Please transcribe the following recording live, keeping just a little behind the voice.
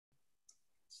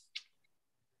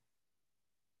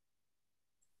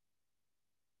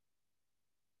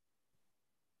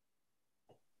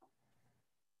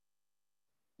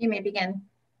You may begin.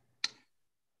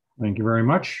 Thank you very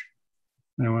much.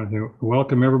 I want to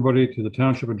welcome everybody to the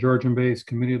Township of Georgian Bay's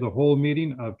Committee of the Whole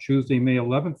meeting of Tuesday, May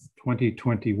 11th,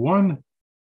 2021.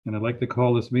 And I'd like to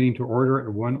call this meeting to order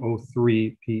at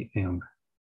 1:03 p.m.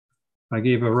 I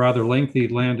gave a rather lengthy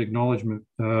land acknowledgement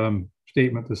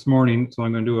statement this morning, so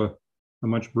I'm going to do a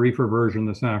much briefer version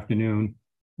this afternoon.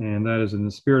 And that is, in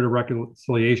the spirit of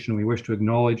reconciliation, we wish to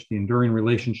acknowledge the enduring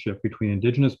relationship between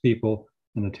Indigenous people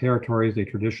and the territories they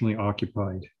traditionally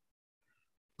occupied.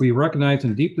 We recognize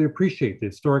and deeply appreciate the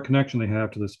historic connection they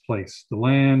have to this place, the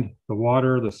land, the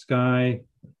water, the sky,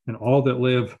 and all that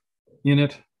live in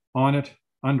it, on it,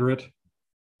 under it.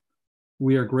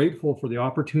 We are grateful for the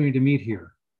opportunity to meet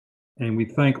here, and we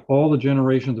thank all the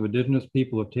generations of Indigenous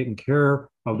people who have taken care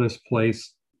of this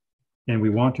place, and we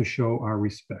want to show our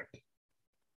respect.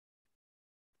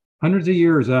 Hundreds of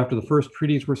years after the first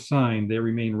treaties were signed, they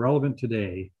remain relevant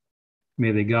today.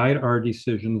 May they guide our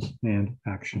decisions and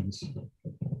actions.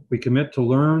 We commit to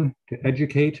learn, to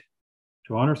educate,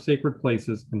 to honor sacred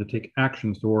places, and to take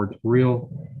actions towards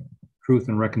real truth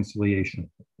and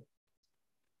reconciliation.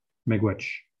 Miigwech.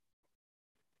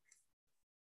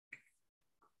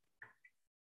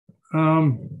 I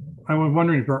was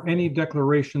wondering if there are any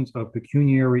declarations of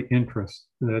pecuniary interest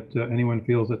that anyone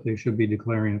feels that they should be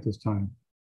declaring at this time,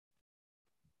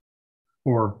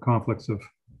 or conflicts of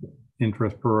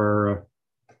interest per our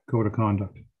code of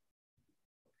conduct.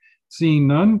 Seeing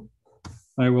none,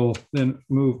 I will then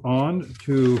move on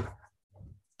to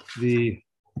the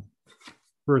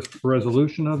first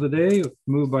resolution of the day,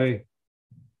 moved by,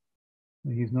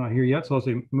 he's not here yet, so I'll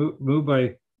say moved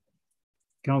by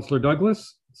Councillor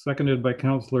Douglas, seconded by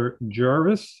Councillor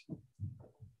Jarvis.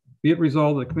 Be it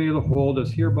resolved that the Committee of the Whole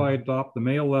does hereby adopt the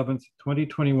May 11th,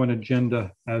 2021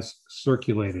 agenda as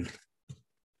circulated.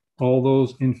 All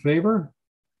those in favor?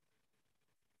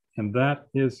 And that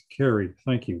is carried.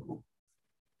 Thank you.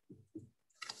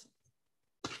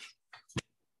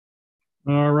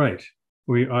 All right.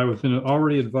 I was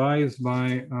already advised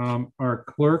by our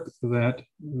clerk that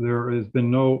there has been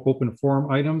no open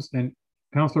forum items. And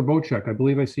Councillor Bocek, I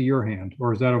believe I see your hand,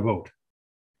 or is that a vote?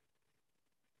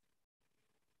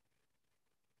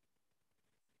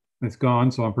 It's gone,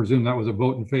 so I presume that was a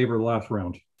vote in favor of the last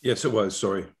round. Yes, it was.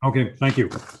 Sorry. Okay, thank you.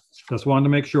 Just wanted to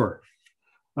make sure.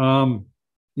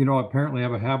 You know, apparently I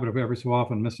have a habit of every so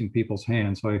often missing people's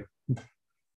hands, so I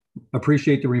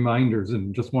appreciate the reminders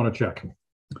and just want to check.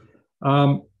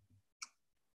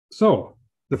 So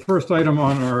the first item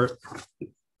on our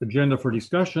agenda for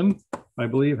discussion, I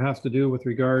believe, has to do with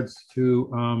regards to,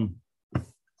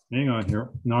 hang on here.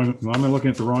 Now I'm looking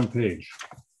at the wrong page.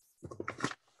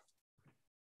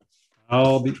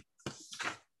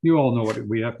 You all know what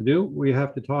we have to do. We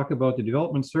have to talk about the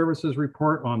Development Services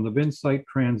report on the Vin site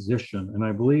transition, and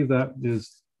I believe that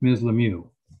is Ms. Lemieux.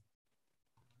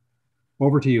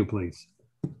 Over to you, please.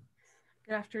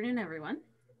 Good afternoon, everyone.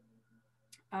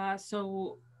 As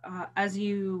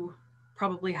you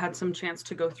probably had some chance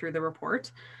to go through the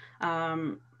report,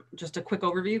 just a quick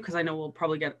overview, because I know we'll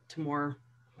probably get to more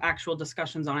actual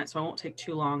discussions on it, so I won't take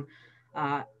too long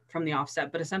from the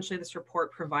offset. But essentially, this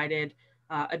report provided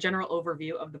a general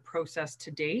overview of the process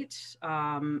to date,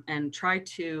 and try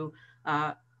to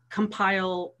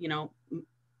compile,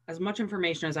 as much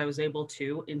information as I was able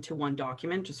to into one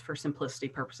document, just for simplicity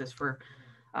purposes, for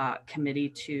committee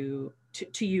to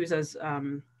use as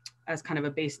kind of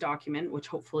a base document, which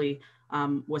hopefully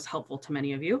was helpful to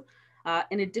many of you.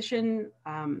 In addition,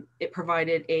 it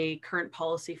provided a current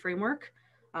policy framework,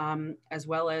 as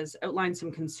well as outlined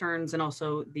some concerns, and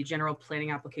also the general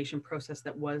planning application process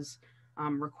that was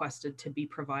requested to be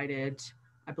provided,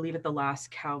 I believe, at the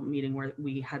last COW meeting where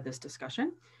we had this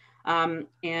discussion.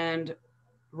 And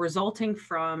resulting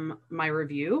from my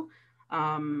review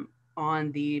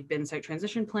on the Bin site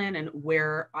transition plan and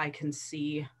where I can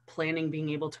see planning being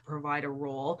able to provide a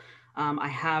role, I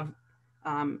have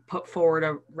put forward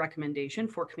a recommendation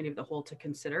for Committee of the Whole to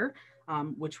consider,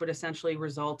 which would essentially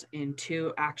result in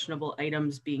 2 actionable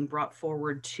items being brought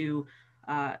forward to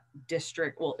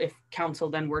district, well, if council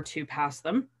then were to pass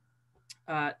them,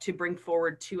 to bring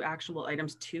forward 2 actionable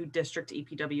items to district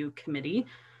EPW committee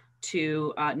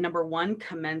to, number 1,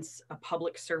 commence a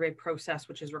public survey process,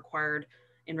 which is required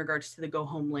in regards to the Go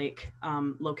Home Lake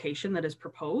location that is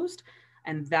proposed.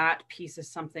 And that piece is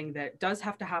something that does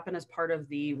have to happen as part of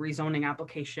the rezoning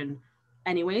application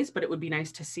anyways, but it would be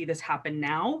nice to see this happen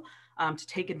now, to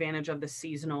take advantage of the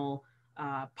seasonal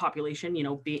population,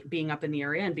 being up in the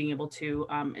area and being able to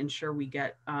ensure we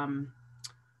get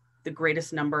the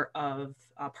greatest number of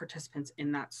participants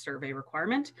in that survey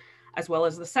requirement. As well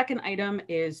as the second item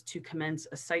is to commence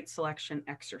a site selection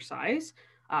exercise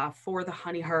for the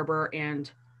Honey Harbor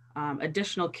and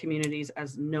additional communities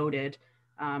as noted,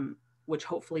 which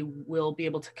hopefully will be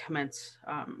able to commence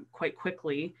quite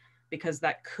quickly, because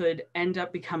that could end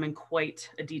up becoming quite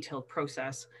a detailed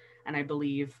process. And I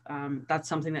believe that's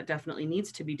something that definitely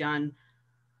needs to be done,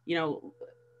 you know,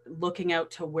 looking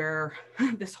out to where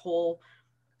this whole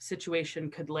situation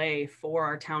could lay for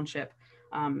our township,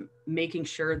 making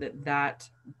sure that that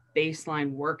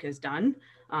baseline work is done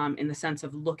in the sense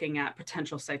of looking at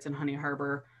potential sites in Honey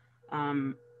Harbor.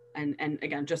 And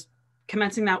again, just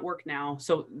commencing that work now.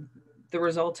 So the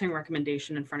resulting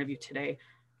recommendation in front of you today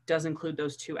does include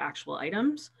those two actual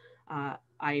items.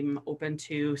 I'm open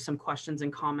to some questions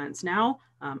and comments now.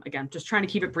 Again, just trying to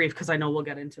keep it brief because I know we'll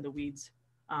get into the weeds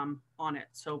on it.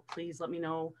 So please let me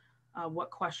know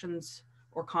what questions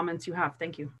or comments you have.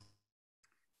 Thank you.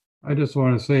 I just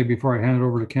want to say before I hand it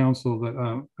over to council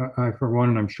that I, for one,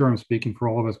 and I'm sure I'm speaking for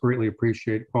all of us, greatly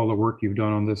appreciate all the work you've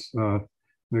done on this,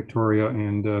 Victoria.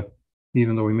 And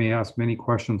even though we may ask many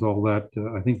questions, all that,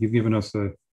 I think you've given us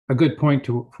a good point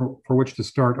for which to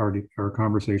start our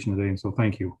conversation today. And so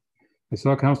thank you. I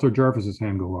saw Councillor Jarvis's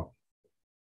hand go up,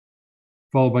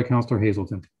 followed by Councillor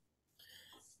Hazelton.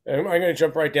 I'm going to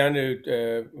jump right down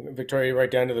to Victoria, right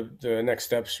down to the next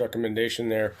steps recommendation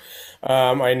there.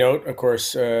 I note, of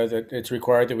course, that it's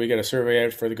required that we get a survey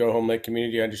out for the Go Home Lake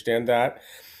community. I understand that.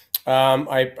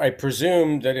 I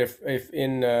presume that if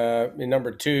in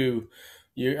number 2,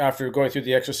 you, after going through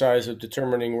the exercise of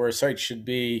determining where sites should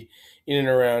be in and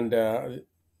around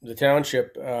the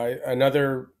township,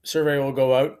 another survey will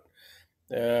go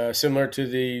out, similar to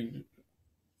the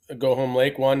Go Home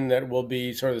Lake one, that will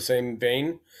be sort of the same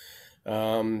vein.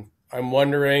 I'm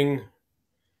wondering,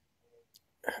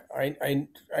 I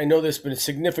know there's been a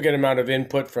significant amount of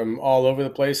input from all over the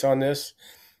place on this.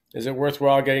 Is it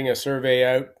worthwhile getting a survey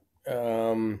out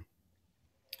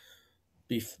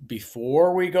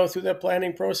before we go through that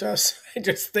planning process?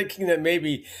 Just thinking that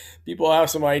maybe people have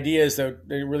some ideas that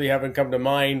they really haven't come to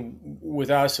mind with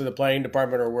us or the planning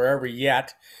department or wherever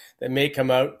yet, that may come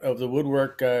out of the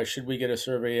woodwork. Should we get a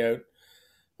survey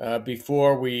out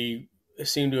before we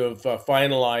seem to have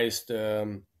finalized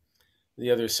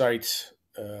the other sites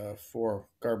for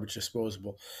garbage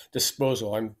disposal?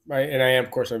 I am,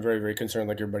 of course, I'm very, very concerned,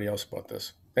 like everybody else, about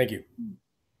this. Thank you.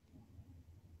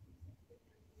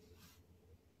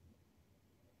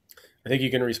 I think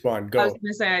you can respond. Go. I was going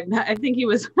to say, I think he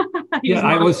was.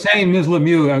 I was saying, Ms.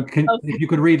 Lemieux, if you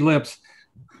could read lips.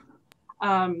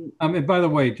 And by the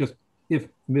way, just if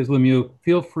Ms. Lemieux,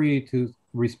 feel free to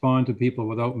respond to people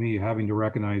without me having to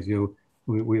recognize you.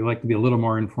 We like to be a little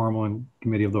more informal in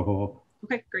committee of the whole.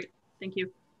 Okay, great. Thank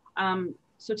you.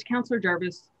 So to Councillor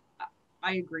Jarvis,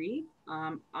 I agree.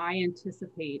 I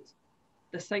anticipate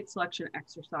the site selection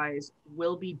exercise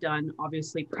will be done,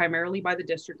 obviously, primarily by the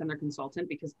district and their consultant,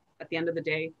 because at the end of the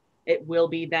day, it will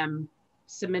be them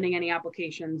submitting any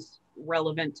applications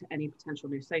relevant to any potential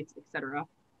new sites, etc.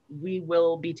 We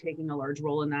will be taking a large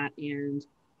role in that. And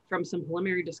from some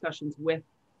preliminary discussions with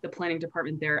the planning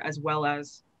department there, as well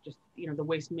as just, the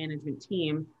waste management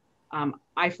team,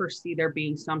 I foresee there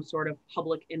being some sort of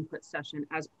public input session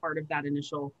as part of that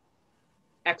initial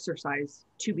exercise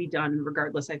to be done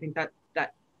regardless. I think that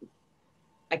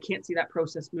I can't see that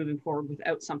process moving forward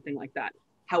without something like that.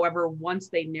 However, once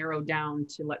they narrow down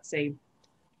to, let's say,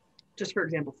 just for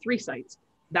example, 3 sites,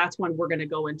 that's when we're going to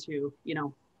go into,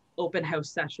 open house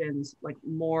sessions, like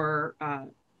more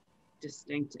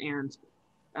distinct and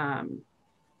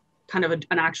kind of an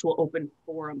actual open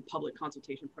forum public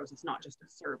consultation process, not just a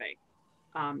survey.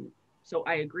 So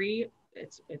I agree,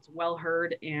 it's well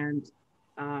heard, and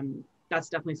that's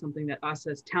definitely something that us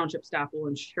as township staff will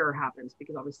ensure happens,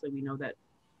 because obviously we know that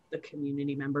the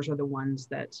community members are the ones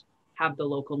that have the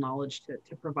local knowledge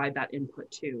to provide that input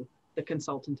to the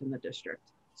consultant in the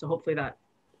district. So hopefully that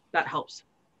helps.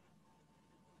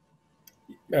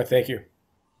 Thank you.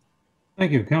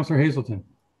 Thank you. Councillor Hazelton,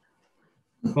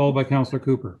 followed by Councillor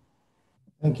Cooper.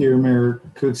 Thank you, Mayor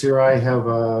Kutsir. I have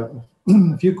a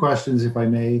few questions, if I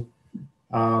may.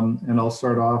 And I'll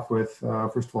start off with,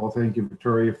 first of all, thank you,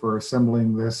 Victoria, for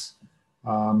assembling this.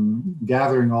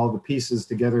 Gathering all the pieces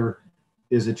together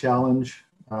is a challenge.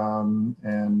 So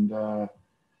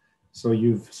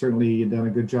you've certainly done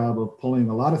a good job of pulling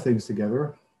a lot of things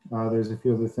together. There's a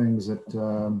few other things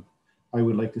that I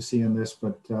would like to see in this,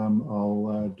 but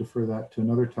I'll defer that to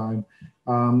another time.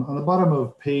 On the bottom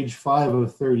of page 5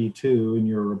 of 32 in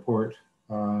your report,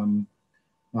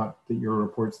 not that your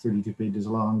report's 32 pages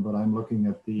long, but I'm looking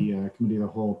at the committee of the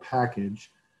whole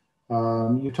package.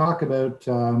 You talk about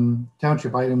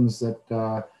township items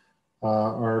that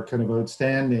are kind of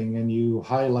outstanding, and you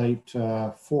highlight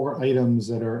 4 items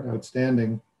that are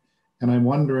outstanding. And I'm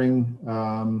wondering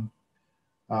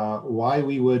why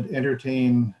we would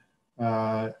entertain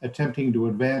attempting to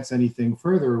advance anything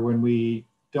further when we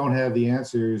don't have the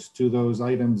answers to those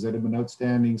items that have been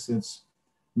outstanding since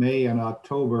May and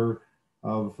October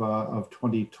of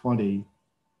 2020.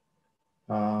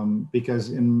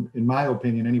 Because in my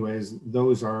opinion, anyways,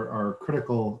 those are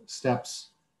critical steps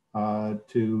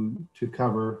to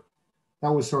cover. That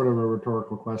was sort of a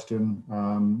rhetorical question.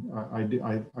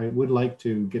 I would like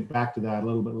to get back to that a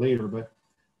little bit later, but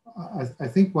I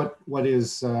think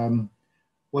what's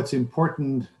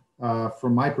important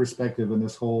from my perspective in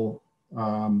this whole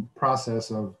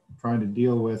process of trying to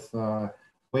deal with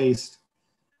waste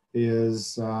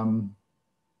is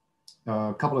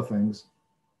a couple of things.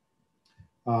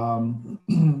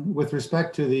 With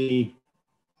respect to the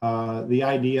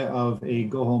idea of a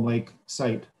Go Home Lake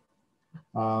site,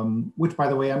 which, by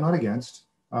the way, I'm not against.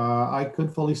 I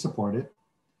could fully support it.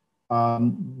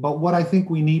 But what I think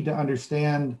we need to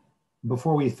understand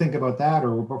before we think about that,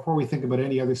 or before we think about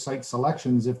any other site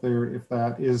selections, if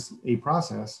that is a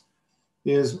process,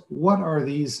 is what are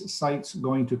these sites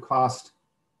going to cost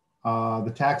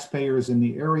the taxpayers in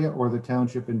the area or the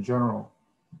township in general?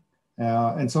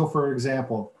 And so, for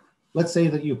example, let's say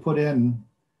that you put in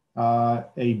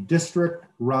a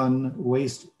district-run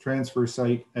waste transfer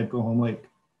site at Go Home Lake.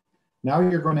 Now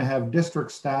you're going to have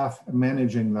district staff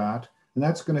managing that, and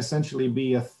that's going to essentially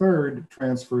be a third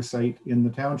transfer site in the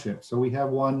township. So we have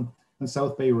one on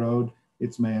South Bay Road,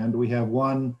 it's manned. We have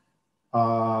one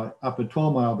up at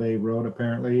 12 Mile Bay Road,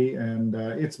 apparently, and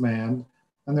it's manned.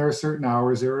 And there are certain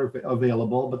hours that are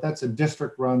available, but that's a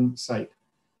district-run site.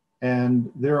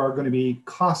 And there are going to be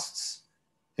costs,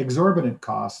 exorbitant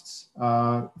costs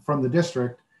from the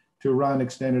district to run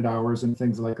extended hours and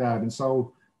things like that. And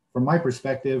so from my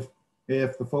perspective,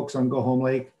 if the folks on Go Home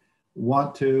Lake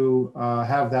want to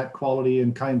have that quality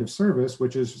and kind of service,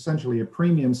 which is essentially a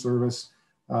premium service,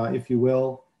 if you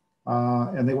will,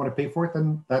 and they want to pay for it,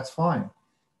 then that's fine.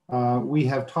 We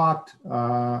have talked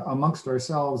amongst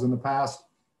ourselves in the past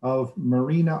of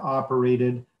marina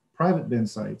operated private bin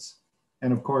sites.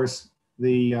 And of course,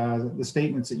 the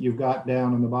statements that you've got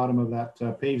down on the bottom of that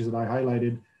page that I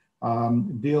highlighted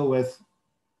deal with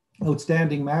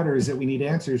outstanding matters that we need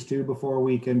answers to before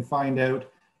we can find out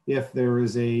if there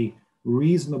is a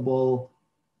reasonable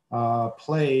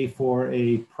play for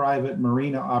a private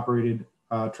marina operated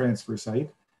transfer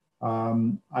site.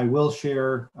 I will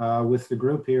share with the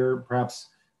group here, perhaps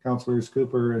Councillors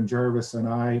Cooper and Jarvis and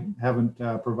I haven't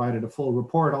provided a full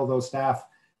report, although staff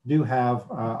do have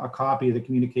a copy of the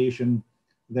communication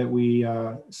that we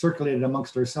circulated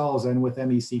amongst ourselves and with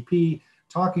MECP,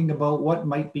 talking about what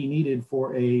might be needed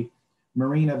for a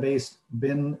marina-based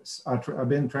bin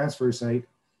transfer site.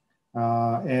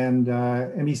 And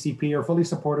MECP are fully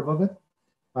supportive of it.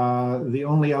 The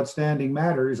only outstanding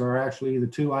matters are actually the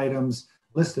 2 items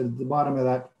listed at the bottom of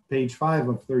that page 5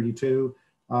 of 32,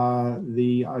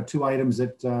 the 2 items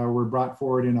that were brought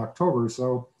forward in October.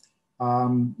 So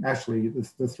actually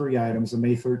the 3 items, the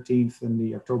May 13th and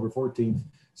the October 14th.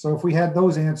 So if we had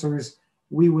those answers,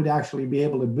 we would actually be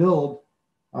able to build,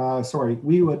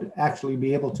 we would actually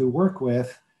be able to work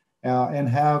with and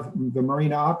have the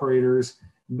marina operators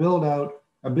build out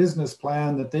a business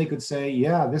plan that they could say,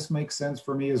 yeah, this makes sense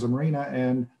for me as a marina,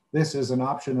 and this is an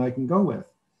option I can go with.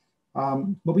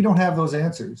 But we don't have those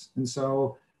answers. And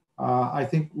so I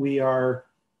think we are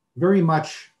very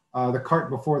much the cart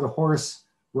before the horse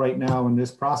right now in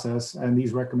this process and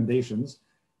these recommendations.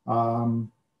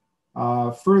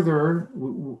 Further,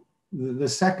 the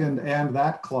second and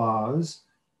that clause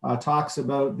talks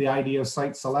about the idea of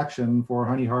site selection for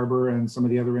Honey Harbor and some of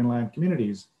the other inland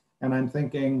communities. And I'm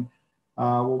thinking,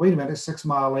 well, wait a minute, 6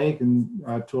 Mile Lake and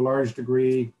to a large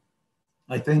degree,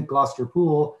 I think Gloucester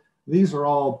Pool, these are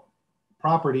all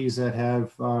properties that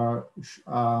have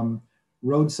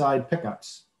roadside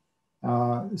pickups.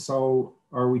 So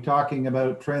are we talking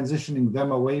about transitioning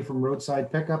them away from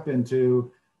roadside pickup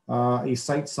into a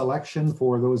site selection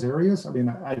for those areas? I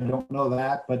mean, I don't know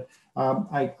that, but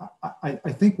I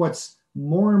think what's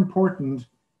more important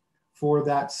for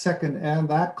that second and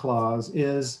that clause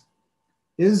is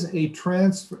a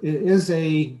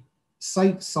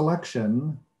site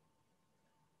selection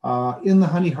in the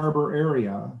Honey Harbor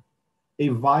area a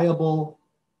viable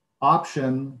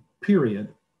option, period.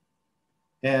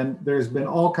 And there's been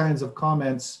all kinds of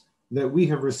comments that we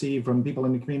have received from people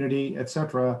in the community, et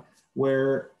cetera,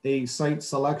 where a site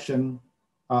selection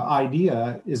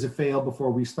idea is a fail before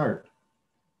we start.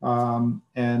 So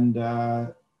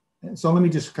let me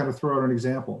just kind of throw out an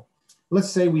example. let's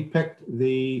say we picked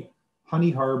the Honey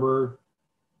Harbor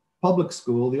Public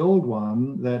School, the old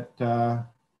one that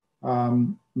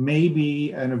may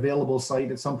be an available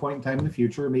site at some point in time in the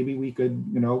future. Maybe we could,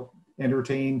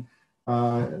 entertain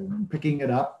picking it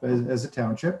up as a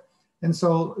township. And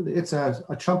so it's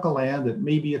a chunk of land that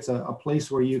maybe it's a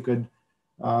place where you could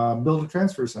build a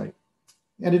transfer site.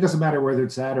 And it doesn't matter whether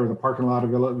it's that or the parking lot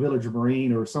of Village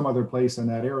Marine or some other place in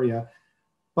that area.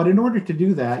 But in order to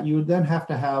do that, you would then have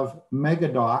to have mega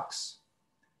docks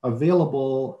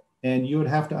available, and you would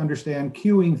have to understand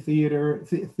queuing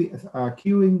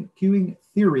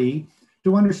theory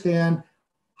to understand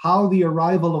how the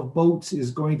arrival of boats is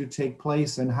going to take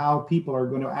place and how people are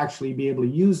going to actually be able to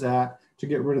use that to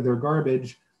get rid of their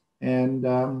garbage.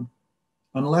 And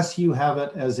unless you have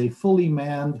it as a fully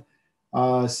manned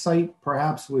site,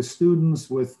 perhaps with students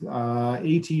with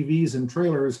ATVs and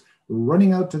trailers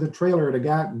running out to the trailer to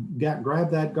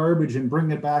grab that garbage and bring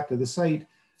it back to the site,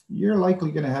 you're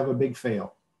likely going to have a big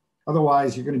fail.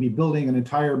 Otherwise, you're going to be building an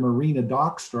entire marina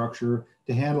dock structure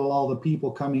to handle all the people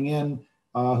coming in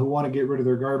who want to get rid of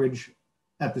their garbage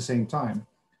at the same time.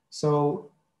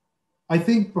 So I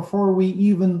think before we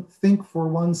even think for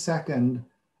 1 second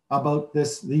about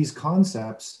these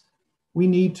concepts, we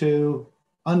need to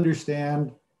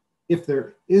understand if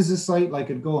there is a site like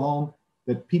at Go Home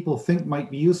that people think might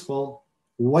be useful,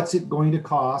 what's it going to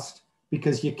cost?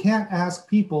 Because you can't ask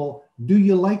people, do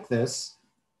you like this?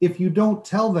 If you don't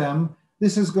tell them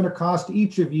this is going to cost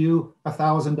each of you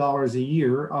 $1,000 a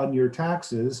year on your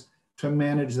taxes to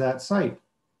manage that site.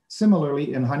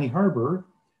 Similarly, in Honey Harbor,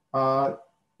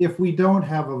 if we don't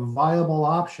have a viable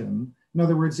option, in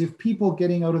other words, if people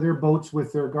getting out of their boats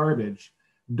with their garbage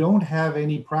don't have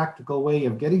any practical way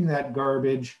of getting that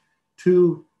garbage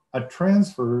to a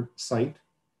transfer site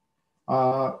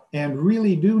and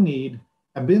really do need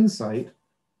a bin site,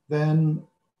 then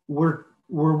we're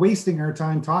wasting our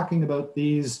time talking about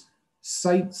these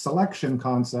site selection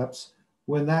concepts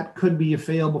when that could be a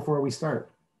fail before we start.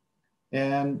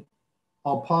 And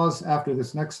I'll pause after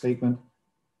this next statement.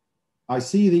 I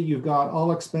see that you've got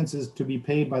all expenses to be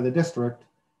paid by the district.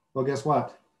 Well, guess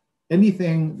what?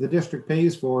 Anything the district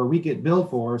pays for, we get billed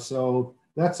for. So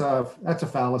that's a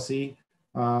fallacy.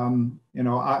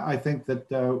 I think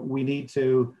that we need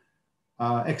to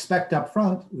expect up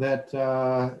front that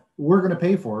we're going to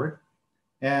pay for it.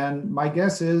 And my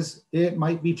guess is it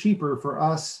might be cheaper for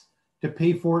us to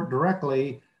pay for it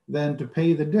directly than to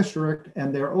pay the district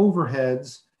and their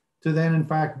overheads to then in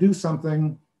fact do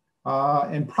something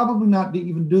and probably not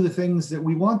even do the things that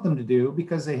we want them to do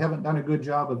because they haven't done a good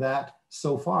job of that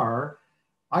so far.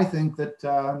 I think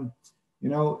that,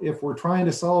 if we're trying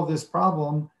to solve this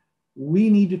problem,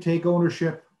 we need to take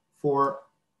ownership for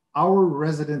our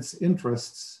residents'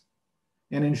 interests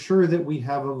and ensure that we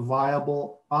have a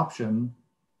viable option.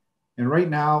 And right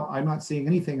now, I'm not seeing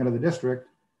anything out of the district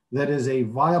that is a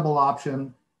viable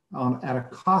option at a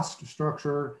cost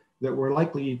structure that we're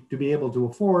likely to be able to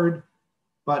afford.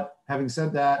 But having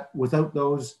said that, without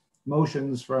those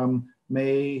motions from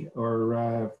May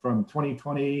or from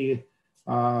 2020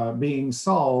 being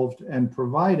solved and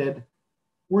provided,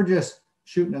 we're just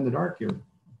shooting in the dark here.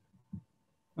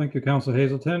 Thank you, Councillor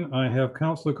Hazelton. I have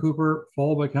Councillor Cooper,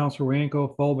 followed by Councillor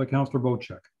Wanko, followed by Councillor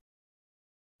Bochek.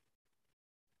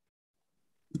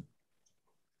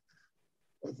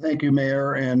 Thank you,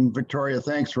 Mayor, and Victoria,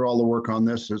 thanks for all the work on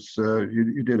this. It's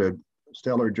you did a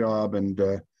stellar job, and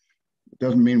it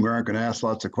doesn't mean we aren't going to ask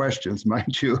lots of questions,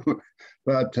 mind you,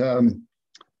 but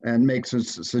and make some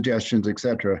suggestions,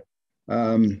 etc.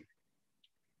 And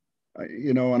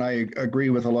I agree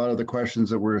with a lot of the questions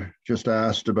that were just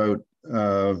asked about,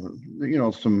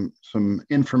 some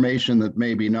information that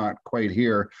maybe not quite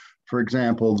here. For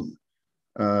example,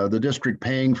 the district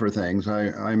paying for things.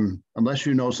 I'm unless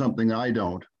you know something I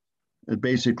don't. It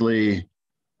basically,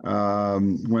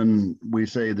 when we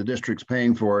say the district's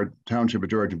paying for it, Township of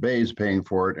Georgian Bay is paying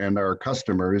for it, and our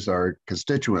customers, our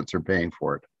constituents, are paying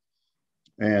for it.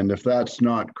 And if that's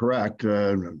not correct,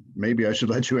 maybe I should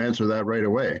let you answer that right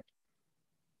away.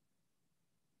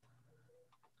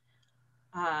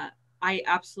 I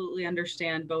absolutely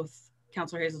understand both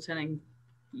Councillor Hazelton and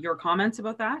your comments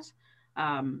about that.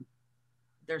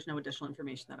 There's no additional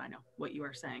information that I know. What you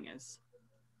are saying is,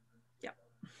 yeah.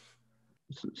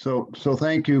 So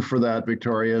thank you for that,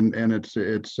 Victoria. And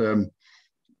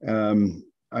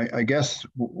I guess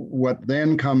what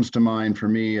then comes to mind for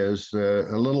me is a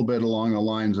little bit along the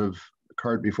lines of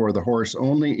cart before the horse,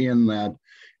 only in that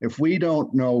if we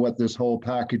don't know what this whole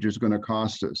package is going to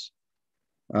cost us,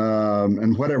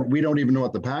 and whatever, we don't even know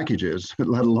what the package is,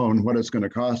 let alone what it's going to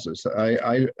cost us.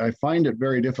 I find it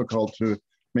very difficult to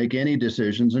make any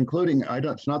decisions, including,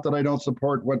 it's not that I don't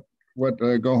support what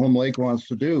Go Home Lake wants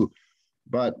to do,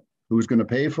 but who's going to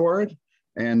pay for it?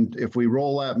 And if we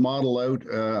roll that model out,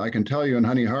 I can tell you in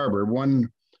Honey Harbor,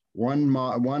 one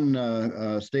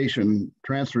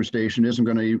transfer station isn't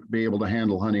going to be able to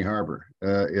handle Honey Harbor.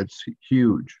 It's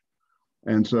huge.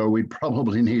 And so we'd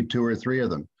probably need 2 or 3 of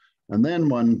them. And then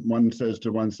one says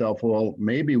to oneself, well,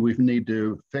 maybe we need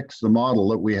to fix the model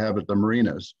that we have at the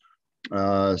marinas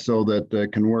so that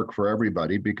it can work for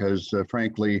everybody, because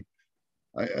frankly,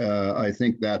 I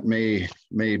think that may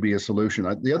be a solution.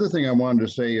 The other thing I wanted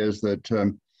to say is that,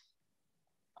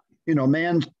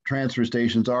 manned transfer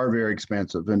stations are very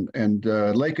expensive, and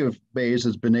Lake of Bays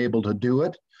has been able to do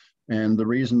it. And the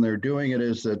reason they're doing it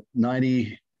is that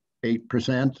 98%,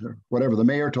 or whatever, the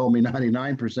mayor told me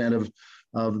 99%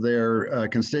 of their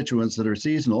constituents that are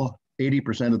seasonal,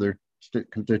 80% of their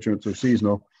constituents are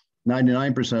seasonal,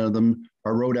 99% of them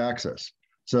are road access.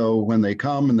 So when they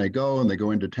come and they go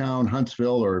into town,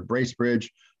 Huntsville or Bracebridge,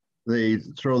 they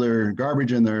throw their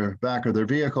garbage in their back of their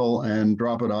vehicle and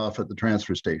drop it off at the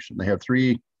transfer station. They have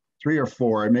three or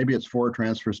four, maybe it's 4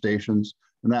 transfer stations,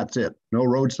 and that's it. No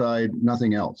roadside,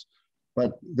 nothing else.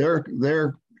 But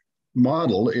their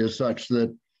model is such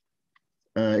that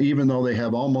even though they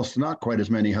have almost not quite as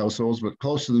many households, but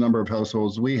close to the number of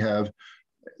households we have,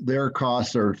 their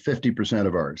costs are 50%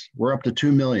 of ours. We're up to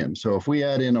 2 million. So if we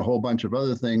add in a whole bunch of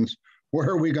other things, where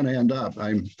are we going to end up?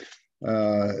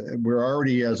 We're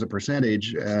already, as a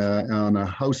percentage, on a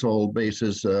household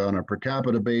basis, on a per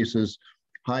capita basis,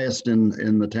 highest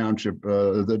in the township,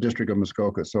 the district of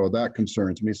Muskoka. So that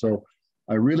concerns me. So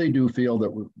I really do feel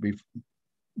that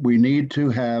we need to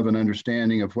have an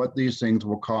understanding of what these things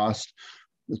will cost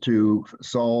to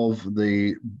solve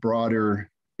the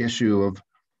broader issue of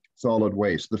solid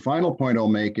waste. The final point I'll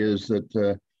make is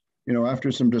that,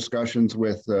 after some discussions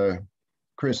with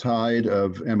Chris Hyde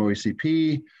of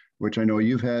MOECP, which I know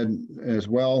you've had as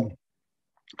well,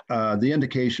 the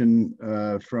indication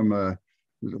from a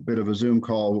bit of a Zoom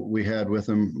call we had with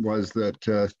him was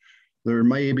that there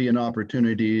may be an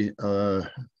opportunity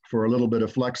for a little bit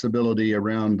of flexibility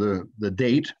around the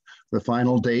date, the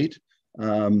final date,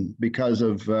 because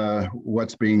of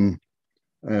what's being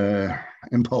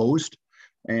imposed.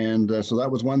 And so that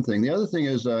was one thing. The other thing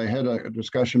is I had a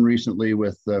discussion recently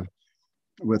with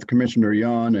Commissioner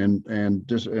Yon and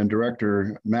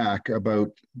Director Mack about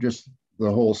just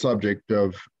the whole subject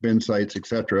of bin sites, et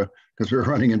cetera, because we're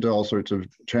running into all sorts of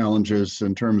challenges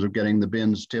in terms of getting the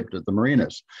bins tipped at the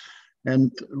marinas.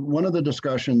 And one of the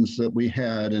discussions that we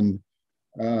had, and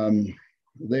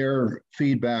their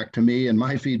feedback to me and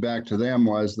my feedback to them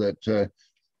was that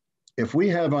if we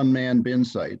have unmanned bin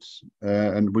sites,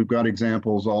 and we've got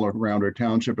examples all around our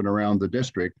township and around the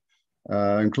district,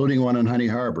 including one in Honey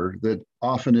Harbor, that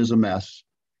often is a mess.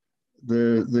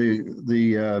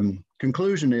 The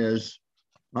conclusion is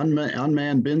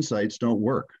unmanned bin sites don't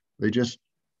work. They just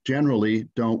generally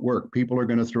don't work. People are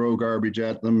going to throw garbage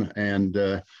at them and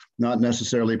not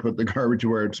necessarily put the garbage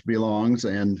where it belongs.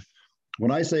 And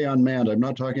when I say unmanned, I'm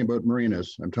not talking about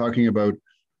marinas. I'm talking about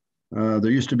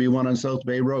there used to be one on South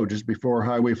Bay Road just before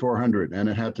Highway 400, and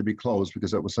it had to be closed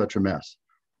because it was such a mess.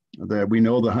 That we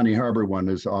know the Honey Harbor one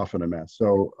is often a mess.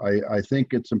 So I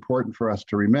think it's important for us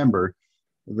to remember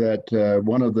that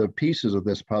one of the pieces of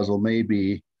this puzzle may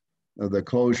be the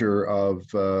closure of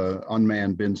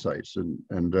unmanned bin sites,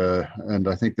 and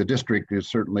I think the district is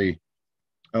certainly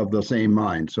of the same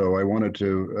mind. So I wanted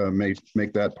to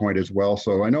make that point as well.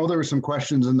 So I know there were some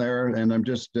questions in there, and I'm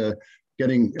just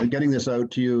getting this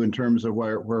out to you in terms of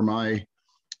where my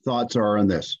thoughts are on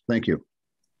this. Thank you.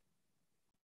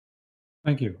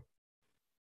 Thank you.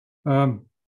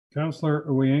 Councillor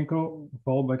Wienko,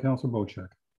 followed by Councillor Bocek.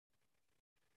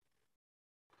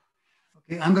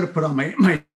 Okay, I'm going to put on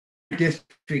my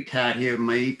district hat here,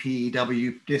 my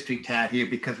EPW district hat here,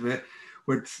 because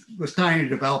we're starting to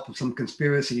develop some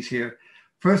conspiracies here.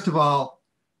 First of all,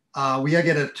 we gotta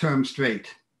get a term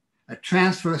straight. A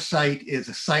transfer site is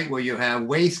a site where you have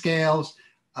weigh scales,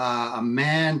 a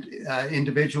manned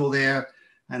individual there,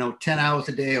 10 hours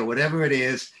a day or whatever it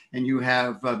is, and you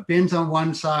have bins on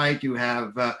one side, you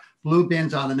have blue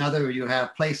bins on another, you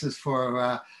have places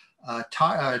for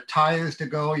tires to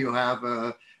go, you have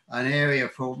an area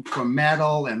for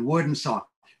metal and wood and so on.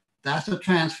 That's a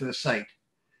transfer site.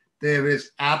 There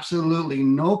is absolutely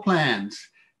no plans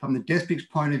from the district's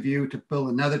point of view to build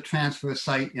another transfer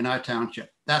site in our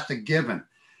township. That's a given.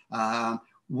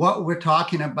 What we're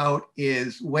talking about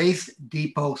is waste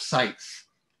depot sites,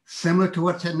 similar to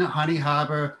what's in Honey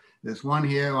Harbor. There's one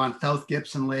here on South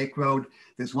Gibson Lake Road.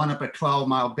 There's one up at 12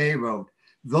 Mile Bay Road.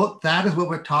 That is what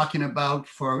we're talking about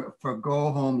for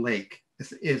Go Home Lake.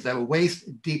 Is a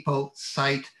waste depot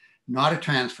site, not a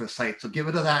transfer site. So give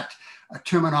it that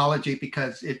terminology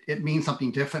because it means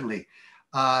something differently.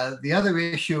 The other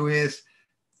issue is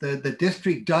the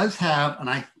district does have,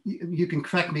 and you can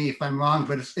correct me if I'm wrong,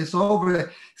 but it's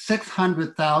over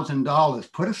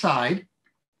 $600,000 put aside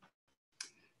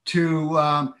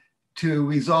to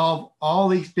resolve all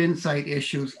these bin site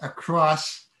issues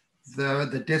across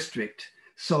the district.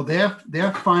 So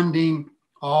they're funding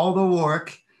all the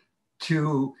work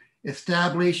to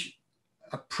establish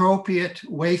appropriate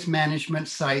waste management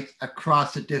sites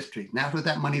across the district. And that's what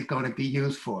that money is going to be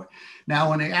used for.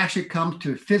 Now, when it actually comes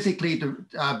to physically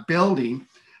building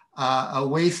a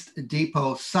waste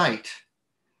depot site,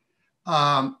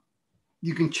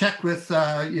 you can check with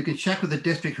the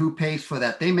district who pays for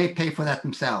that. They may pay for that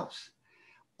themselves,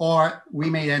 or we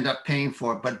may end up paying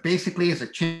for it. But basically, it's a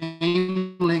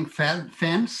chain link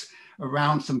fence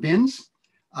around some bins.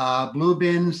 Blue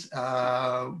bins,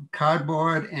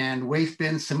 cardboard, and waste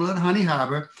bins, similar to Honey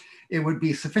Harbor. It would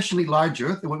be sufficiently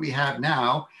larger than what we have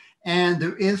now. And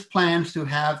there is plans to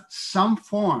have some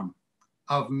form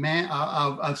of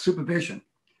supervision,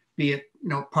 be it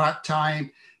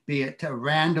part-time, be it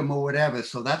random or whatever.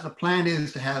 So that the plan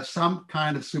is to have some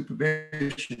kind of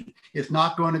supervision. It's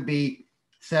not going to be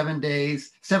 7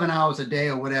 days, 7 hours a day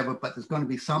or whatever, but there's going to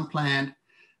be some planned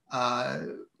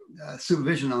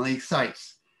supervision on these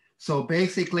sites. So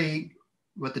basically,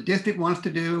 what the district wants to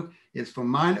do is for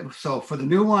the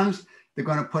new ones, they're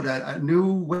going to put a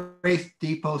new waste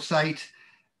depot site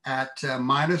at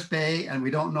Miners Bay, and we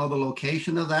don't know the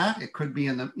location of that. It could be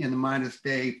in the Miners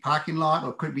Bay parking lot, or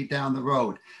it could be down the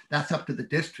road. That's up to the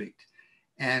district.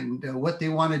 And what they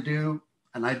want to do,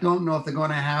 and I don't know if they're going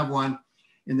to have one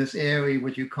in this area,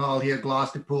 what you call here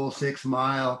Gloucester Pool, 6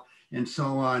 Mile, and so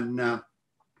on,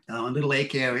 Little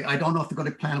Lake area. I don't know if they're going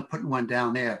to plan on putting one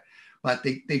down there. But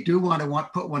they do want to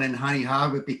put one in Honey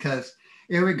Harbor because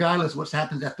irregardless what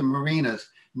happens at the marinas,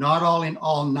 not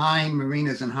all 9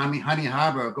 marinas in Honey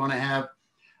Harbor are going to have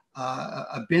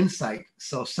a bin site.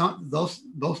 So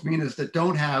those marinas that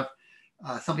don't have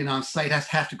something on site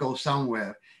have to go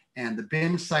somewhere. And the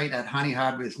bin site at Honey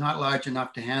Harbor is not large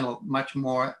enough to handle much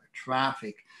more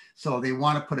traffic. So they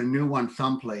want to put a new one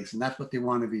someplace, and that's what they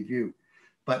want to review.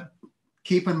 But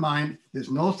keep in mind,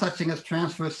 there's no such thing as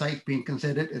transfer sites being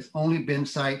considered. It's only bin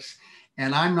sites.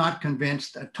 And I'm not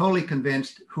totally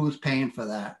convinced who's paying for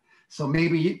that. So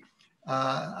maybe,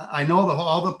 I know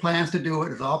all the plans to do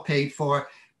it is all paid for,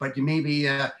 but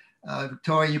Victoria,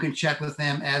 you can check with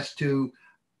them as to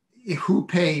who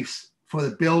pays for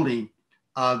the building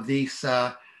of these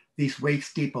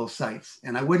waste depot sites.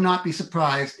 And I would not be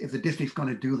surprised if the district's going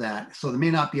to do that. So there may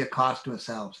not be a cost to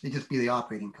ourselves. They just be the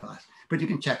operating cost, but you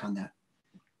can check on that.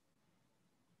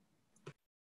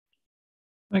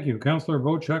 Thank you. Councillor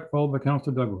Wojcik, followed by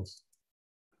Councillor Douglas.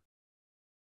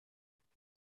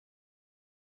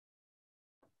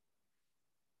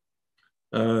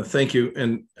 Thank you.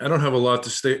 And I don't have a lot to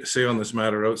say on this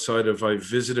matter outside of I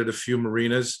visited a few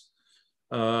marinas,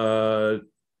 2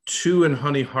 in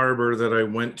Honey Harbor that I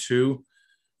went to.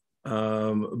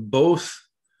 Both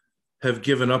have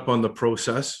given up on the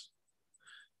process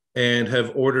and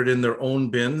have ordered in their own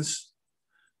bins.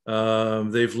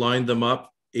 They've lined them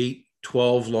up 8,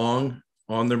 12 long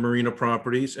on their marina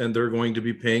properties, and they're going to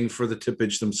be paying for the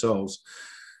tippage themselves.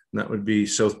 And that would be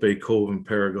South Bay Cove and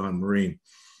Paragon Marine.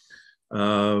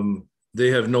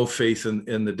 They have no faith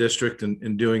in the district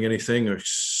in doing anything, or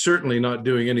certainly not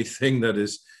doing anything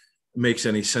that makes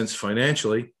any sense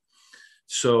financially.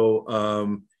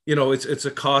 So, it's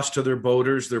a cost to their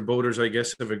boaters. Their boaters, I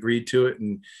guess, have agreed to it.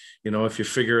 And, if you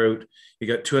figure out you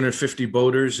got 250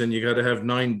 boaters and you got to have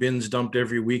 9 bins dumped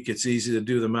every week, it's easy to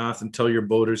do the math and tell your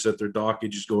boaters that their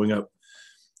dockage is going up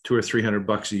 $200 or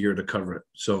 $300 a year to cover it.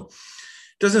 So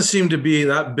it doesn't seem to be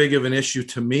that big of an issue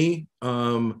to me.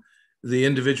 The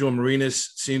individual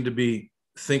marinas seem to be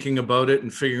thinking about it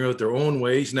and figuring out their own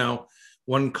ways. Now,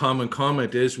 one common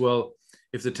comment is, well,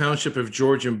 if the township of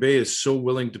Georgian Bay is so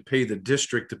willing to pay the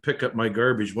district to pick up my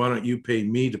garbage, why don't you pay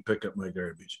me to pick up my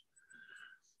garbage?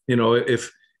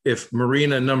 If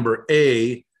marina number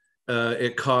A,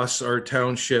 it costs our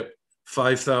township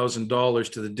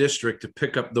 $5,000 to the district to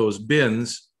pick up those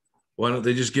bins, why don't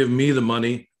they just give me the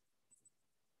money,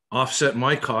 offset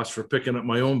my cost for picking up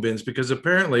my own bins? Because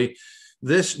apparently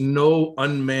this no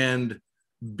unmanned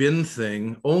bin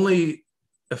thing only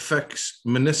affects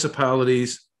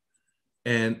municipalities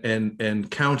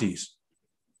and counties,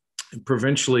 and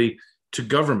provincially to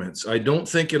governments. I don't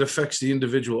think it affects the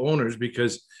individual owners,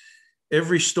 because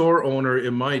every store owner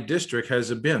in my district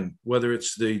has a bin, whether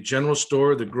it's the general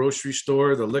store, the grocery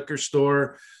store, the liquor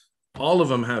store, all of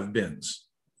them have bins.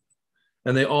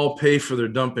 And they all pay for their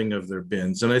dumping of their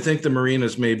bins. And I think the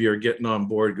marinas maybe are getting on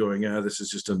board going, this is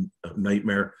just a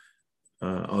nightmare.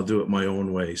 I'll do it my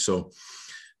own way. So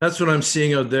that's what I'm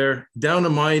seeing out there. Down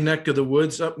in my neck of the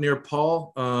woods, up near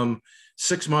Paul,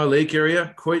 6 Mile Lake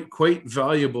area, quite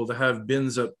valuable to have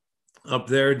bins up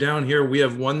there. Down here, we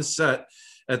have one set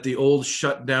at the old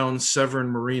shut down Severn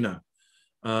Marina.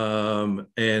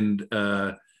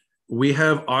 We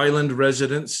have island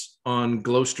residents on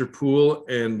Gloucester Pool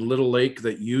and Little Lake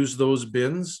that use those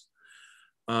bins,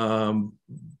 but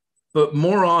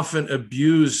more often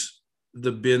abuse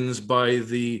the bins by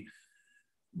the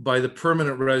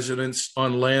permanent residents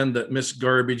on land that miss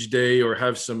garbage day or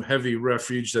have some heavy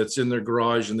refuge that's in their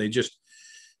garage, and they just,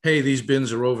 hey, these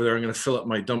bins are over there. I'm going to fill up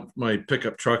my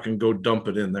pickup truck and go dump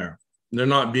it in there. And they're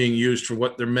not being used for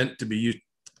what they're meant to be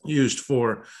used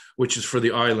for, which is for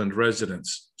the island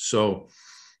residents. So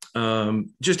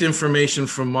just information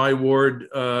from my ward,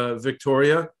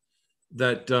 Victoria,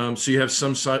 that so you have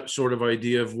some sort of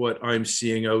idea of what I'm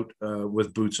seeing out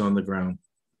with boots on the ground.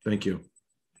 Thank you.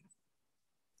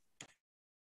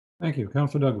 Thank you.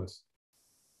 Councillor Douglas.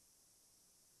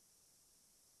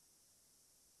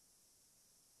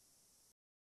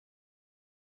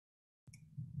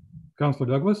 Councillor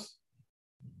Douglas.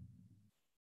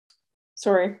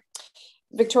 Sorry.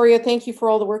 Victoria, thank you for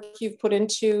all the work you've put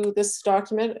into this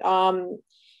document.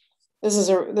 This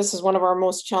is one of our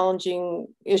most challenging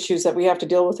issues that we have to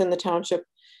deal with in the township.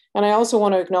 And I also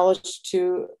want to acknowledge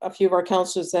to a few of our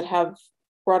councillors that have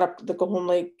brought up the Go Home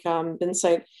Lake bin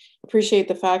site. Appreciate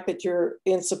the fact that you're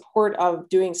in support of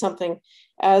doing something,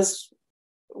 as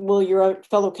will your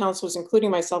fellow councillors,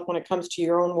 including myself, when it comes to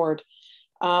your own ward.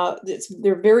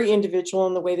 They're very individual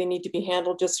in the way they need to be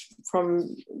handled, just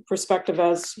from perspective,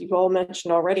 as you've all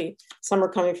mentioned already. Some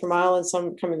are coming from Island,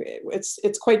 some coming,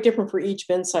 it's quite different for each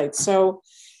bin site. So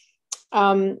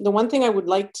the one thing I would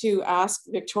like to ask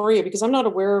Victoria, because I'm not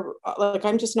aware,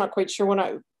 I'm just not quite sure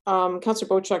when Councillor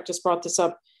Bochuk just brought this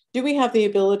up, do we have the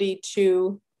ability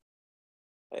to,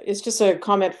 it's just a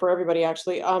comment for everybody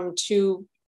actually, to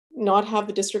not have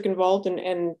the district involved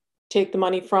and take the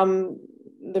money from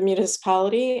the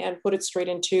municipality and put it straight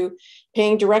into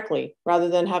paying directly rather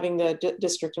than having the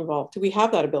district involved? Do we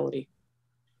have that ability?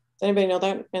 Does anybody know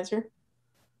that answer?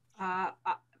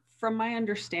 From my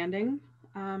understanding,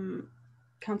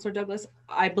 Councillor Douglas,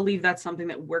 I believe that's something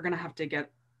that we're going to have to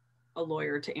get a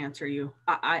lawyer to answer you.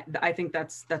 I think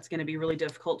that's going to be really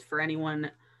difficult for anyone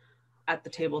at the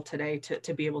table today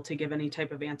to be able to give any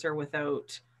type of answer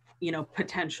without,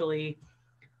 potentially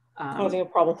causing a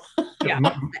problem. Yeah.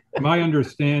 My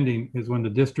understanding is when the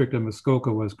district of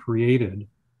Muskoka was created,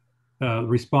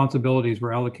 responsibilities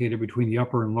were allocated between the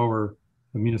upper and lower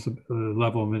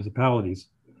level of municipalities,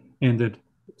 and that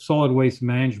solid waste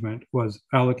management was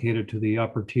allocated to the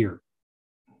upper tier.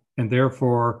 And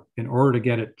therefore, in order to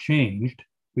get it changed,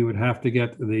 we would have to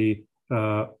get the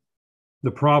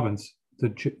province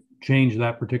to change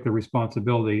that particular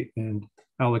responsibility and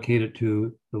allocate it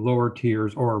to the lower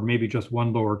tiers, or maybe just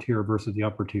one lower tier versus the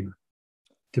upper tier.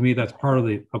 To me, that's part of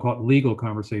the, I'll call it, legal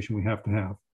conversation we have to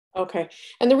have. Okay.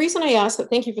 And the reason I asked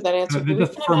that, thank you for that answer.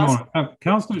 Just for a moment,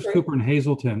 Councillors Cooper and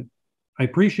Hazelton, I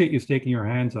appreciate you staking your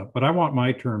hands up, but I want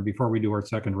my turn before we do our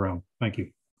second round. Thank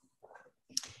you.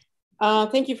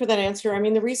 Thank you for that answer. I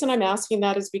mean, the reason I'm asking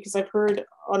that is because I've heard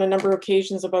on a number of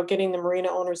occasions about getting the marina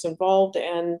owners involved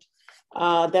and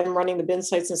them running the bin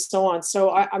sites and so on.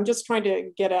 So I'm just trying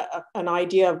to get an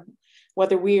idea of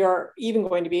whether we are even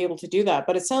going to be able to do that.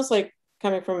 But it sounds like,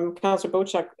 coming from Councillor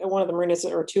Bochuk, one of the marinas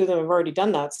or two of them have already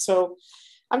done that. So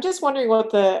I'm just wondering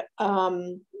what the,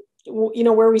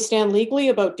 where we stand legally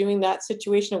about doing that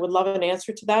situation. I would love an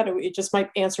answer to that. It just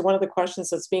might answer one of the questions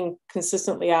that's being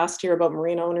consistently asked here about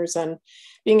marina owners and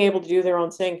being able to do their own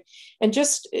thing. And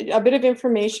just a bit of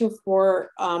information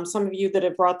for some of you that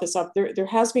have brought this up. There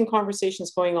has been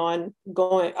conversations going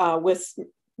with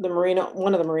the marina,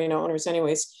 one of the marina owners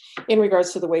anyways, in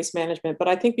regards to the waste management. But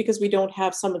I think because we don't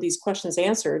have some of these questions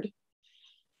answered,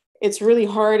 it's really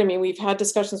hard. I mean, we've had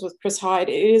discussions with Chris Hyde.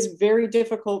 It is very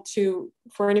difficult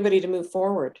for anybody to move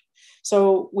forward.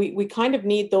 So we kind of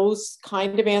need those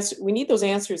kind of answers. We need those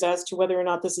answers as to whether or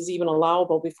not this is even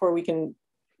allowable before we can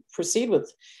proceed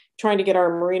with trying to get our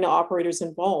marina operators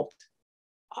involved,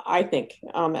 I think,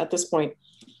 at this point.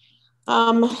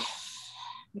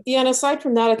 Yeah, and aside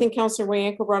from that, I think Councillor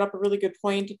Wayanko brought up a really good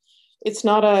point. It's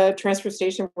not a transfer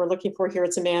station we're looking for here.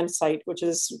 It's a manned site, which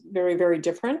is very, very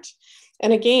different.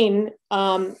 And again,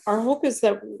 our hope is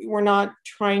that we're not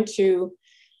trying to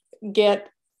get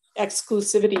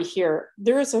exclusivity here.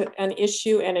 There is an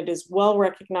issue, and it is well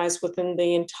recognized within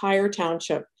the entire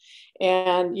township.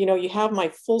 And, you know, you have my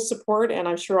full support, and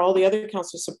I'm sure all the other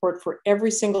councillors' support for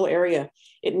every single area.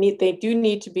 They do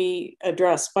need to be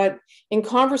addressed. But in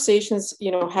conversations,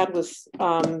 you know, had with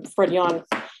Fred Yon,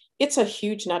 it's a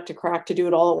huge nut to crack to do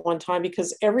it all at one time,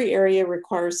 because every area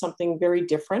requires something very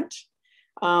different.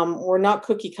 We're not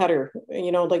cookie cutter.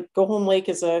 You know, like Go Home Lake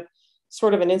is a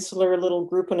sort of an insular little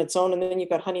group on its own. And then you've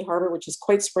got Honey Harbor, which is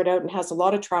quite spread out and has a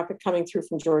lot of traffic coming through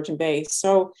from Georgian Bay.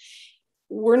 So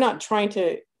we're not trying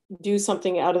to do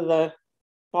something out of the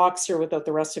box here without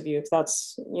the rest of you, if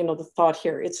that's, you know, the thought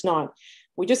here. It's not.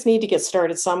 We just need to get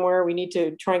started somewhere. We need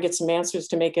to try and get some answers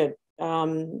to make it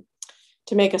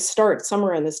to make a start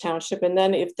somewhere in this township. And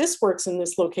then if this works in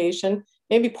this location,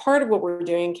 maybe part of what we're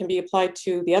doing can be applied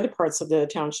to the other parts of the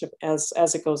township as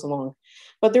it goes along.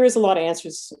 But there is a lot of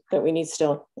answers that we need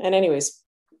still. And anyways,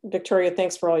 Victoria,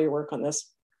 thanks for all your work on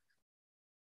this.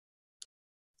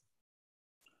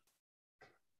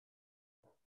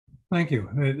 Thank you.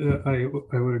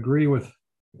 I would agree with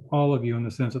all of you in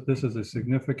the sense that this is a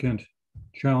significant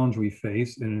challenge we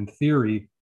face. And in theory,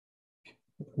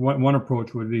 one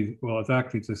approach would be, well,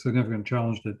 it's a significant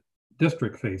challenge that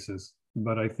district faces.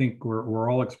 But I think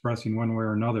we're all expressing one way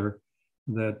or another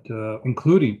that,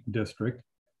 including district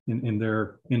in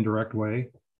their indirect way,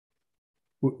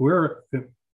 we're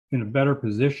in a better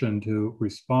position to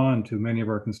respond to many of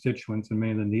our constituents and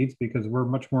many of the needs because we're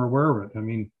much more aware of it. I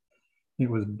mean, it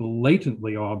was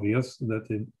blatantly obvious that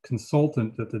the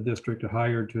consultant that the district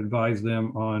hired to advise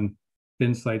them on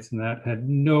bin sites and that had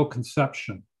no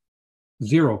conception,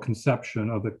 zero conception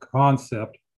of the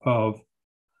concept of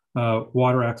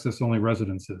water access only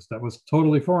residences. That was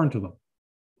totally foreign to them.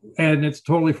 And it's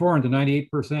totally foreign to 98%,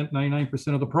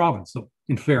 99% of the province. So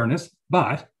in fairness,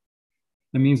 but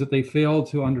it means that they failed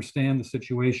to understand the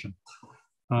situation.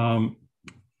 I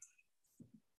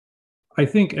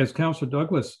think, as Councillor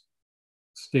Douglas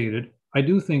stated, I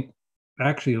do think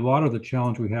actually a lot of the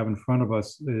challenge we have in front of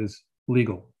us is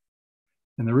legal.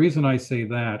 And the reason I say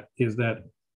that is that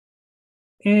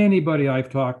anybody I've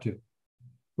talked to,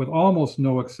 with almost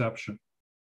no exception,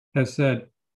 has said,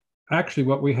 actually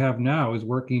what we have now is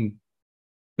working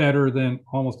better than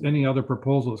almost any other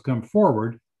proposal that's come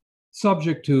forward,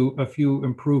 subject to a few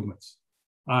improvements,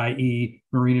 i.e.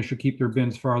 marinas should keep their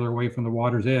bins farther away from the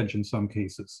water's edge in some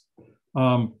cases.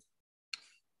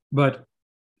 But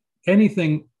any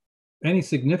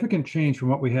significant change from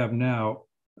what we have now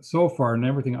so far, and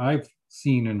everything I've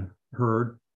seen and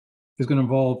heard, is going to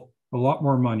involve a lot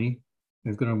more money,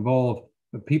 is going to involve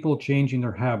the people changing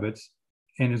their habits,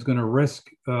 and is going to risk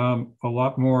a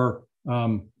lot more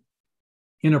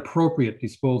inappropriate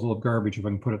disposal of garbage, if I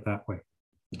can put it that way.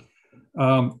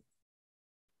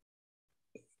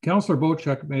 Councillor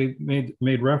Bochuk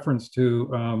made reference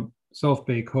to South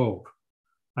Bay Cove.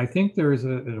 I think there is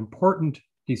an important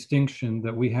distinction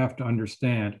that we have to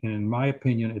understand, and in my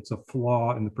opinion, it's a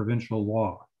flaw in the provincial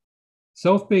law.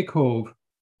 South Bay Cove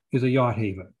is a yacht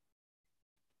haven.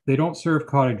 They don't serve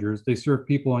cottagers, they serve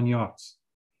people on yachts.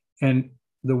 And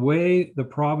the way the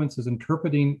province is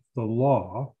interpreting the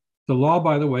law,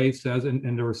 by the way, says,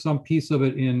 and there was some piece of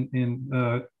it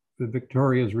in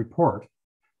Victoria's report,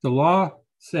 the law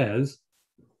says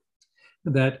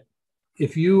that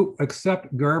if you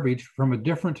accept garbage from a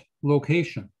different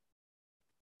location,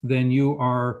 then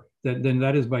then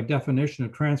that is by definition a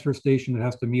transfer station that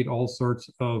has to meet all sorts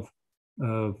of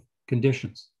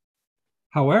conditions.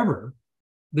 However,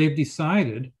 they've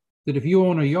decided that if you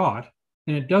own a yacht,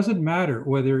 and it doesn't matter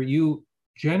whether you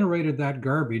generated that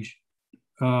garbage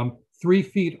 3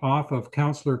 feet off of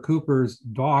Councillor Cooper's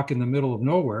dock in the middle of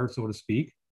nowhere, so to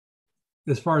speak,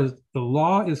 as far as the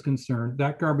law is concerned,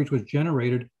 that garbage was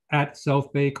generated at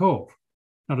South Bay Cove.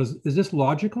 Now, is this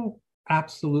logical?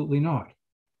 Absolutely not.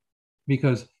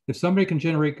 Because if somebody can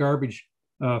generate garbage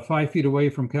 5 feet away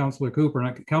from Councillor Cooper,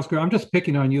 and Councillor, I'm just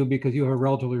picking on you because you have a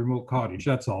relatively remote cottage,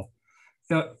 that's all.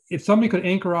 If somebody could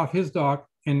anchor off his dock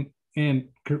and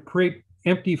create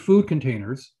empty food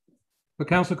containers, but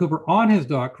Councillor Cooper on his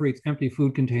dock creates empty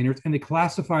food containers and they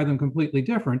classify them completely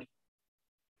different,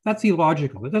 that's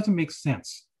illogical. It doesn't make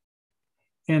sense.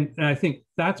 And I think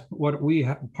that's what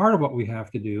part of what we have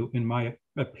to do, in my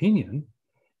opinion,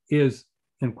 is,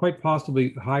 and quite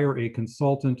possibly hire a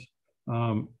consultant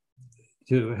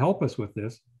to help us with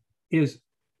this, is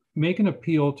make an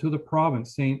appeal to the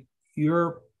province saying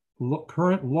your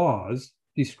current laws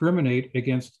discriminate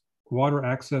against water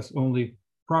access only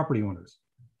property owners.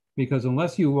 Because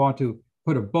unless you want to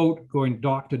put a boat going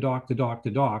dock to dock to dock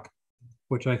to dock,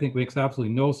 which I think makes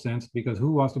absolutely no sense, because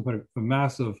who wants to put a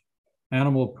massive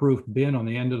animal-proof bin on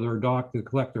the end of their dock to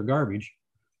collect their garbage.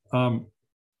 The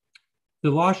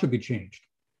law should be changed.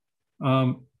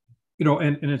 You know,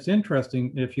 and it's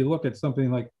interesting, if you look at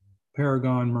something like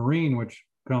Paragon Marine, which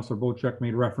Councillor Bochek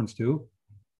made reference to,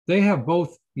 they have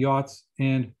both yachts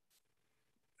and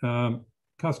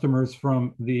customers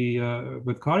from the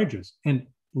with cottages, and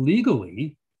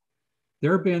legally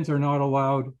their bins are not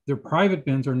allowed, their private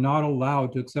bins are not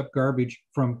allowed to accept garbage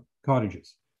from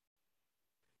cottages.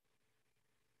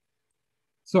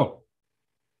 So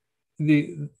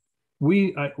we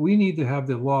need to have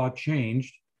the law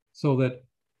changed so that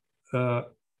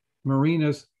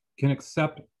marinas can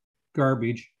accept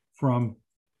garbage from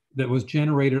that was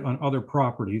generated on other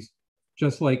properties,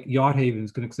 just like yacht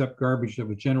havens can accept garbage that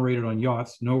was generated on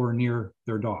yachts nowhere near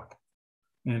their dock.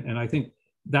 And I think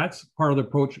that's part of the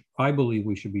approach I believe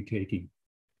we should be taking.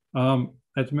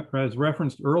 As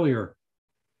referenced earlier,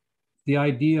 the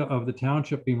idea of the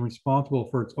township being responsible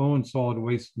for its own solid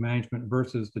waste management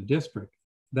versus the district,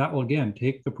 that will again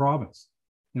take the province.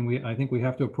 And I think we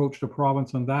have to approach the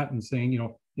province on that and saying, you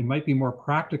know, it might be more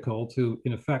practical to,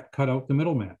 in effect, cut out the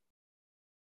middleman.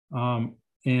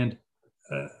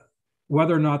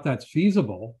 Whether or not that's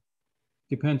feasible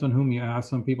depends on whom you ask.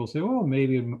 Some people say, well,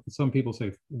 maybe. Some people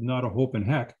say, not a hope in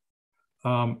heck.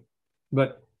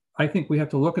 But I think we have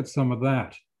to look at some of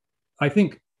that. I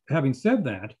think, having said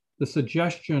that, the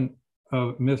suggestion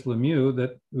of Ms. Lemieux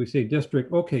that we say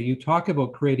district, okay, you talk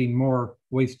about creating more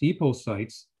waste depot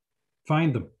sites,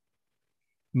 find them,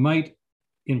 might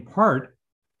in part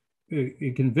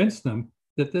convince them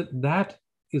that that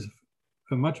is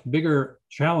a much bigger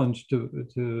challenge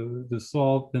to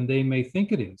solve than they may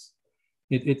think it is.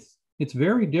 It's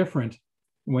very different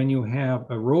when you have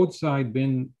a roadside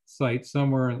bin site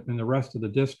somewhere in the rest of the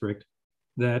district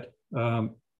that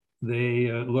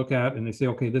they look at and they say,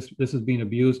 okay, this is being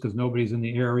abused because nobody's in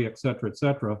the area, et cetera, et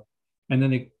cetera. And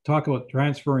then they talk about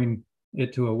transferring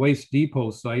it to a waste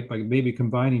depot site by maybe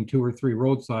combining 2 or 3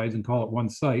 roadsides and call it one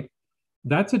site.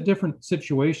 That's a different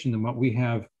situation than what we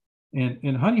have.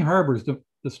 And Honey Harbor is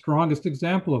the strongest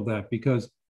example of that, because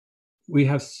we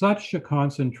have such a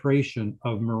concentration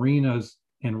of marinas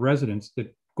and residents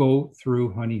that go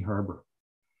through Honey Harbor.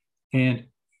 And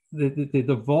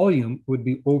the volume would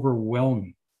be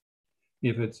overwhelming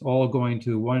if it's all going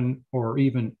to 1 or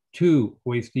even 2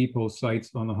 waste depot sites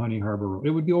on the Honey Harbor Road.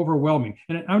 It would be overwhelming.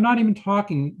 And I'm not even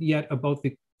talking yet about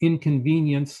the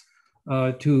inconvenience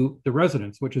to the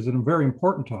residents, which is a very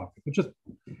important topic. But just,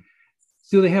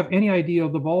 do they have any idea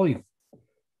of the volume?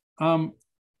 And,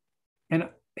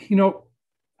 you know,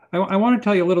 I want to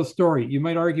tell you a little story. You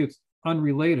might argue it's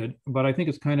unrelated, but I think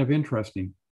it's kind of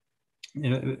interesting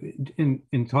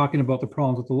in talking about the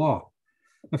problems with the law.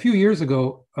 A few years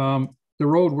ago, the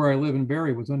road where I live in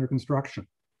Barrie was under construction.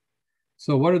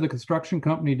 So what did the construction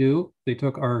company do? They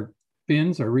took our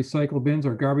bins, our recycle bins,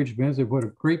 our garbage bins, they put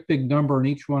a great big number in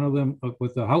each one of them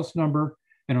with the house number.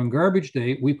 And on garbage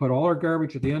day, we put all our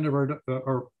garbage at the end of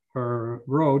our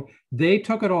road. They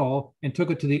took it all and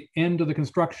took it to the end of the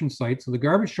construction site. So the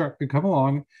garbage truck could come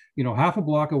along, you know, half a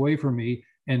block away from me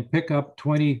and pick up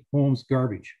 20 homes'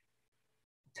 garbage.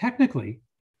 Technically,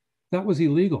 that was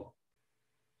illegal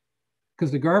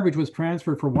because the garbage was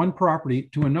transferred from one property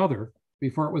to another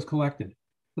before it was collected.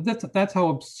 But that's how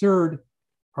absurd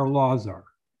our laws are.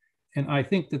 And I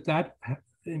think that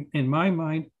in my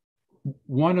mind,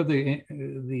 one of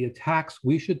the attacks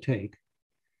we should take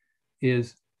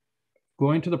is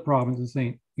going to the province and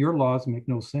saying, your laws make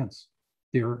no sense.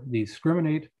 They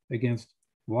discriminate against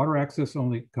water access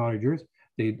only cottagers.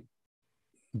 They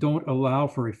don't allow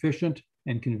for efficient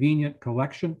and convenient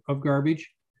collection of garbage.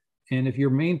 And if your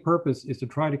main purpose is to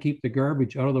try to keep the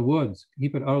garbage out of the woods,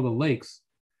 keep it out of the lakes,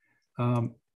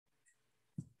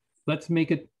 let's make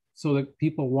it so that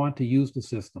people want to use the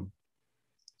system.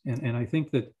 And I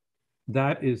think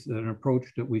that is an approach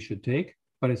that we should take.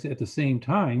 But I say at the same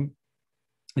time,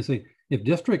 I say, if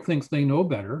district thinks they know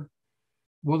better,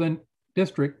 well then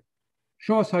district,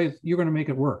 show us how you're going to make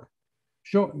it work.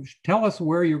 Tell us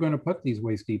where you're going to put these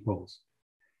waste depots.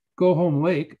 Go Home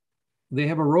Lake, they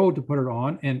have a road to put it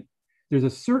on, and there's a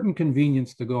certain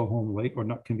convenience to Go Home Lake, or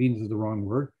not convenience is the wrong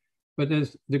word, but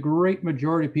there's the great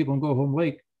majority of people in Go Home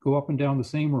Lake go up and down the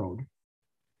same road.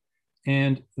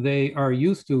 And they are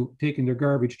used to taking their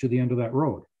garbage to the end of that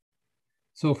road.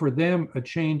 So for them, a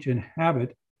change in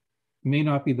habit may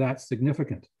not be that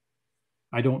significant.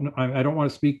 I don't want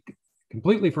to speak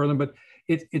completely for them, but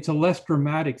it's a less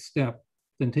dramatic step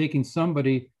than taking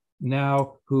somebody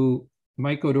now who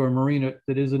might go to a marina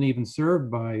that isn't even served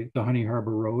by the Honey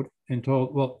Harbor Road and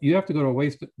told, well, you have to go to a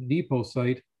waste depot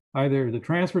site, either the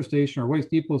transfer station or waste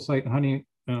depot site in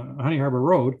Honey Harbor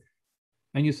Road,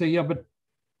 and you say, yeah, but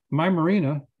my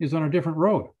marina is on a different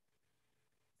road.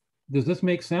 Does this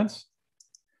make sense?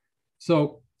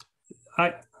 So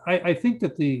I think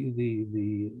that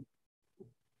the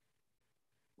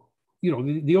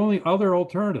only other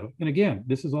alternative, and again,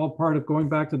 this is all part of going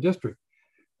back to district.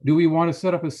 Do we want to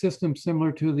set up a system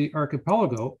similar to the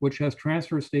archipelago, which has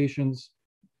transfer stations,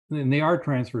 and they are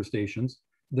transfer stations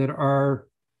that are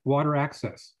water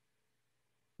access?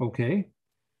 Okay,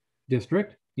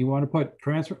 district, you want to put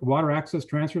water access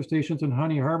transfer stations in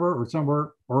Honey Harbor or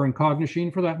somewhere, or in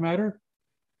Cognisheen for that matter?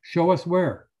 Show us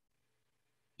where.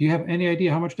 Do you have any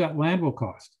idea how much that land will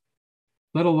cost?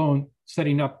 Let alone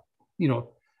setting up, you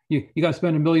got to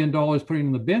spend $1 million putting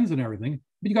in the bins and everything,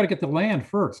 but you got to get the land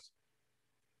first.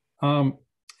 And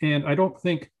I don't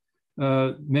think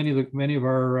many of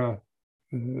our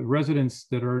residents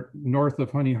that are north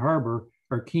of Honey Harbor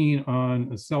are keen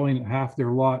on selling half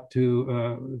their lot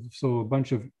to so a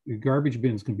bunch of garbage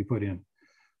bins can be put in.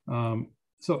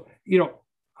 So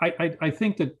I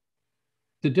think that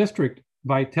the district,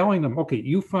 by telling them, okay,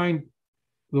 you find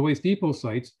the waste depot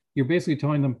sites, you're basically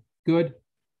telling them good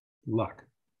luck,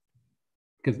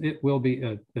 because it will be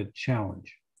a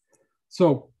challenge.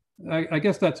 So I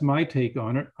guess that's my take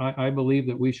on it. I believe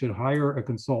that we should hire a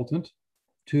consultant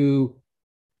to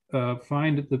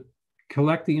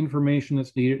collect the information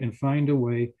that's needed and find a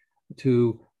way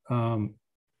to,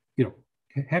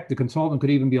 heck, the consultant could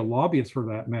even be a lobbyist for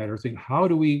that matter, saying, how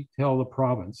do we tell the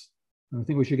province? And I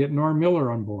think we should get Norm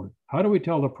Miller on board. How do we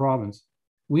tell the province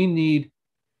we need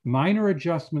minor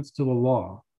adjustments to the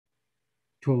law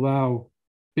to allow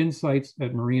bin sites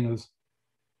at marinas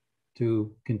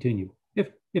to continue?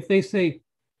 If they say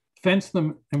fence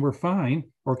them and we're fine,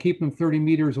 or keep them 30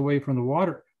 meters away from the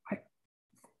water,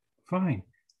 fine.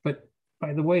 But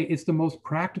by the way, it's the most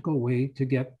practical way to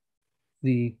get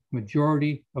the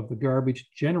majority of the garbage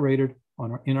generated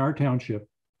in our township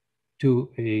to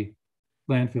a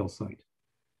landfill site,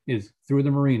 is through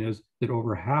the marinas that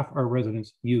over half our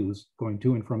residents use going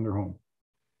to and from their home.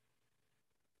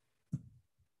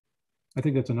 I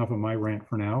think that's enough of my rant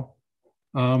for now.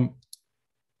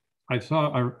 I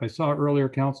saw earlier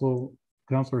Councillor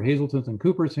Hazelton's and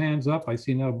Cooper's hands up. I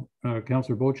see now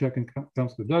Councillor Bochek and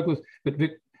Councillor Douglas. But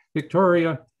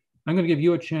Victoria, I'm going to give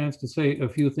you a chance to say a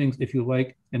few things if you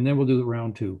like, and then we'll do the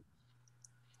round two.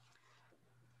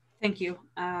 Thank you.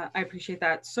 I appreciate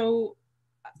that. So,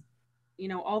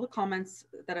 all the comments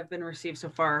that have been received so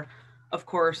far, of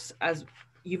course, as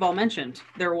you've all mentioned,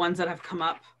 there are ones that have come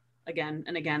up again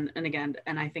and again and again.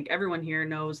 And I think everyone here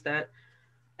knows that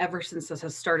ever since this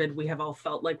has started, we have all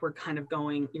felt like we're kind of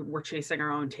we're chasing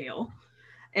our own tail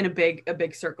in a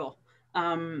big circle.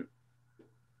 Kind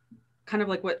of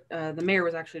like what the mayor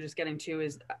was actually just getting to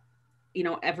is,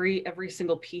 every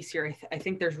single piece here, I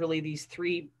think there's really these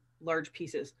three large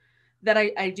pieces that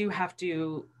I do have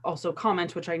to also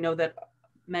comment, which I know that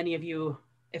many of you,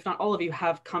 if not all of you,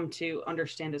 have come to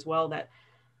understand as well, that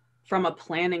from a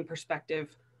planning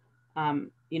perspective,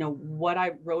 what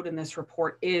I wrote in this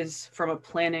report is from a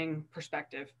planning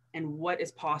perspective and what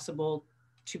is possible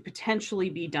to potentially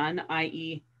be done,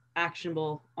 i.e.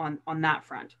 actionable on that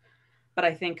front. But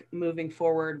I think moving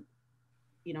forward,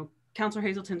 Councillor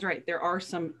Hazelton's right. There are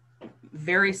some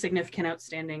very significant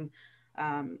outstanding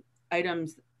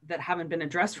items that haven't been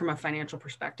addressed from a financial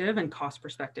perspective and cost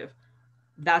perspective.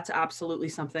 That's absolutely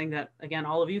something that, again,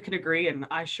 all of you can agree, and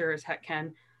I sure as heck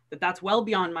can, that's well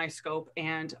beyond my scope.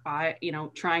 And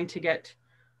trying to get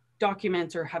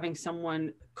documents or having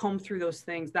someone comb through those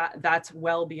things, that's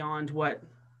well beyond what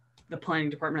the planning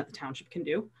department at the township can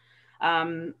do.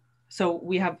 So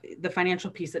we have the financial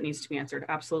piece that needs to be answered.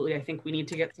 Absolutely. I think we need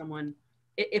to get someone,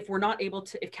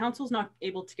 if council's not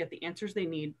able to get the answers they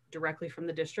need directly from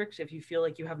the district, if you feel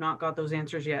like you have not got those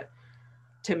answers yet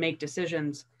to make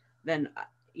decisions, then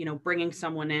bringing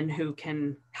someone in who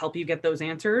can help you get those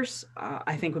answers,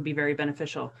 I think would be very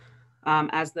beneficial.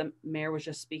 As the mayor was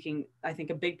just speaking, I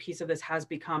think a big piece of this has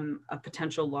become a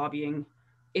potential lobbying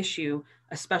issue,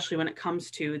 especially when it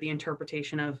comes to the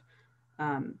interpretation of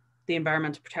the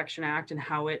Environmental Protection Act and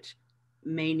how it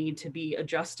may need to be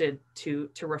adjusted to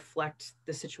reflect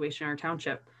the situation in our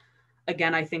township.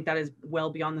 Again, I think that is well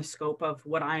beyond the scope of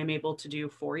what I am able to do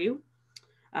for you.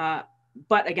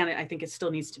 But again, I think it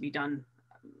still needs to be done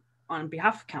on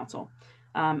behalf of council.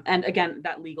 And again,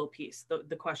 that legal piece,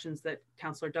 the questions that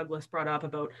Councillor Douglas brought up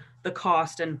about the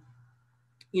cost. And,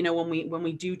 when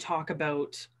we do talk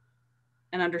about,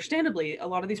 and understandably, a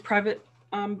lot of these private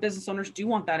business owners do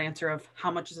want that answer of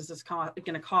how much is this going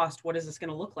to cost? What is this going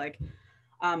to look like?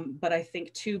 But I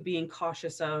think too, being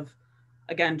cautious of,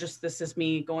 again, just this is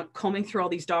me combing through all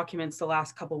these documents the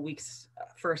last couple of weeks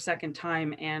for a second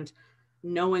time, and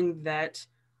knowing that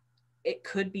it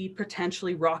could be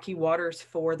potentially rocky waters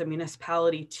for the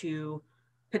municipality to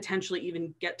potentially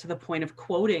even get to the point of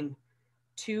quoting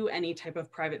to any type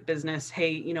of private business, hey,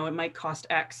 you know, it might cost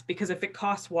X, because if it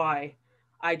costs Y,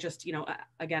 I just, you know,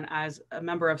 again, as a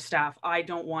member of staff, I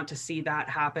don't want to see that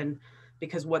happen,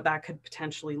 because what that could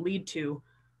potentially lead to,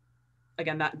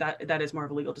 again, that is more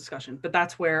of a legal discussion, but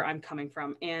that's where I'm coming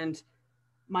from. And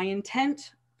my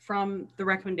intent from the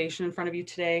recommendation in front of you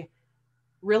today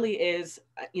really is,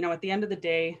 you know, at the end of the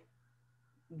day,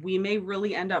 we may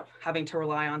really end up having to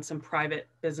rely on some private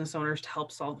business owners to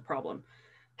help solve the problem.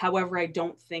 However, I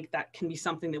don't think that can be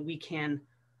something that we can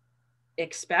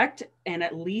expect, and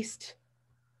at least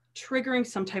triggering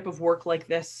some type of work like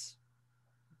this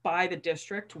by the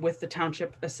district with the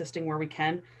township assisting where we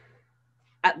can,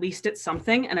 at least it's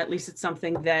something, and at least it's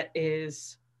something that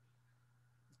is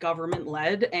government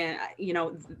led. And, you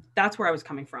know, that's where I was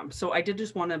coming from. So I did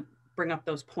just want to bring up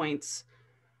those points.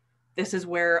 This is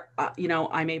where, you know,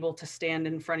 I'm able to stand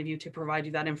in front of you to provide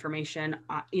you that information.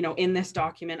 You know, in this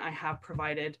document, I have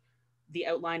provided the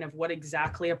outline of what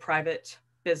exactly a private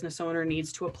business owner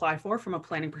needs to apply for from a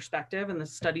planning perspective, and the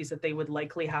studies that they would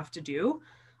likely have to do.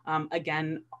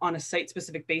 Again, on a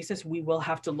site-specific basis, we will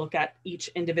have to look at each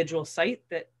individual site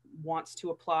that wants to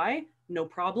apply. No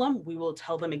problem. We will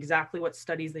tell them exactly what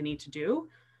studies they need to do.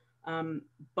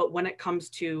 But when it comes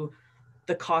to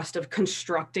the cost of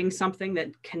constructing something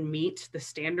that can meet the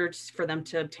standards for them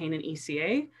to obtain an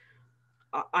ECA,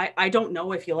 I don't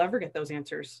know if you'll ever get those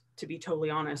answers, to be totally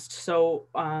honest. So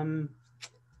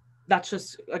that's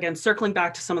just, again, circling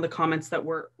back to some of the comments that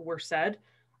were said.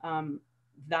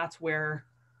 That's where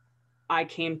I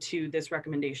came to this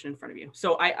recommendation in front of you.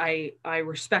 So I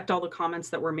respect all the comments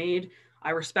that were made.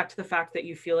 I respect the fact that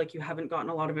you feel like you haven't gotten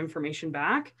a lot of information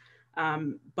back.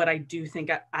 But I do think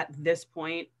at this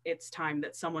point, it's time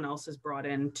that someone else is brought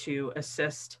in to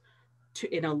assist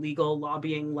in a legal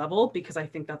lobbying level, because I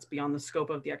think that's beyond the scope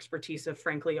of the expertise of,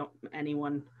 frankly,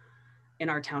 anyone in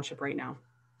our township right now.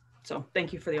 So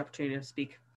thank you for the opportunity to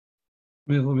speak.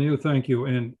 Ms. Lemieux, thank you.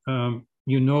 And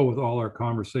you know, with all our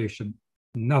conversation,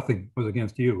 nothing was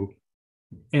against you.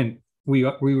 And we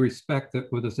respect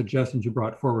that with the suggestions you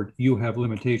brought forward, you have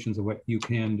limitations of what you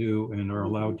can do and are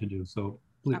allowed to do. So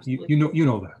please, you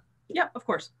know that. Yeah, of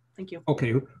course. Thank you.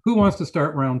 Okay, who wants to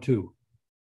start round two?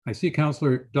 I see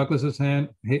Councillor Douglas's hand,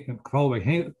 followed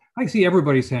by I see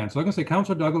everybody's hand. So I'm going to say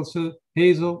Councillor Douglas,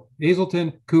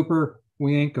 Hazelton, Cooper,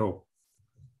 Wienko.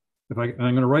 I'm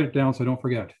going to write it down so I don't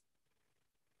forget.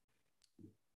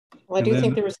 Well, I do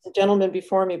think there was a gentleman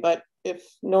before me, but if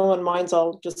no one minds,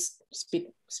 I'll just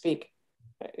speak.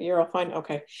 You're all fine?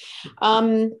 Okay.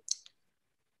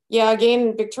 Yeah,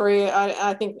 again, Victoria,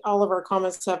 I think all of our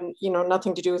comments have, you know,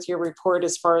 nothing to do with your report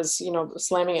as far as, you know,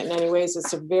 slamming it in any ways.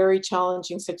 It's a very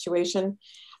challenging situation.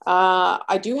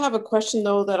 I do have a question,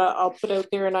 though, that I'll put out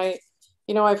there. And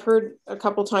I've heard a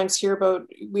couple times here about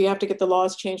we have to get the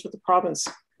laws changed with the province.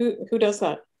 Who does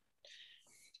that?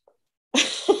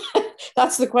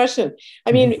 That's the question.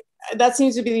 I mean, that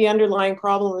seems to be the underlying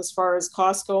problem as far as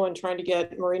costs go and trying to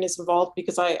get marinas involved,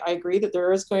 because I agree that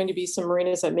there is going to be some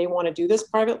marinas that may want to do this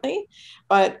privately,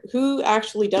 but who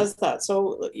actually does that?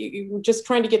 So you just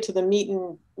trying to get to the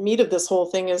meat of this whole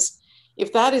thing is,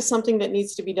 if that is something that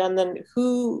needs to be done, then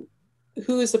who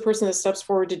is the person that steps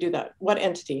forward to do that? What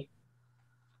entity?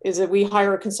 Is it we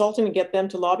hire a consultant and get them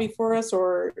to lobby for us,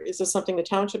 or is this something the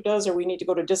township does, or we need to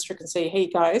go to district and say, hey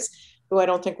guys, who I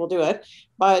don't think will do it.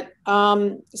 But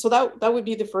so that would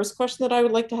be the first question that I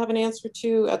would like to have an answer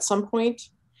to at some point.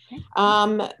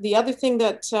 The other thing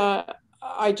that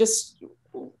I just,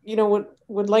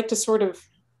 would like to sort of,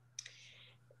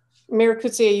 Mayor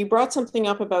Coetzee, you brought something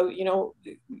up about,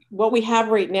 what we have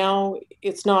right now,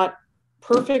 it's not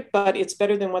perfect, but it's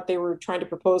better than what they were trying to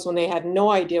propose when they had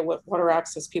no idea what water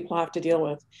access people have to deal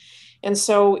with. And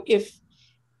so if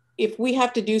we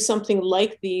have to do something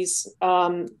like these,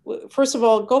 first of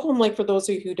all, Go Home Lake, for those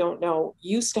of you who don't know,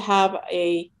 used to have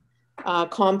a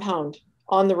compound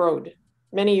on the road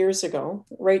many years ago,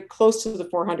 right close to the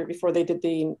 400 before they did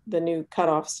the new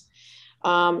cutoffs.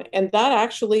 And that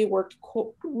actually worked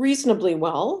reasonably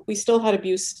well. We still had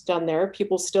abuse done there.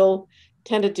 People still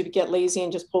tended to get lazy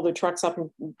and just pull their trucks up and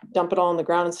dump it all on the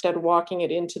ground instead of walking it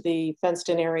into the fenced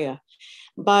in area.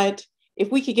 But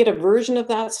if we could get a version of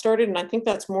that started, and I think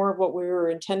that's more of what we were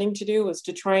intending to do, was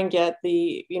to try and get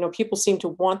the, people seem to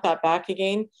want that back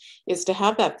again, is to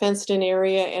have that fenced in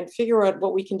area and figure out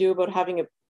what we can do about having a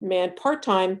man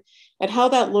part-time. And how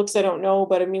that looks, I don't know,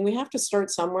 but I mean, we have to start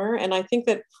somewhere. And I think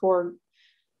that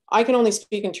I can only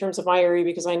speak in terms of my area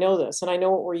because I know this and I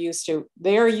know what we're used to.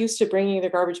 They are used to bringing their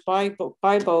garbage by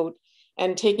boat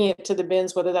and taking it to the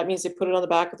bins, whether that means they put it on the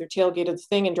back of their tailgate of the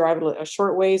thing and drive it a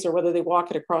short ways, or whether they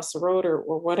walk it across the road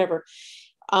or whatever.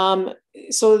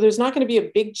 So there's not going to be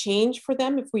a big change for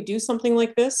them if we do something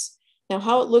like this. Now,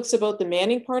 how it looks about the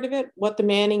manning part of it, what the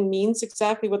manning means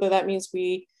exactly, whether that means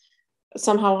we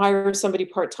somehow hire somebody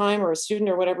part-time or a student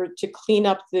or whatever to clean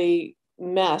up the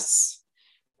mess,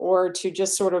 or to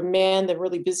just sort of man the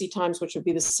really busy times, which would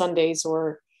be the Sundays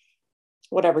or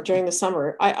whatever during the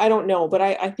summer. I don't know, but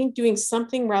I think doing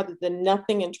something rather than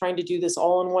nothing and trying to do this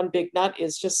all in one big nut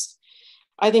is just,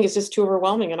 I think it's just too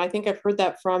overwhelming. And I think I've heard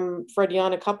that from Fred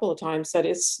Yon a couple of times, that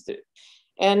it's,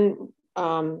 and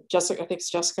Jessica, I think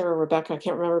it's Jessica or Rebecca, I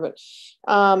can't remember, but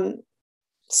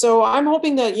so I'm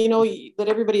hoping that, you know, that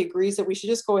everybody agrees that we should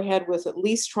just go ahead with at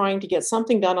least trying to get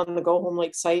something done on the Go Home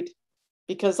Lake site,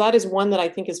 because that is one that I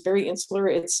think is very insular.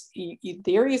 It's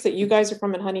the areas that you guys are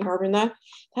from in Honey Harbor, and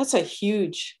that's a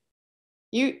huge,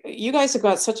 you guys have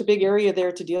got such a big area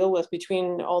there to deal with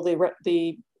between all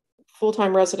the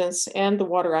full-time residents and the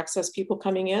water access people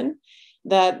coming in,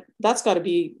 that's got to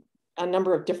be a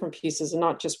number of different pieces and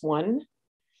not just one.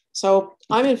 So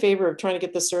I'm in favor of trying to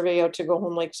get the survey out to Go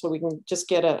Home Lake so we can just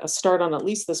get a start on at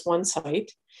least this one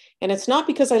site. And it's not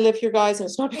because I live here, guys, and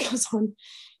it's not because I'm,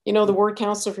 you know, the ward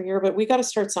councilor for here, but we got to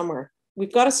start somewhere.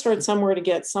 We've got to start somewhere to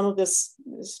get some of this,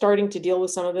 starting to deal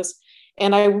with some of this.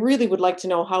 And I really would like to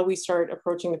know how we start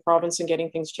approaching the province and getting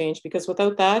things changed, because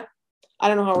without that, I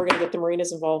don't know how we're going to get the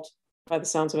marinas involved by the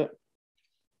sounds of it.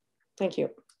 Thank you.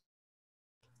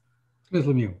 Ms.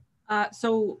 Lemieux.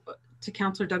 So to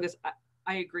Councillor Douglas,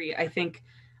 I agree. I think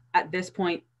at this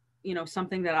point, you know,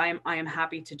 something that I am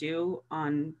happy to do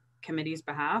on committee's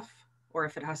behalf, or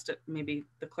if it has to, maybe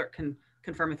the clerk can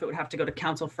confirm if it would have to go to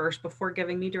council first before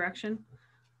giving me direction.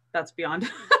 That's beyond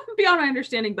beyond my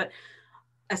understanding, but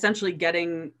essentially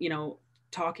getting, you know,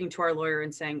 talking to our lawyer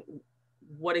and saying,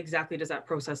 what exactly does that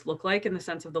process look like in the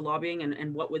sense of the lobbying,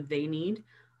 and what would they need,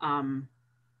 and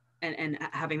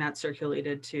having that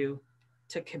circulated to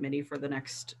committee for the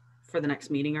next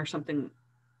meeting or something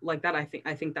like that. I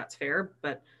think that's fair,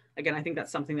 but again, I think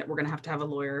that's something that we're going to have a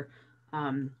lawyer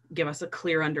give us a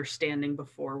clear understanding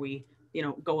before we, you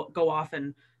know, go off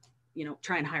and, you know,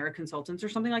 try and hire consultants or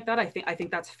something like that. I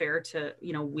think that's fair to,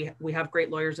 you know, we have great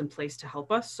lawyers in place to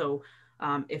help us. So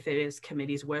if it is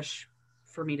committee's wish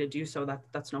for me to do so,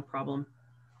 that's no problem.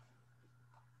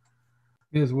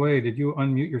 Ms. Way, did you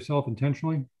unmute yourself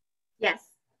intentionally? Yes.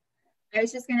 I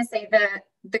was just going to say that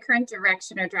the current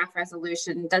direction or draft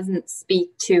resolution doesn't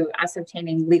speak to us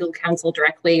obtaining legal counsel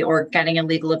directly or getting a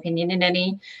legal opinion in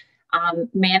any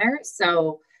manner.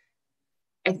 So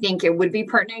I think it would be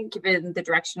pertinent, given the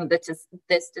direction of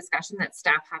this discussion, that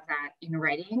staff have that in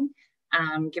writing,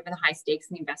 given the high stakes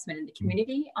and the investment in the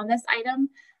community on this item,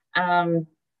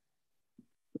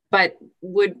 but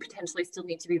would potentially still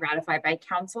need to be ratified by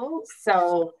council.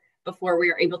 So before we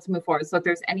are able to move forward. So if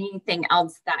there's anything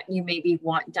else that you maybe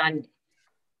want done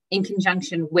in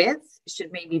conjunction with,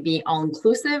 should maybe be all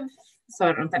inclusive. So I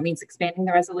don't know if that means expanding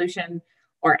the resolution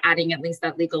or adding at least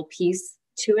that legal piece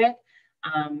to it.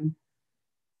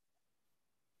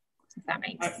 If that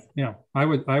makes sense. Yeah, I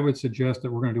would suggest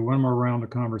that we're going to do one more round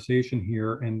of conversation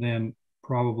here and then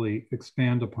probably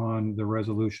expand upon the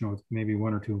resolution with maybe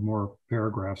one or two more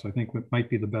paragraphs. I think it might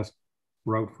be the best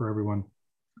route for everyone.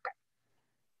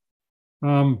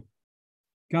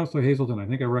 Councillor Hazelton, I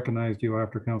think I recognized you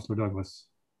after Councillor Douglas.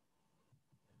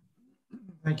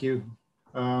 Thank you.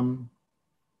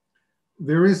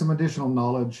 There is some additional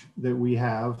knowledge that we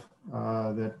have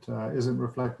that isn't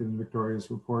reflected in Victoria's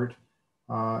report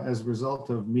as a result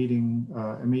of a meeting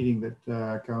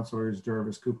that Councillors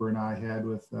Jarvis, Cooper, and I had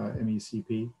with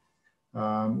MECP.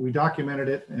 We documented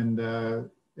it, and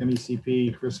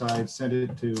MECP, Chris Hyde, sent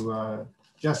it to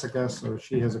Jessica, so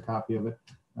she has a copy of it.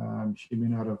 She may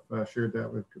not have shared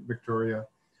that with Victoria,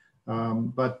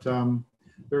 but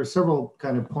there are several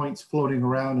kind of points floating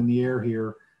around in the air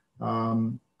here.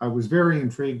 I was very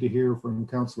intrigued to hear from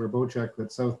Councillor Bochek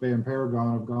that South Bay and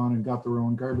Paragon have gone and got their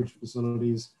own garbage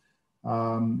facilities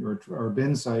or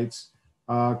bin sites.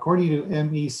 According to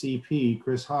MECP,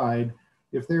 Chris Hyde,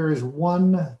 if there is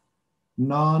one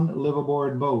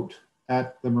non-liveaboard boat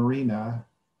at the marina,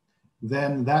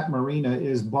 then that marina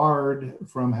is barred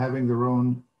from having their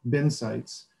own bin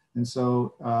sites. And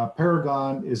so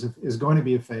Paragon is going to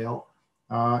be a fail.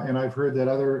 And I've heard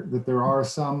that there are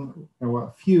some,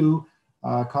 a few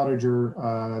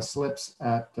cottager slips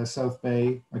at South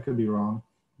Bay. I could be wrong,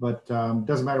 but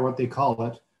doesn't matter what they call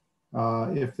it.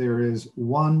 If there is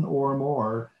one or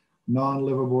more,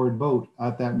 non-liveaboard boat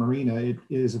at that marina, it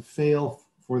is a fail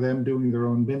for them doing their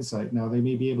own bin site. Now, they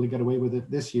may be able to get away with it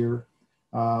this year,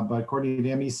 but according to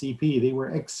MECP, they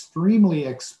were extremely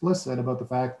explicit about the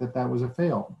fact that that was a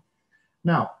fail.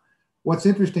 Now, what's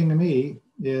interesting to me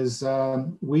is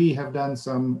we have done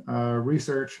some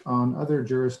research on other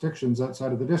jurisdictions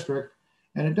outside of the district,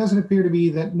 and it doesn't appear to be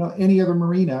that any other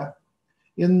marina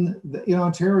in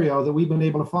Ontario that we've been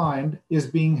able to find is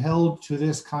being held to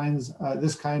this kind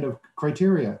of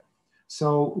criteria.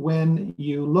 So when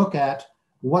you look at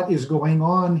what is going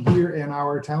on here in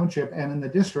our township and in the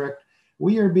district,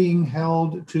 we are being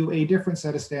held to a different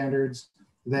set of standards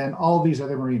than all these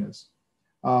other marinas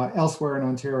elsewhere in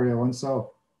Ontario. And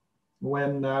so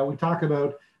when we talk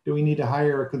about, do we need to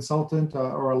hire a consultant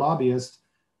or a lobbyist?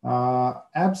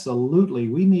 Absolutely.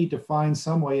 We need to find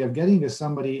some way of getting to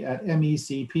somebody at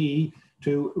MECP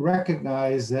to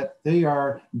recognize that they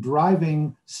are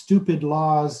driving stupid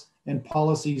laws and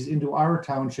policies into our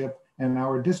township and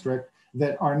our district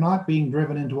that are not being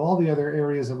driven into all the other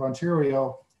areas of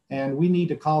Ontario. And we need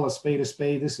to call a spade a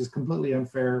spade. This is completely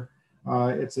unfair.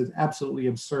 It's absolutely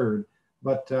absurd.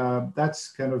 But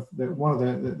that's kind of one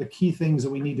of the key things that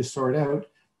we need to sort out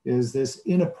is this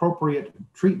inappropriate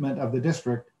treatment of the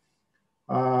district.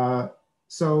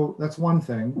 So that's one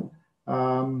thing.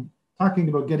 Talking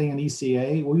about getting an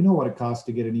ECA, well, we know what it costs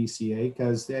to get an ECA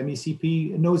because the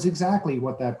MECP knows exactly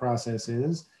what that process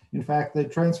is. In fact, the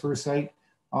transfer site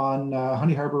on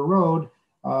Honey Harbor Road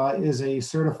is a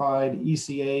certified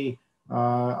ECA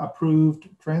approved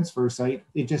transfer site.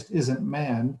 It just isn't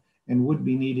manned and would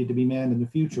be needed to be manned in the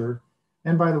future.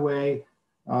 And by the way,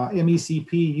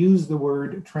 MECP used the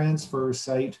word transfer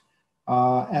site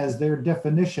as their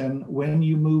definition when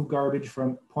you move garbage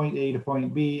from point A to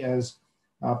point B, as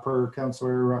per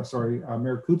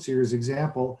Mayor Coutsier's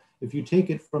example. If you take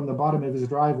it from the bottom of his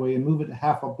driveway and move it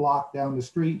half a block down the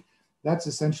street, that's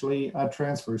essentially a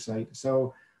transfer site.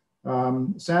 So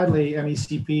sadly,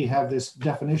 MECP have this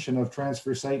definition of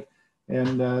transfer site,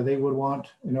 and they would want,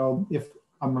 if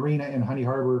a marina in Honey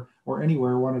Harbor or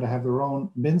anywhere wanted to have their own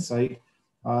bin site,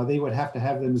 they would have to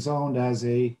have them zoned as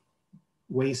a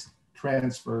waste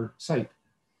transfer site.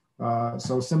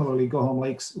 So similarly, Go Home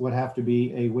Lakes would have to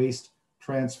be a waste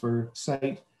transfer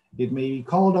site. It may be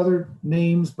called other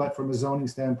names, but from a zoning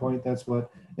standpoint, that's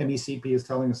what MECP is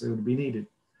telling us it would be needed.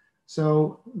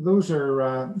 So those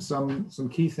are some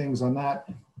key things on that.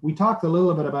 We talked a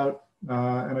little bit about,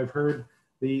 and I've heard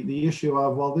the issue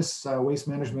of, well, this waste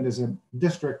management is a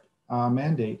district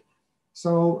mandate.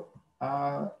 So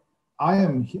I'm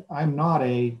not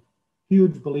a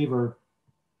huge believer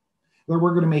that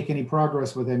we're going to make any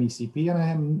progress with MECP,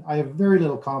 and I have very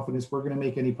little confidence we're going to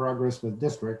make any progress with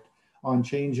district on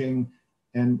changing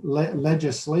and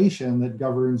legislation that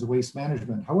governs waste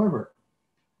management. However,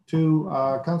 to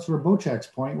Councillor Bocek's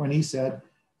point, when he said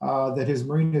that his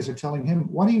marinas are telling him,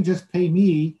 why don't you just pay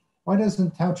me? Why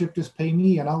doesn't township just pay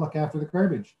me and I'll look after the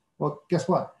garbage? Well, guess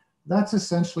what? That's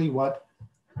essentially what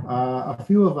a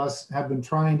few of us have been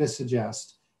trying to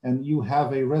suggest. And you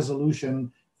have a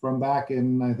resolution from back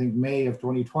in, I think, May of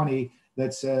 2020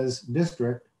 that says,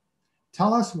 district,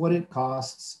 tell us what it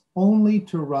costs only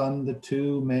to run the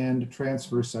 2 manned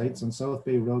transfer sites on South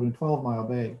Bay Road and 12 Mile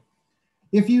Bay.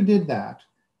 If you did that,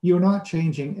 you're not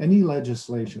changing any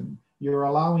legislation. You're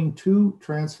allowing 2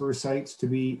 transfer sites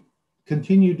to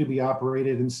continue to be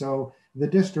operated. And so the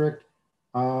district,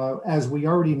 as we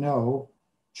already know,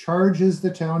 charges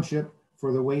the township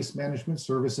for the waste management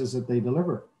services that they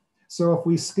deliver. So if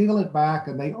we scale it back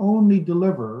and they only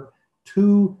deliver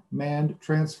 2 manned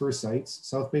transfer sites,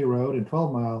 South Bay Road and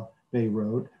 12 Mile Bay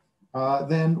Road,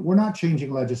 then we're not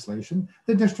changing legislation.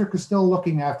 The district is still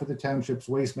looking after the township's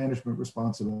waste management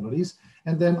responsibilities.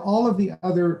 And then all of the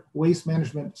other waste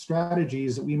management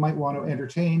strategies that we might want to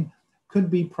entertain could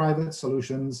be private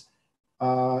solutions.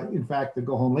 In fact, the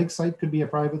Go Home Lake site could be a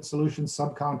private solution,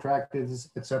 subcontracted,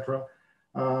 et cetera.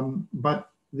 But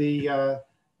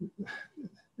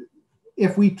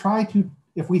if we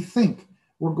think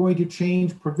we're going to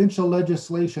change provincial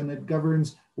legislation that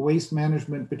governs waste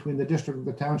management between the district and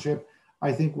the township,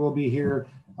 I think we'll be here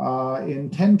in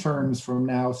 10 terms from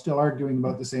now, still arguing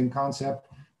about the same concept.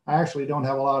 I actually don't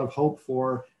have a lot of hope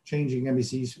for changing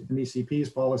MECP's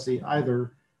policy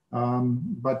either.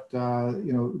 But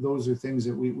those are things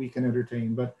that we can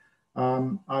entertain. But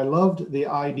I loved the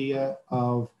idea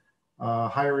of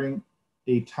hiring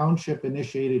a township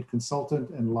initiated consultant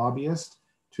and lobbyist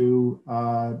to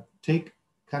take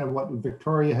kind of what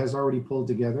Victoria has already pulled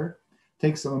together,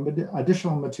 take some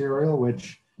additional material,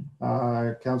 which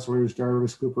Councillors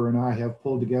Jarvis, Cooper, and I have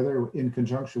pulled together in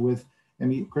conjunction with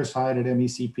Chris Hyde at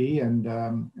MECP, and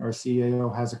our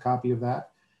CAO has a copy of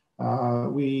that.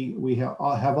 We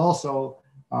have also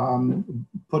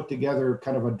put together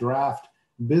kind of a draft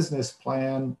business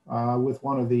plan with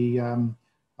one of the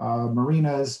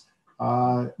marinas,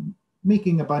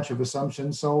 making a bunch of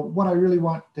assumptions. So what I really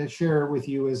want to share with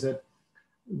you is that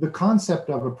the concept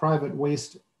of a private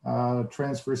waste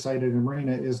transfer site at a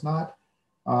marina is not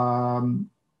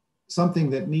something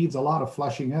that needs a lot of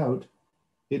fleshing out.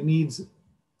 It needs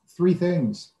three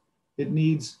things. It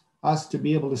needs us to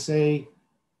be able to say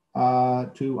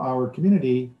to our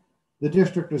community, the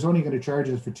district is only going to charge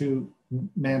us for 2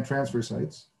 manned transfer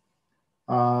sites.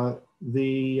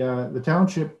 The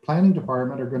township planning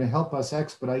department are going to help us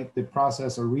expedite the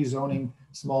process of rezoning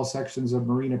small sections of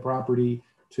marina property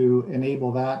to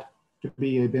enable that to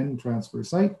be a bin transfer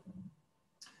site.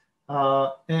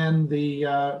 And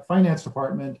the finance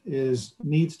department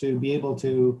needs to be able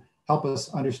to help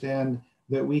us understand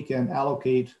that we can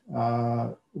allocate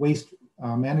waste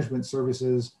management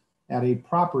services at a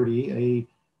property,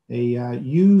 a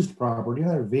used property,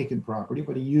 not a vacant property,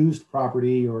 but a used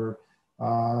property or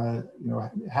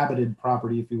habited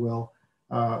property, if you will,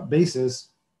 basis.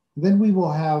 Then we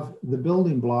will have the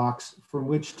building blocks from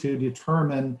which to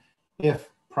determine if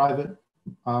private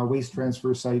waste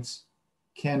transfer sites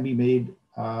can be made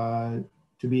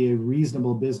to be a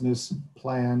reasonable business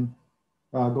plan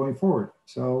going forward.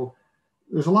 So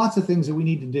there's lots of things that we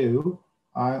need to do.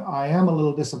 I am a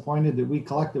little disappointed that we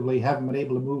collectively haven't been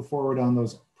able to move forward on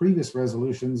those previous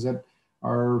resolutions that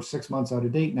are 6 months out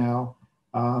of date now.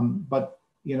 But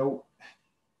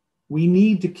we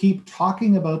need to keep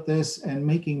talking about this and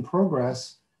making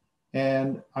progress.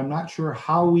 And I'm not sure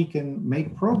how we can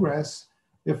make progress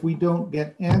if we don't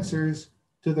get answers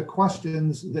to the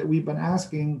questions that we've been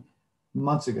asking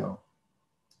months ago.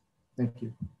 Thank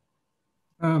you.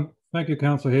 Thank you,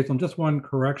 Councillor Hazelton. Just one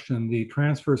correction. The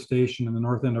transfer station in the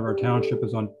north end of our township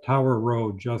is on Tower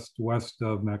Road, just west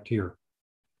of MacTier.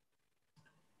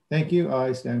 Thank you.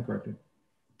 I stand corrected.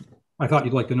 I thought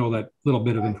you'd like to know that little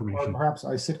bit of information. Or perhaps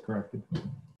I sit corrected.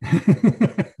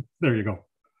 There you go.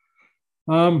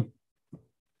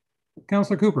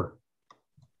 Councillor Cooper,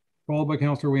 followed by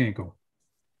Councillor Wienko.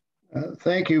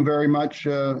 Thank you very much,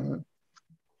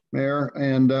 Mayor.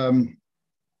 And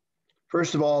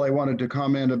first of all, I wanted to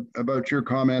comment about your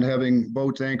comment having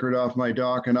boats anchored off my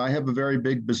dock, and I have a very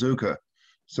big bazooka,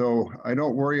 so I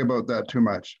don't worry about that too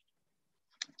much.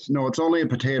 No, it's only a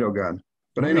potato gun,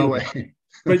 but anyway.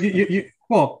 But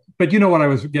but you know what I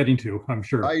was getting to, I'm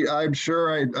sure. I'm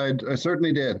sure I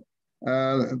certainly did.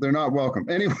 They're not welcome.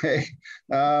 Anyway.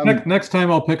 Next time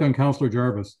I'll pick on Councillor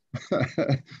Jarvis.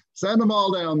 Send them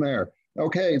all down there.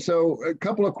 Okay, so a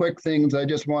couple of quick things I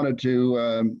just wanted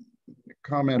to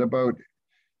comment about.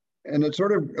 And it's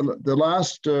sort of the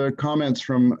last comments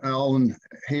from Alan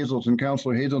Hazelton,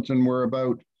 Councillor Hazelton, were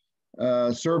about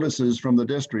services from the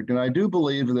district. And I do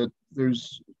believe that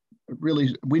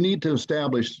we need to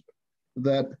establish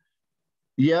that,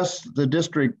 yes, the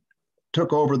district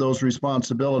took over those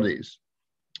responsibilities,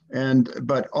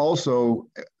 but also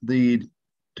the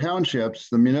townships,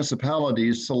 the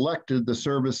municipalities selected the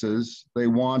services they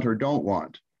want or don't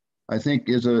want, I think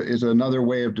is another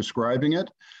way of describing it.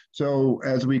 So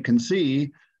as we can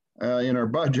see in our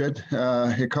budget,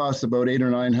 it costs about $800,000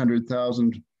 or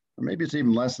 $900,000, or maybe it's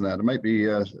even less than that. It might be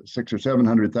 $600,000 or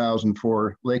 $700,000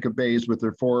 for Lake of Bays with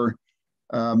their 4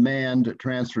 manned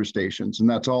transfer stations, and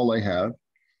that's all they have.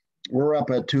 We're up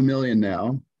at 2 million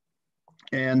now.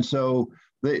 And so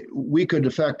we could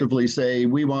effectively say,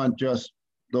 we want just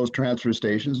those transfer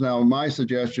stations. Now, my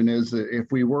suggestion is that if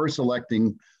we were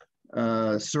selecting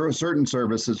certain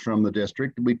services from the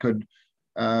district, we could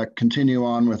continue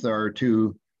on with our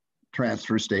 2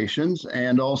 transfer stations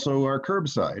and also our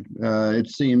curbside. It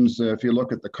seems, if you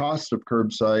look at the cost of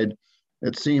curbside,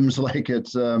 it seems like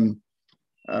it's very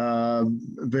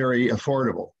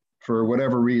affordable. For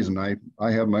whatever reason, I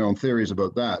have my own theories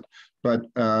about that, but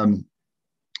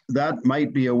that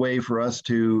might be a way for us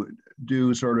to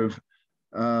do sort of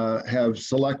have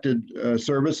selected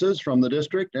services from the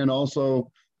district and also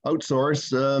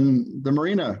outsource the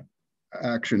marina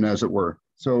action, as it were.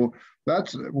 So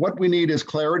that's what we need, is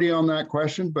clarity on that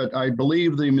question, but I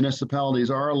believe the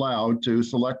municipalities are allowed to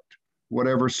select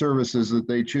whatever services that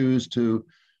they choose to,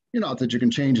 not that you can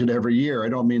change it every year, I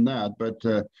don't mean that, but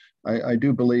I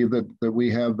do believe that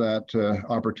we have that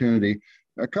opportunity.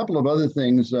 A couple of other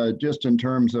things, just in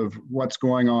terms of what's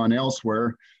going on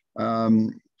elsewhere.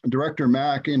 Director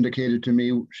Mack indicated to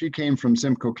me she came from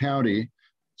Simcoe County.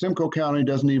 Simcoe County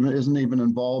isn't even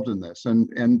involved in this,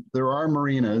 and there are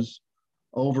marinas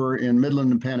over in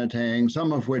Midland and Penetang,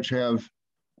 some of which have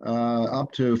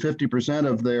up to 50%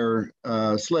 of their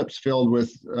slips filled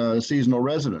with seasonal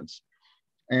residents.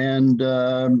 And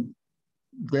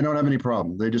they don't have any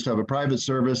problem. They just have a private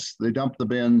service. They dump the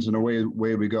bins and away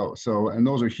we go. So, and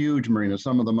those are huge marinas,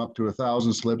 some of them up to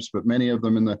 1,000 slips, but many of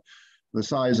them in the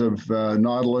size of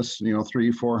Nautilus,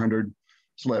 300-400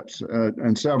 slips,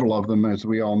 and several of them, as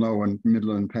we all know, in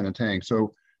Midland and Penetang.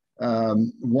 So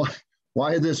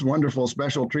why this wonderful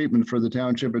special treatment for the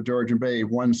township of Georgian Bay?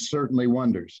 One certainly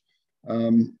wonders.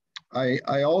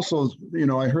 I also,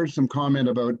 I heard some comment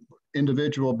about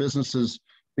individual businesses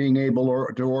being able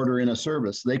to order in a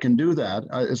service. They can do that.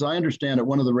 As I understand it,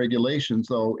 one of the regulations,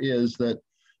 though, is that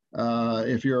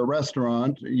if you're a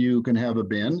restaurant, you can have a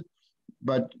bin,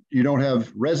 but you don't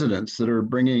have residents that are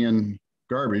bringing in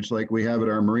garbage like we have at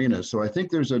our marinas. So I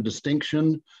think there's a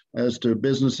distinction as to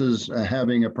businesses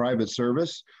having a private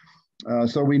service.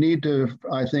 So we need to,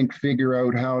 I think, figure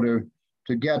out how to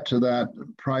get to that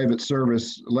private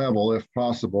service level if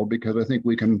possible, because I think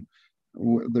we can,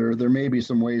 there may be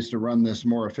some ways to run this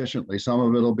more efficiently. Some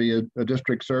of it will be a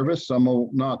district service, some will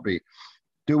not be.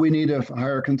 Do we need to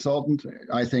hire a consultant?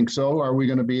 I think so. Are we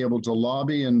going to be able to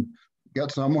lobby and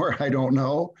get somewhere? I don't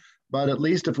know. But at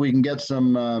least if we can get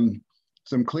some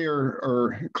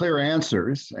clear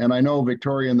answers, and I know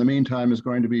Victoria in the meantime is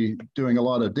going to be doing a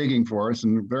lot of digging for us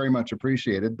and very much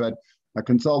appreciated, but a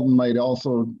consultant might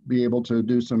also be able to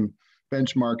do some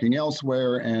benchmarking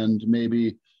elsewhere, and maybe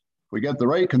if we get the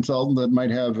right consultant that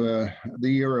might have the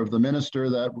ear of the minister,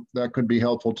 that could be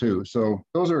helpful too. So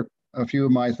those are a few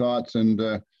of my thoughts, and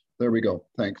there we go.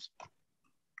 Thanks.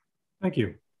 Thank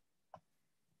you.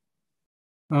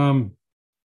 Well,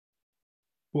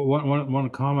 one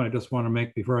comment I just want to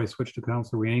make before I switch to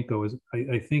Councillor Wienko is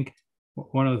I think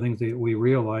one of the things that we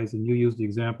realize, and you used the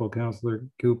example, Councillor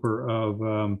Cooper,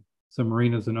 of some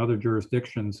marinas in other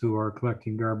jurisdictions who are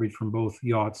collecting garbage from both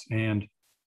yachts and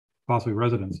possibly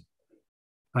residents.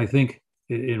 I think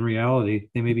in reality,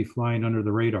 they may be flying under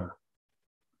the radar.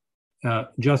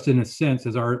 Just in a sense,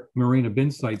 as our marina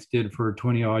bin sites did for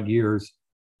 20 odd years.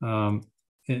 And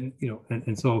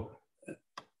so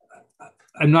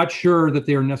I'm not sure that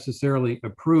they are necessarily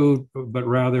approved, but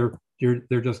rather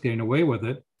they're just getting away with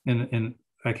it. And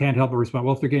I can't help but respond,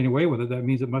 well, if they're getting away with it, that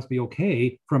means it must be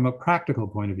okay from a practical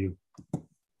point of view.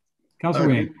 Councillor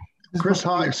Wayne. Chris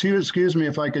Hyde, excuse me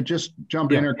if I could just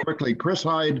jump in here quickly. Chris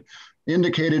Hyde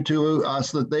indicated to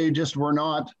us that they just were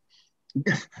not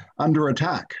under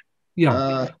attack.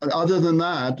 Yeah. Other than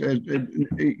that,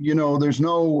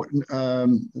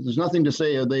 there's nothing to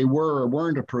say they were or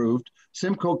weren't approved.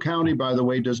 Simcoe County, by the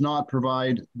way, does not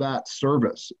provide that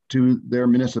service to their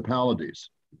municipalities.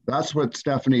 That's what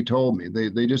Stephanie told me.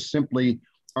 They just simply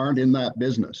aren't in that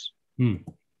business.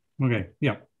 Okay,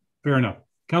 yeah, fair enough.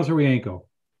 Councillor Wienko.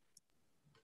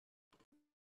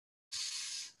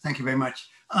 Thank you very much.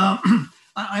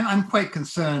 I'm quite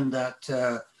concerned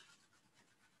that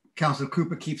Councillor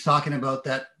Cooper keeps talking about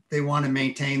that they want to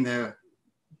maintain their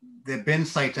bin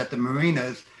sites at the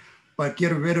marinas, but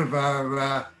get rid of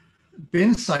our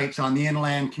bin sites on the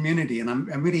inland community. And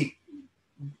I'm really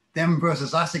them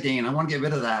versus us again. I want to get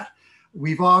rid of that.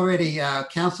 We've already,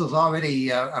 council's already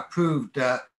approved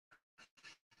the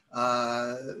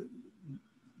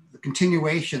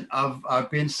continuation of our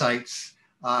bin sites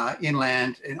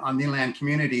inland on the inland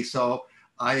community. So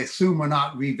I assume we're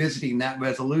not revisiting that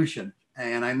resolution.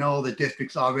 And I know the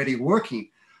district's already working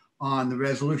on the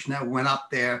resolution that went up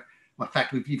there. In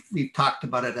fact, we've talked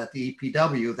about it at the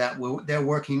EPW that they're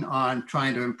working on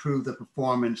trying to improve the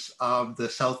performance of the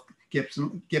South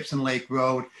Gibson Lake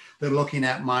Road. They're looking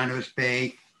at Miners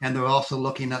Bay, and they're also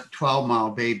looking at 12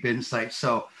 Mile Bay bin site.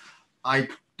 So I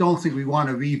don't think we want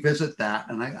to revisit that,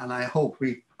 and I hope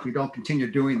we don't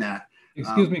continue doing that.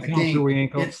 Excuse me, Councillor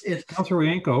Wienko. Councillor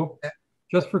Wienko,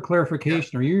 just for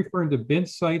clarification, are you referring to bin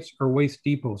sites or waste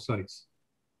depot sites?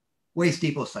 Waste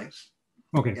depot sites.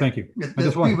 Okay, thank you.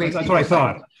 That's what I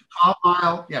thought.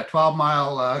 12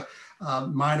 Mile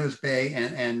Miners Bay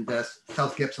and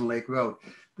South Gibson Lake Road.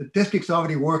 The district's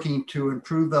already working to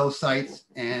improve those sites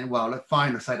and, well,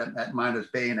 find a site at Miners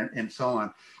Bay and so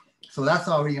on. So that's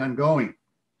already ongoing.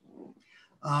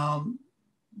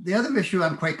 The other issue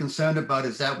I'm quite concerned about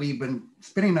is that we've been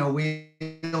spinning our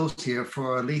wheels here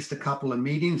for at least a couple of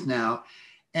meetings now,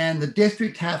 and the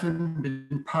district hasn't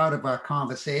been part of our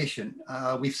conversation.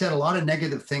 We've said a lot of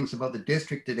negative things about the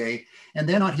district today, and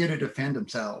they're not here to defend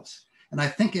themselves. And I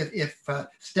think if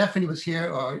Stephanie was here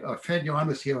or Fred Yuan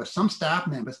was here or some staff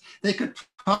members, they could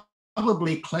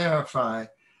probably clarify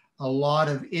a lot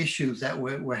of issues that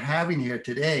we're having here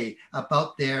today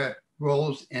about their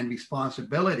roles and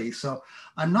responsibilities. So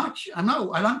I'm not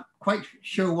quite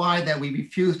sure why that we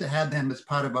refuse to have them as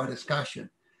part of our discussion.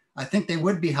 I think they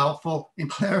would be helpful in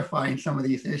clarifying some of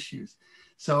these issues.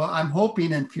 So I'm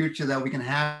hoping in future that we can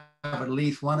have at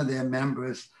least one of their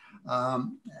members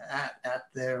at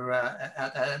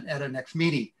our next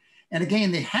meeting. And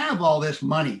again, they have all this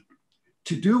money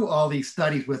to do all these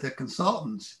studies with their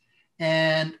consultants.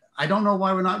 And I don't know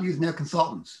why we're not using their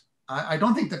consultants. I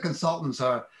don't think the consultants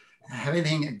have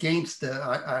anything against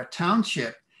our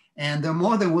township. And the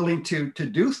more they're willing to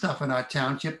do stuff in our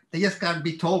township, they just got to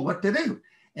be told what to do.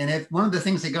 And if one of the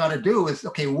things they got to do is,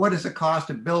 okay, what is the cost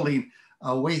of building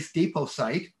a waste depot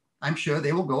site? I'm sure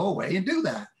they will go away and do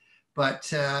that.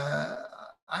 But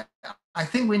I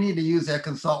think we need to use their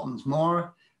consultants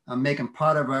more, make them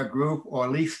part of our group, or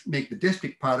at least make the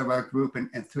district part of our group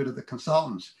and through to the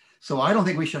consultants. So I don't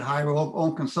think we should hire our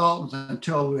own consultants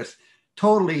until we're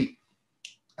totally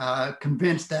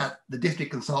convinced that the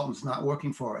district consultant's not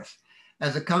working for us.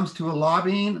 As it comes to a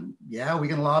lobbying, yeah, we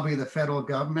can lobby the federal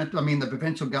government, the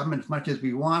provincial government as much as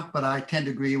we want, but I tend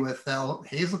to agree with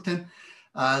Hazelton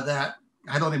that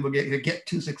I don't think we'll get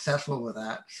too successful with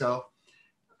that. So,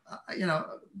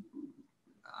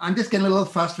 I'm just getting a little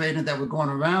frustrated that we're going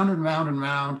around and round and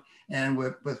round, and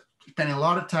we're spending a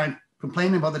lot of time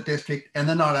complaining about the district, and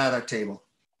they're not at our table.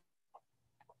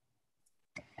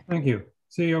 Thank you.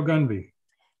 CEO Gunby.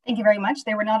 Thank you very much.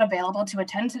 They were not available to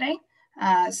attend today.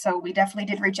 So we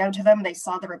definitely did reach out to them. They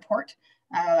saw the report.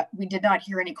 We did not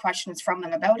hear any questions from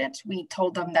them about it. We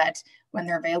told them that when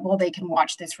they're available, they can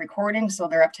watch this recording, so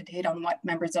they're up to date on what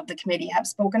members of the committee have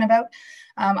spoken about.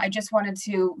 I just wanted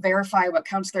to verify what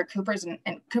Councillor Cooper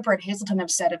and Hazelton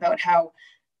have said about how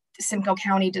Simcoe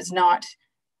County does not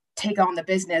take on the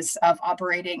business of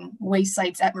operating waste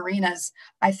sites at marinas.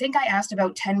 I think I asked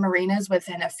about 10 marinas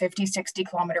within a 50-60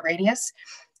 kilometer radius,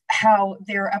 how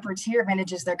their upper tier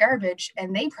manages their garbage,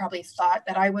 and they probably thought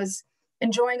that I was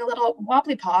enjoying a little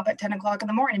wobbly pop at 10 o'clock in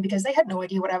the morning because they had no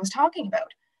idea what I was talking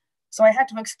about. So I had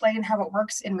to explain how it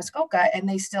works in Muskoka, and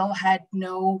they still had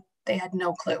no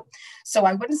clue. So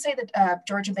I wouldn't say that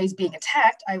Georgian Bay is being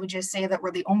attacked. I would just say that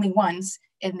we're the only ones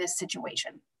in this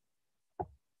situation.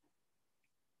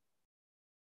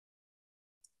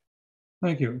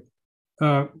 Thank you.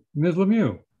 Ms.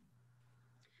 Lemieux.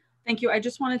 Thank you. I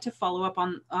just wanted to follow up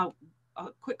on a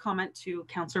quick comment to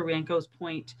Councillor Rienko's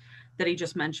point that he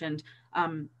just mentioned.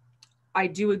 I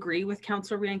do agree with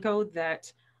Councillor Rienko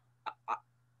that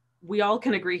we all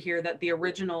can agree here that the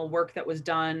original work that was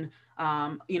done,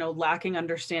 lacking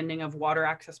understanding of water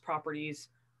access properties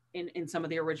in some of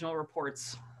the original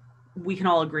reports, we can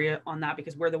all agree on that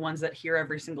because we're the ones that hear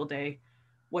every single day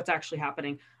what's actually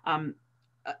happening.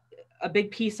 A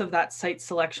big piece of that site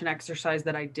selection exercise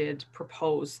that I did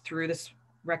propose through this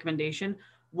recommendation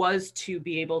was to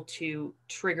be able to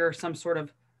trigger some sort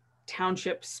of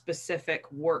township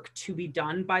specific work to be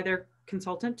done by their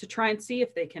consultant to try and see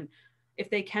if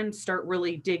they can start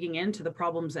really digging into the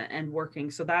problems and working.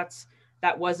 So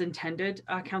that was intended,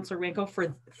 Councillor Rienko,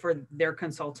 for their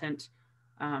consultant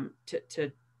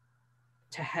to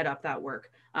head up that work,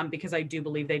 because I do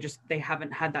believe they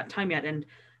haven't had that time yet. And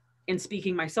in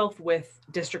speaking myself with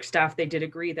district staff, they did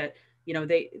agree that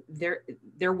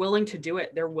they're willing to do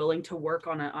it. They're willing to work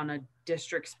on a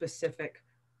district specific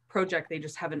project. They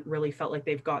just haven't really felt like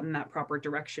they've gotten that proper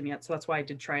direction yet. So that's why I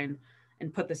did try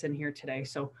and put this in here today.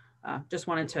 So just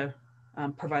wanted to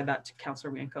provide that to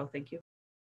Councillor Rienko. Thank you.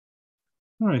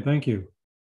 All right, thank you.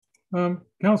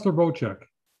 Councillor Bochek,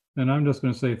 and I'm just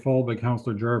going to say followed by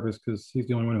Councillor Jarvis because he's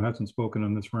the only one who hasn't spoken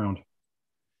on this round.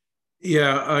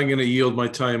 Yeah, I'm going to yield my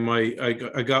time. I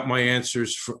got my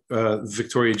answers.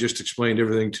 Victoria just explained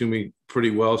everything to me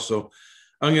pretty well. So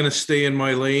I'm going to stay in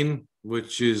my lane,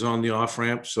 which is on the off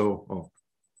ramp. So I'll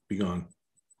be gone.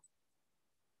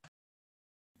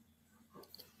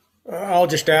 I'll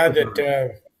just add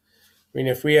that,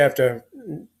 if we have to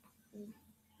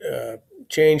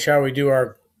change how we do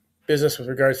our business with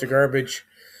regards to garbage,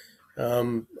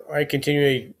 I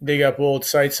continually dig up old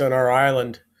sites on our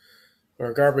island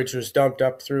where garbage was dumped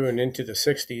up through and into the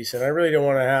 60s. And I really don't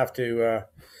want to have to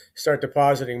start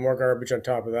depositing more garbage on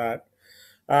top of that.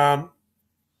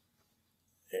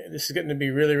 This is getting to be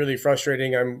really, really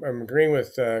frustrating. I'm agreeing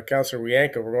with Councillor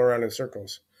Rienko. We're going around in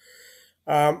circles.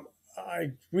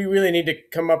 We really need to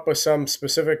come up with some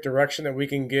specific direction that we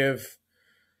can give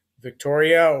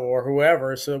Victoria or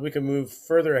whoever so that we can move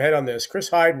further ahead on this. Chris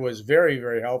Hyde was very,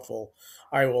 very helpful,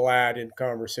 I will add, in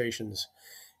conversations.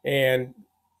 And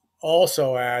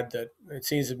also add that it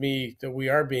seems to me that we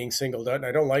are being singled out, and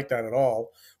I don't like that at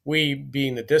all. We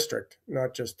being the district,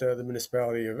 not just the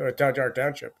municipality of our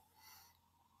township.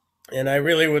 And I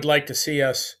really would like to see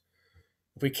us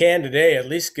if we can today, at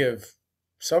least give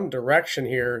some direction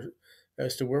here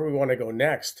as to where we want to go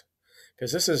next.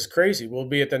 Because this is crazy. We'll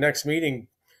be at the next meeting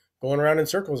going around in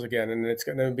circles again, and it's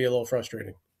going to be a little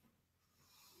frustrating.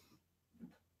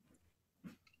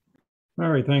 All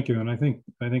right, thank you. And I think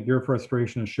your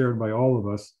frustration is shared by all of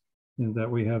us, in that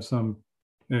we have some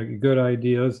good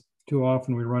ideas. Too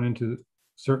often we run into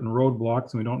certain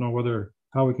roadblocks, and we don't know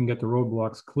how we can get the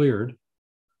roadblocks cleared.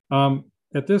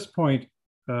 At this point,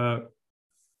 Ms.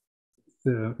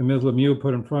 Lemieux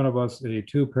put in front of us a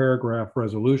 2-paragraph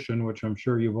resolution, which I'm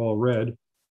sure you've all read.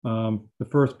 The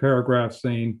first paragraph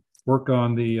saying work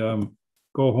on the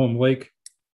Go Home Lake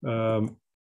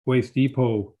Waste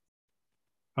Depot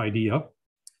idea,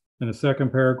 and the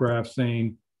second paragraph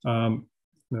saying to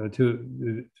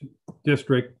the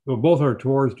district, well, both are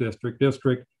towards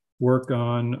district work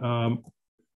on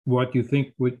what you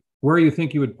think where you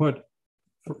think you would put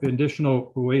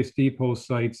additional waste depot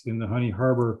sites in the Honey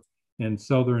Harbor and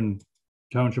southern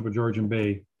township of Georgian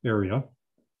Bay area,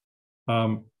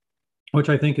 which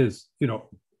I think is,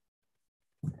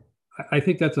 I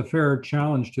think that's a fair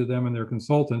challenge to them and their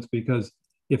consultants, because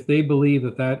if they believe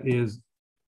that that is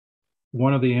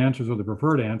one of the answers or the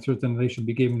preferred answers, then they should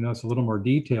be giving us a little more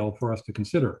detail for us to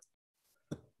consider.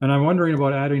 And I'm wondering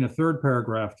about adding a third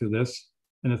paragraph to this.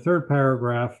 And the third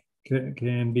paragraph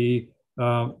can be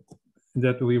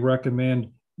that we recommend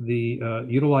the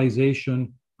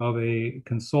utilization of a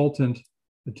consultant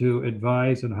to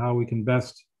advise on how we can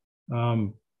best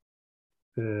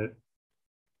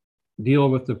deal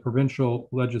with the provincial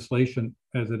legislation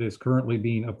as it is currently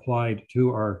being applied to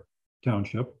our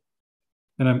township.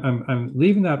 And I'm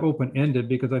leaving that open-ended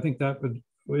because I think that would,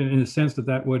 in the sense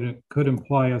that could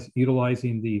imply us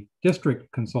utilizing the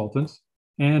district consultants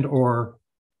and or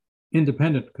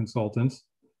independent consultants,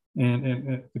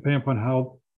 and depending upon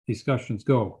how discussions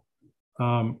go.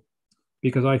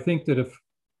 Because I think that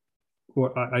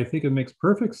I think it makes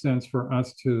perfect sense for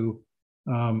us to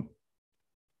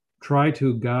try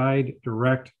to guide,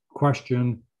 direct,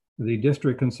 question the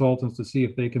district consultants to see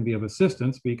if they can be of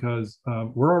assistance, because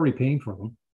we're already paying for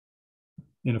them,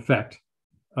 in effect.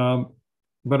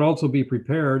 But also be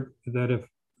prepared that if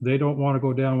they don't want to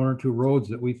go down one or two roads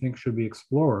that we think should be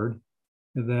explored,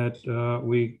 that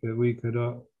we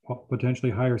could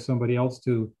potentially hire somebody else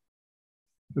to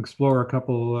explore a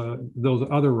couple those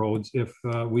other roads if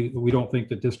we don't think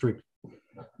the district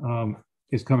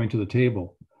is coming to the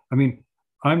table. I mean,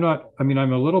 I'm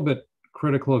a little bit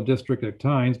critical of district at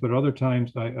times, but other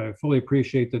times I fully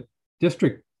appreciate that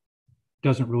district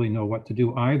doesn't really know what to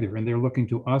do either, and they're looking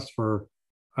to us for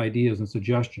ideas and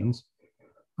suggestions.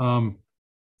 And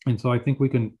so I think we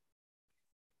can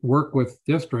work with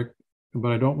district,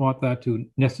 but I don't want that to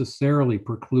necessarily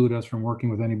preclude us from working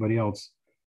with anybody else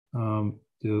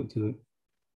to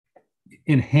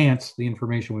enhance the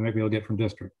information we might be able to get from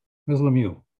district. Ms.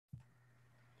 Lemieux.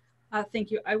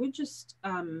 Thank you. I would just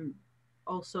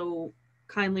also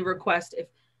kindly request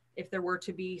if there were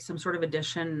to be some sort of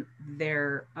addition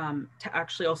there, to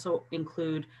actually also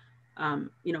include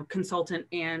consultant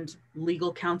and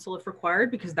legal counsel if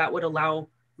required, because that would allow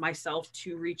myself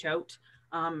to reach out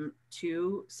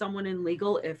to someone in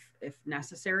legal if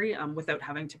necessary, without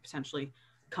having to potentially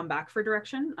come back for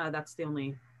direction. That's the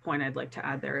only point I'd like to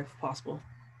add there, if possible.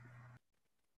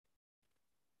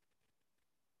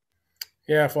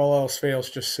 Yeah, if all else fails,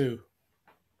 just sue.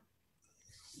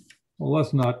 Well,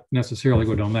 let's not necessarily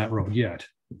go down that road yet.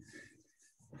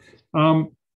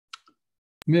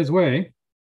 Ms. Way.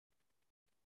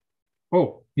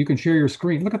 Oh, you can share your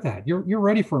screen. Look at that. You're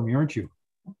ready for me, aren't you?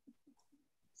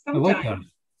 Sometimes. I like that.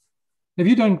 Have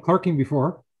you done clerking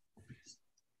before?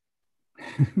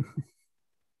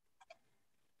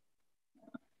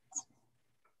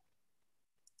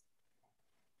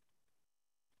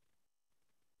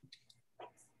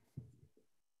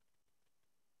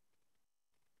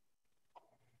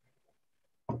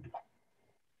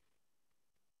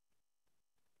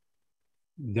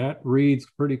 That reads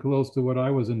pretty close to what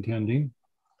I was intending.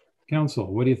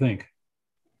 Council, what do you think?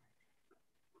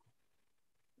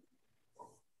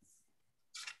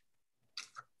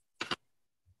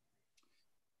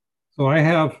 So I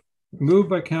have moved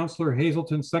by Councillor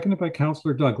Hazelton, seconded by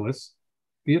Councillor Douglas.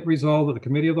 Be it resolved that the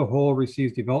Committee of the Whole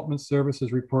receives Development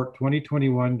Services Report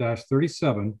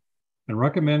 2021-37 and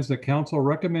recommends that Council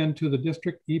recommend to the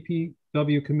District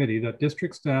EPW Committee that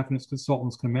district staff and its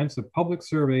consultants commence a public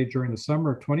survey during the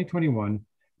summer of 2021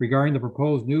 regarding the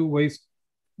proposed new waste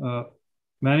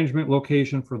management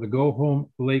location for the Go Home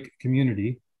Lake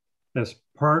community as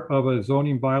part of a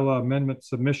zoning bylaw amendment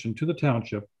submission to the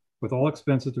township, with all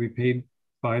expenses to be paid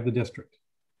by the district.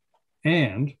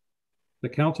 And the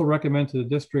council recommends to the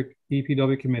district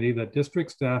EPW committee that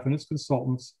district staff and its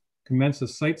consultants commence a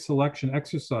site selection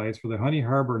exercise for the Honey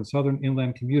Harbor and Southern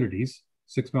Inland communities,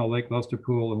 6 Mile Lake, Luster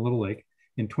Pool, and Little Lake,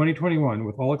 in 2021,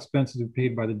 with all expenses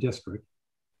paid by the district,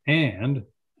 and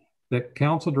that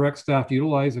council directs staff to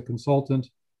utilize a consultant.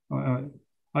 I'm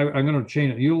going to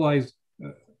change it. Utilize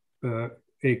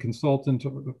a consultant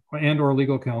and/or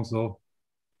legal counsel.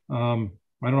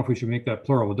 I don't know if we should make that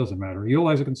plural. It doesn't matter.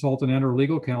 Utilize a consultant and/or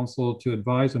legal counsel to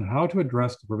advise on how to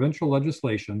address the provincial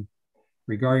legislation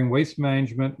regarding waste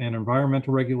management and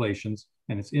environmental regulations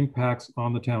and its impacts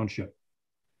on the township.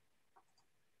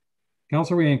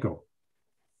 Councilor Rienko.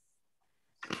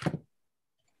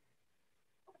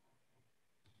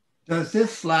 Does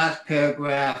this last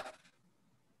paragraph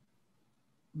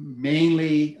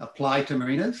mainly apply to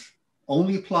marinas?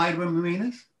 Only apply to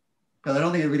marinas? Because I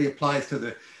don't think it really applies to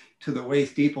the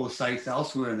waste depot sites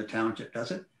elsewhere in the township,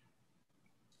 does it?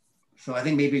 So I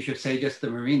think maybe you should say just the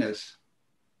marinas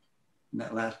in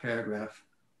that last paragraph.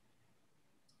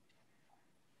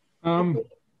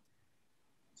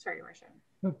 Sorry, Marcia.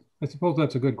 I suppose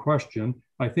that's a good question.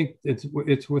 I think it's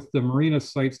with the marina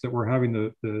sites that we're having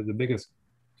the biggest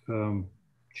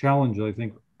challenge, I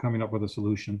think, coming up with a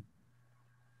solution.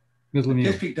 Ms. The Lemieux.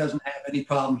 district doesn't have any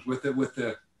problems with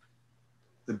the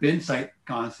bin site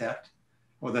concept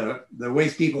or the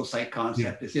waste depot site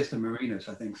concept. Yeah. It's just the marinas,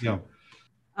 I think. So.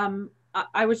 Yeah.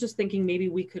 I was just thinking maybe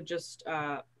we could just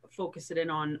focus it in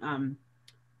on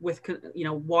with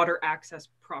water access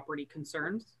property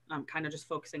concerns. Kind of just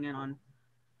focusing in on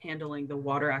handling the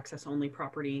water access only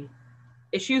property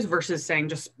issues versus saying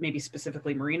just maybe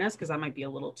specifically marinas, because that might be a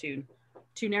little too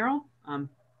narrow.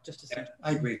 Just to yeah,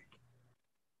 I agree.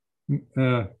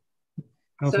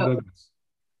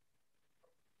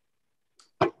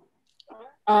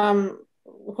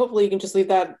 Hopefully you can just leave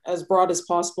that as broad as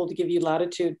possible to give you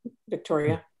latitude,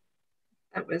 Victoria.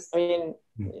 That was. I mean,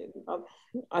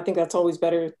 I think that's always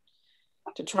better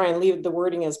to try and leave the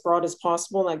wording as broad as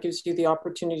possible. And that gives you the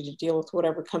opportunity to deal with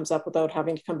whatever comes up without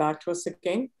having to come back to us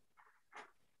again.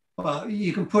 Well,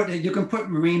 you can put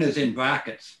marinas in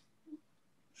brackets,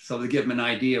 so to give them an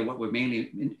idea of what we're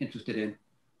mainly interested in.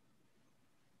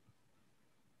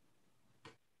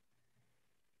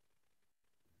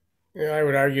 Yeah, I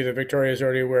would argue that Victoria is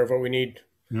already aware of what we need.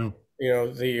 No. Where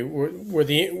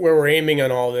we're aiming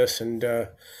on all this, and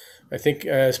I think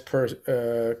as per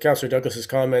Councillor Douglas's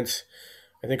comments,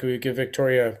 I think we would give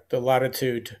Victoria the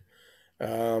latitude.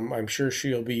 I'm sure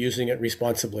she'll be using it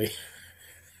responsibly.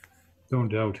 Don't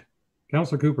doubt.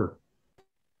 Councillor Cooper.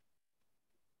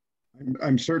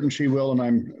 I'm certain she will, and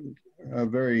I'm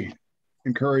very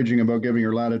encouraging about giving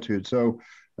her latitude. So,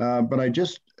 but I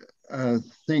just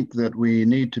think that we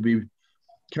need to be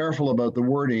careful about the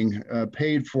wording,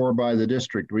 paid for by the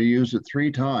district. We use it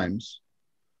 3 times.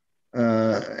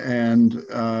 And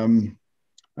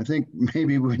I think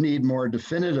maybe we need more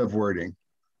definitive wording.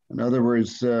 In other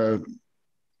words,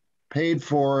 paid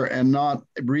for and not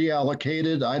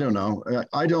reallocated. I don't know.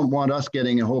 I don't want us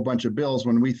getting a whole bunch of bills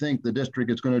when we think the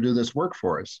district is going to do this work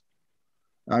for us.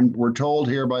 We're told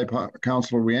here by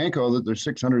Councillor Rienko that there's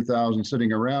 600,000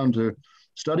 sitting around to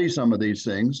study some of these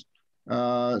things.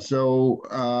 I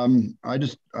don't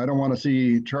want to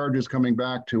see charges coming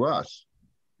back to us.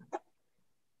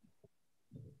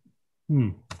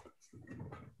 You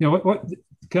know, what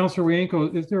Councillor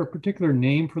Rienko, is there a particular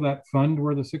name for that fund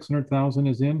where the 600,000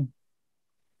 is in?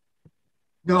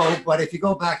 No, but if you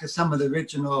go back to some of the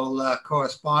original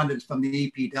correspondence from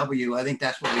the EPW, I think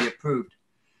that's what we approved.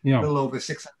 Yeah. A little over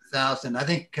 600,000. I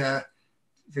think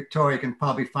Victoria can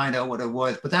probably find out what it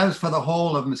was, but that was for the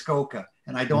whole of Muskoka.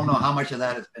 And I don't know how much of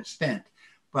that has been spent,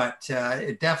 but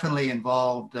it definitely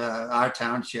involved our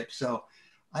township. So,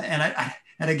 and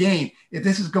again, if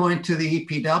this is going to the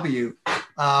EPW,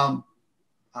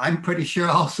 I'm pretty sure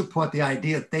I'll support the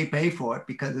idea that they pay for it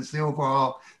because it's the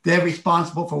overall, they're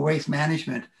responsible for waste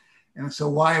management. And so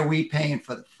why are we paying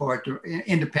for it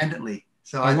independently?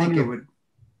 So I think it would.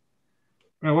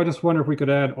 I just wonder if we could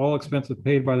add all expenses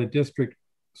paid by the district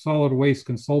solid waste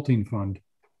consulting fund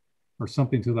or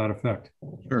something to that effect.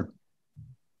 Sure.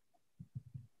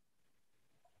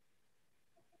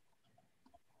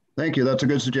 Thank you. That's a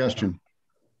good suggestion.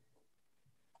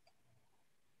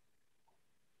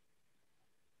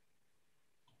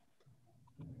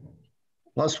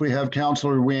 Plus, we have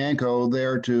Councillor Rienko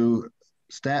there to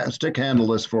stick handle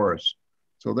this for us.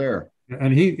 So there.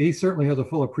 And he certainly has a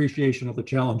full appreciation of the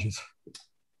challenges.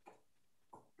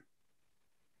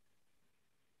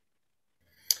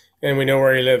 And we know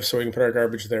where he lives, so we can put our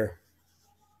garbage there.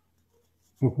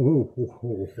 But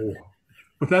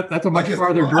that's a much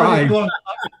farther drive. On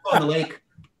the lake.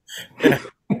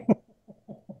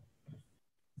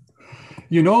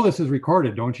 You know this is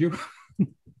recorded, don't you?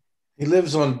 He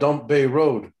lives on Dump Bay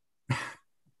Road.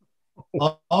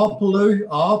 All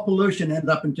pollution ends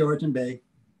up in Georgian Bay.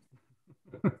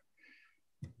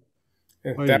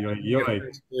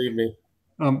 Believe me.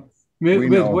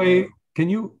 Ms. Way, can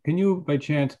you by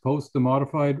chance post the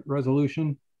modified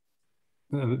resolution?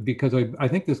 Because I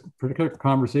think this particular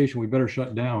conversation we better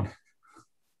shut down.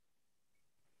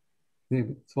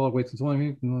 Solid waste.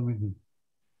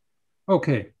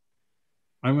 Okay,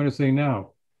 I'm going to say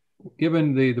now,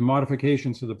 given the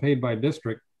modifications to the paid by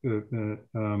district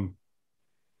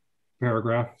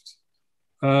paragraphs,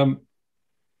 can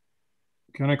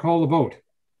I call the vote?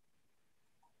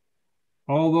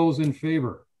 All those in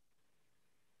favor?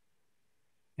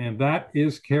 And that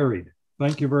is carried.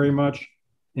 Thank you very much.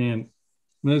 And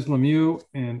Ms. Lemieux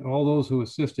and all those who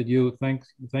assisted you, thank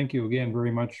you again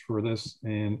very much for this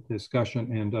and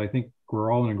discussion. And I think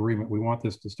we're all in agreement. We want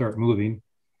this to start moving.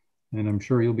 And I'm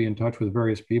sure you'll be in touch with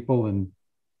various people and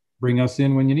bring us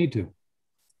in when you need to.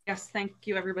 Yes, thank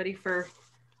you everybody for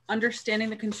understanding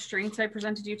the constraints I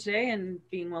presented you today and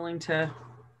being willing to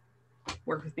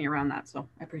work with me around that. So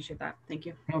I appreciate that. Thank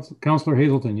you. Councillor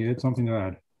Hazelton, you had something to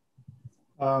add.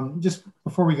 Just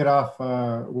before we get off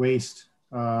waste,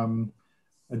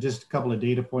 just a couple of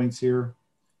data points here.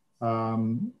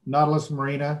 Nautilus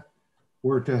Marina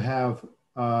were to have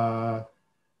 4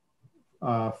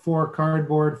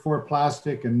 cardboard, 4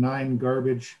 plastic, and 9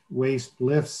 garbage waste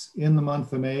lifts in the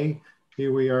month of May.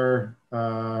 Here we are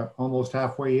almost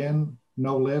halfway in,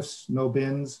 no lifts, no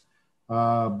bins.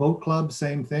 Boat Club,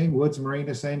 same thing. Woods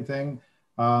Marina, same thing.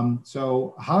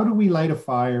 So how do we light a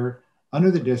fire under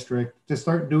the district to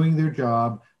start doing their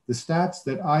job? The stats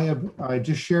that I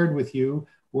just shared with you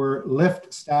were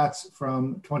lift stats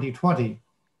from 2020.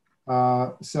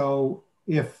 So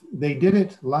if they did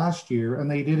it last year and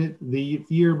they did it the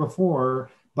year before,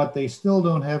 but they still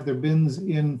don't have their bins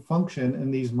in function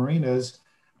in these marinas,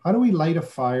 how do we light a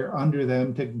fire under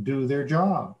them to do their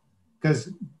job? Because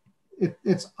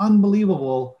it's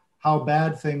unbelievable how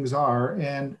bad things are,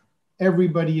 and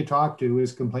everybody you talk to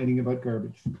is complaining about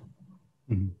garbage.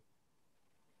 Mm-hmm.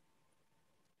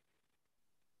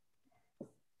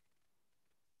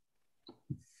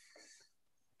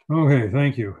 Okay,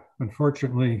 thank you.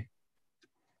 Unfortunately,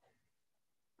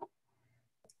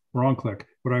 wrong click.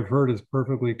 What I've heard is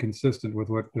perfectly consistent with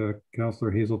what Councillor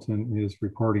Hazelton is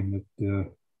reporting,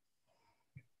 that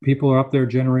people are up there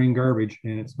generating garbage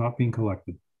and it's not being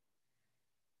collected.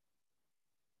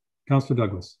 Councillor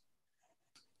Douglas.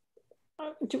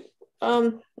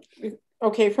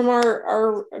 Okay, from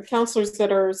our councillors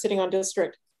that are sitting on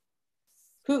district,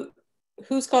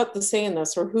 who's got the say in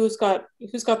this, or who's got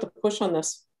the push on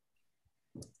this?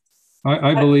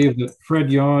 I believe that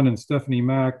Fred Yon and Stephanie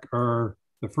Mack are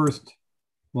the first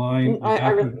line.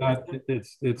 After that,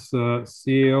 it's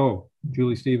CAO,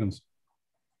 Julie Stevens.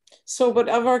 So, but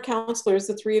of our councillors,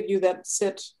 the 3 of you that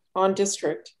sit on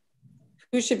district,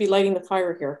 who should be lighting the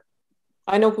fire here?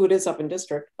 I know who it is up in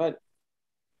district, but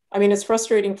I mean, it's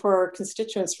frustrating for our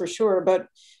constituents for sure, but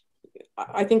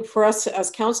I think for us as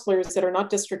councillors that are not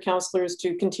district councillors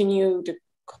to continue to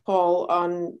call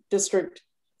on district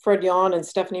Fred Yon and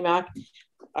Stephanie Mack,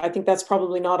 I think that's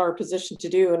probably not our position to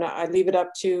do. And I leave it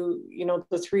up to, you know,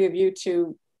 the 3 of you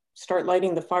to start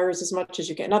lighting the fires as much as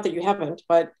you can. Not that you haven't,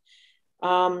 but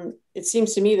it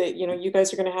seems to me that, you know, you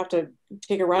guys are going to have to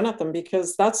take a run at them,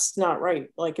 because that's not right.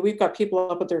 Like, we've got people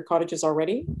up at their cottages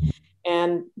already,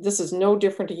 and this is no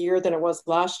different a year than it was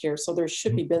last year. So there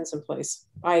should be bins in place.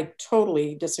 I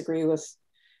totally disagree with,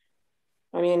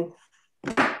 I mean,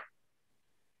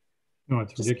 no,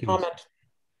 it's ridiculous.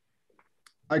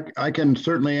 I can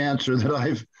certainly answer that.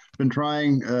 I've been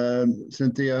trying,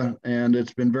 Cynthia, and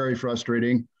it's been very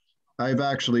frustrating. I've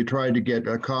actually tried to get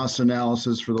a cost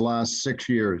analysis for the last 6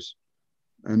 years,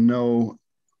 and no,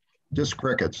 just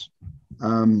crickets.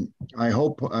 I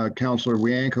hope Councillor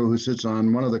Wianco, who sits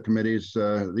on one of the committees,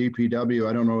 the EPW,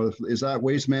 I don't know, is that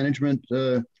waste management,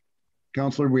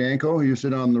 Councillor Wianco? You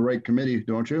sit on the right committee,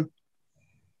 don't you?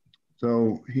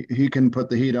 So he can put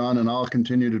the heat on, and I'll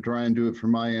continue to try and do it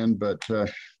from my end, but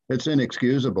it's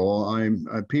inexcusable.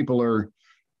 People are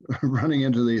running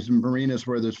into these marinas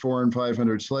where there's 400 and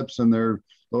 500 slips, and they're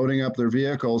loading up their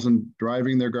vehicles and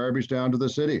driving their garbage down to the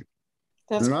city.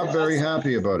 They're not very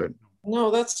happy about it. No,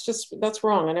 that's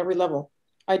wrong on every level.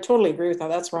 I totally agree with that.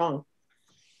 That's wrong.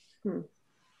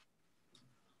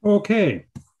 Okay.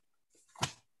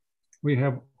 We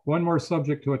have one more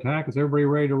subject to attack. Is everybody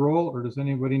ready to roll, or does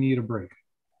anybody need a break?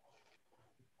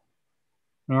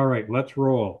 All right, let's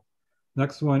roll.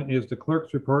 Next one is the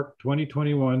Clerk's Report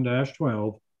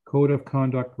 2021-12, Code of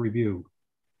Conduct Review.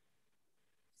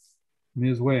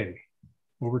 Ms. Way,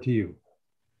 over to you.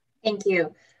 Thank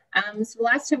you. So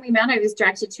last time we met, I was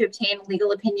directed to obtain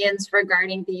legal opinions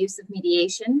regarding the use of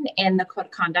mediation in the Code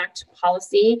of Conduct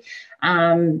policy,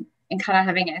 and kind of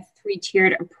having a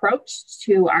three-tiered approach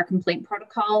to our complaint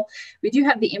protocol. We do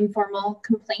have the informal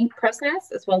complaint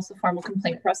process as well as the formal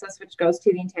complaint process, which goes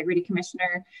to the Integrity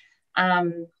Commissioner.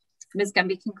 Ms.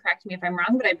 Gumby can correct me if I'm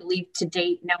wrong, but I believe to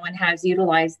date, no one has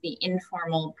utilized the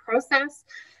informal process.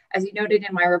 As you noted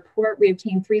in my report, we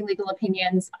obtained 3 legal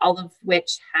opinions, all of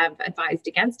which have advised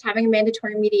against having a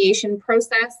mandatory mediation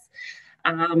process.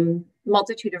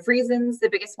 Multitude of reasons, the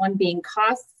biggest one being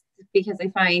costs, because I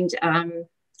find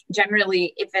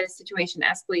generally if a situation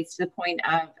escalates to the point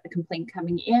of a complaint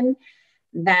coming in,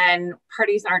 then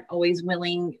parties aren't always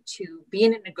willing to be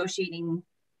in a negotiating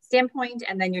standpoint,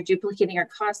 and then you're duplicating our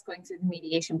costs going through the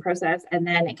mediation process, and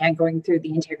then again going through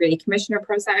the Integrity Commissioner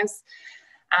process.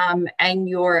 And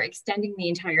you're extending the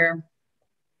entire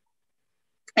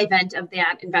event of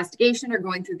that investigation or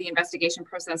going through the investigation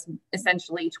process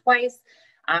essentially twice,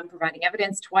 providing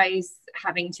evidence twice,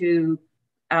 having to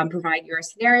provide your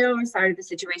scenario or side of the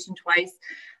situation twice.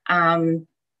 And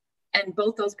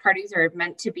both those parties are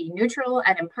meant to be neutral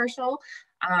and impartial.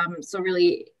 So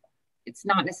really, it's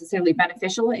not necessarily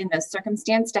beneficial in this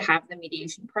circumstance to have the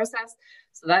mediation process.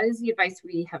 So that is the advice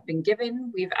we have been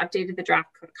given. We've updated the draft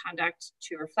code of conduct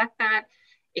to reflect that.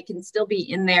 It can still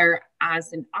be in there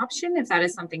as an option if that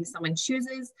is something someone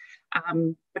chooses.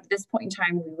 But at this point in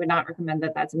time, we would not recommend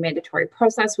that that's a mandatory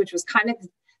process, which was kind of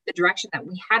the direction that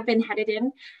we had been headed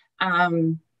in.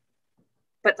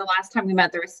 But the last time we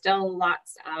met, there was still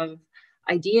lots of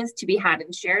ideas to be had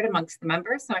and shared amongst the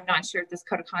members. So I'm not sure if this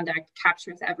code of conduct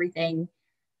captures everything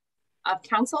of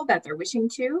council that they're wishing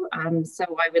to. So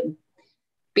I would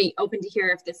be open to hear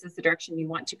if this is the direction you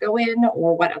want to go in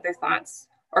or what other thoughts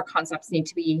or concepts need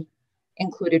to be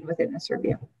included within this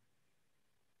review.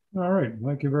 All right,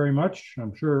 thank you very much.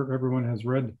 I'm sure everyone has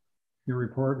read your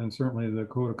report and certainly the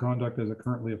code of conduct as it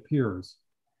currently appears.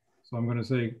 So I'm going to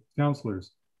say,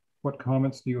 councillors, what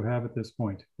comments do you have at this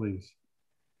point, please?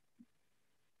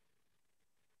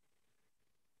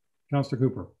 Councillor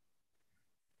Cooper.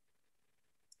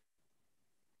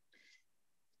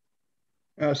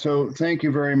 So thank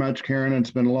you very much, Karen.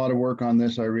 It's been a lot of work on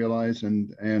this, I realize,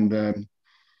 and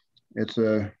it's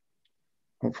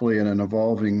hopefully an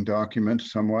evolving document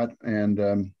somewhat.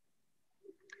 And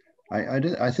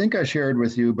I think I shared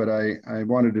with you, but I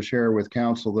wanted to share with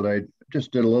council that I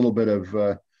just did a little bit of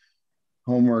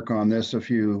homework on this a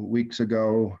few weeks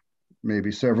ago,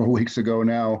 maybe several weeks ago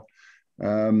now.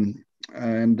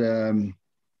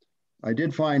 I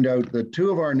did find out that 2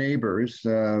 of our neighbors,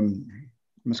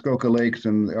 Muskoka Lakes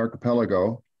and the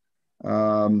Archipelago,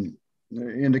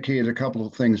 indicated a couple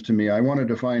of things to me. I wanted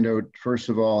to find out, first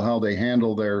of all, how they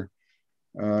handle their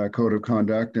code of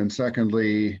conduct, and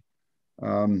secondly,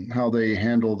 how they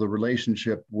handle the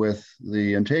relationship with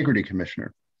the Integrity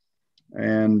Commissioner.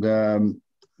 And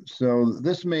so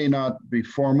this may not be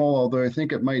formal, although I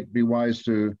think it might be wise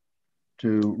to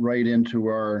write into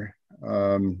our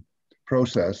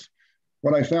process.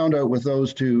 What I found out with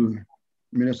those 2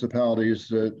 municipalities,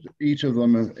 that each of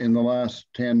them in the last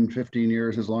 10, 15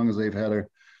 years, as long as they've had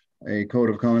a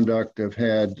code of conduct, have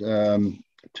had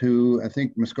 2, I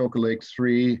think Muskoka Lakes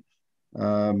 3,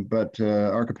 but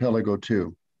Archipelago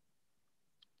 2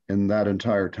 in that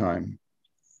entire time.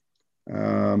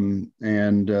 That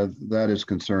is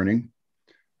concerning.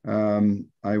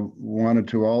 I wanted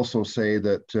to also say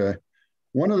that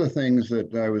one of the things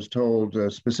that I was told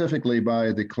specifically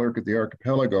by the clerk at the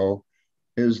Archipelago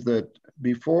is that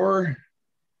before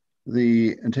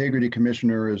the Integrity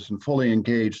Commissioner is fully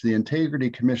engaged, the Integrity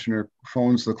Commissioner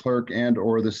phones the clerk and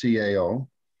or the CAO.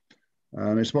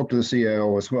 I spoke to the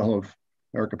CAO as well of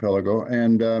Archipelago,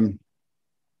 and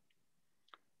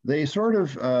they sort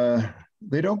of,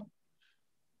 they don't,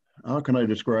 how can I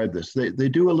describe this? They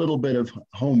do a little bit of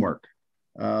homework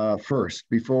first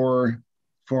before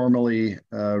formally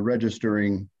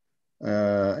registering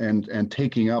and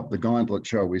taking up the gauntlet,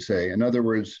 shall we say. In other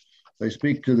words, they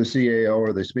speak to the CAO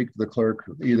or they speak to the clerk,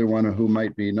 either one of whom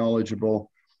might be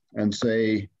knowledgeable, and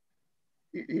say,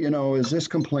 you know, is this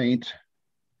complaint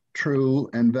true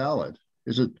and valid?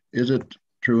 Is it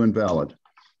true and valid?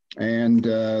 And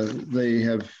they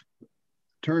have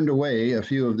turned away a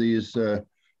few of these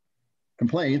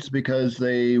complaints because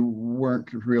they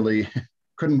weren't really,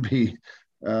 couldn't be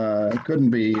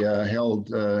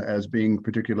held as being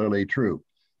particularly true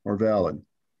or valid.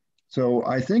 So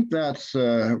I think that's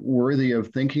worthy of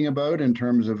thinking about in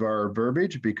terms of our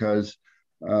verbiage, because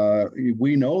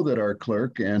we know that our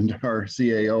clerk and our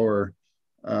CAO are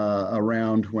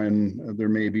around when there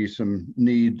may be some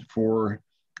need for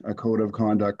a code of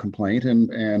conduct complaint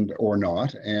and or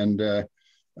not. And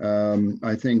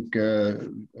I think a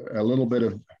little bit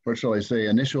of, what shall I say,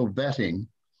 initial vetting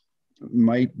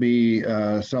might be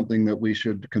something that we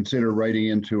should consider writing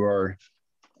into our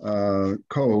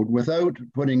code without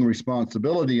putting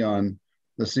responsibility on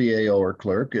the CAO or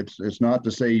clerk. It's not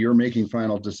to say you're making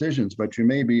final decisions, but you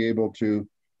may be able to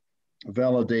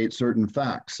validate certain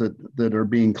facts that are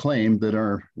being claimed that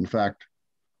are in fact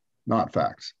not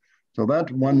facts. So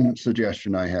that's one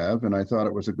suggestion I have, and I thought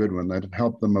it was a good one that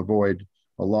helped them avoid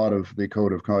a lot of the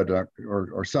code of conduct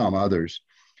or some others.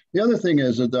 The other thing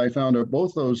is that I found out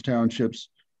both those townships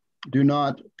do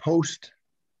not post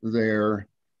their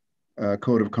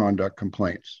code of conduct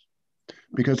complaints,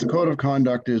 because the code of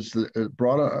conduct is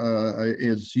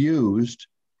used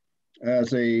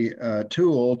as a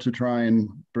tool to try and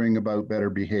bring about better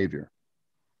behavior,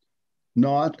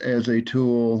 not as a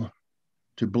tool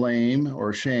to blame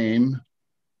or shame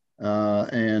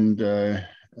and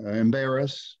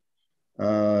embarrass,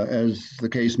 as the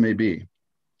case may be.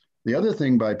 The other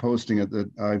thing by posting it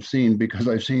that I've seen, because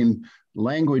I've seen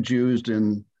language used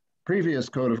in previous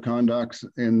code of conducts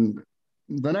in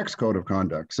the next code of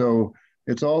conduct. So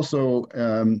it's also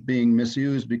being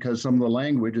misused because some of the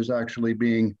language is actually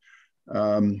being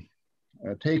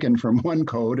taken from one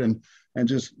code and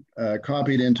just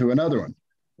copied into another one,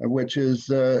 which is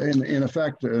in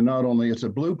effect, not only it's a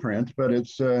blueprint, but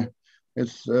it's the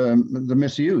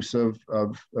misuse of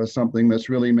something that's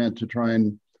really meant to try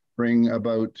and bring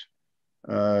about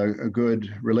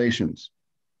good relations.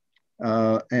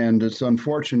 And it's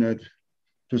unfortunate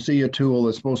to see a tool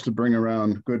that's supposed to bring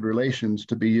around good relations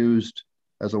to be used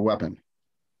as a weapon.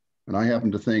 And I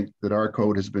happen to think that our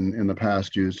code has been in the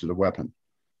past used as a weapon.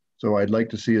 So I'd like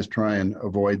to see us try and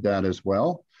avoid that as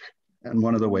well. And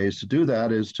one of the ways to do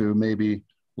that is to maybe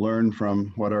learn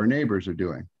from what our neighbors are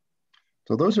doing.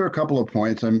 So those are a couple of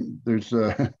points. I'm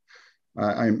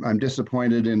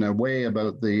disappointed in a way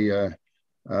about the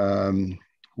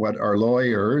what our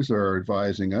lawyers are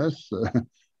advising us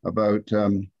about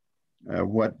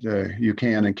what you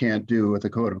can and can't do with the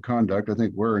code of conduct. I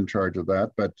think we're in charge of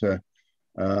that, but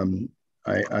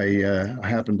I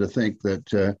happen to think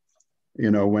that you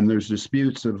know, when there's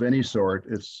disputes of any sort,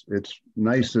 it's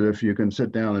nice that if you can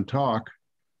sit down and talk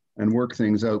and work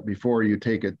things out before you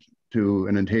take it to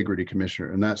an integrity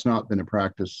commissioner, and that's not been a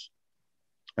practice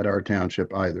at our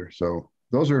township either. So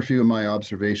those are a few of my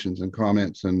observations and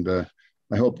comments, and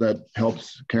I hope that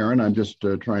helps, Karen. I'm just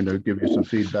trying to give you some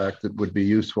feedback that would be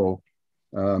useful.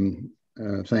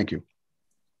 Thank you.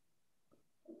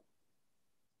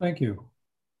 Thank you.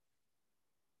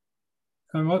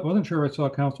 I wasn't sure I saw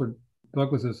Councillor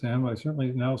Douglas's hand, but I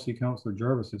certainly now see Councillor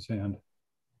Jarvis's hand.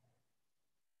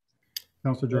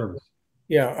 Councillor Jarvis.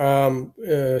 Yeah,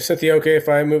 Cynthia, okay if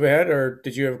I move ahead, or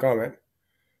did you have a comment?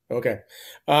 Okay.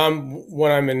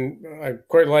 I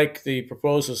quite like the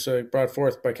proposals brought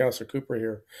forth by Councillor Cooper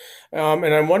here.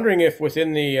 And I'm wondering if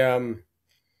within the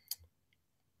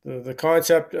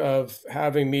concept of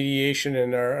having mediation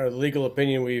and our legal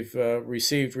opinion we've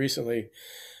received recently,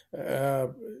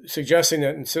 suggesting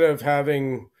that instead of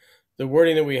having the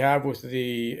wording that we have with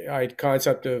the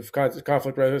concept of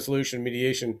conflict resolution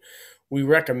mediation, we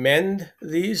recommend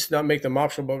these, not make them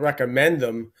optional, but recommend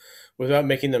them without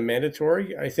making them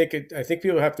mandatory. I think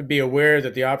people have to be aware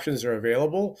that the options are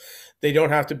available. They don't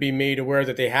have to be made aware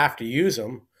that they have to use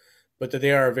them, but that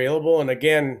they are available. And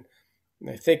again,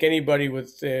 I think anybody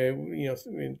with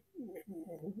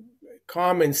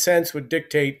common sense would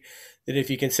dictate that if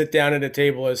you can sit down at a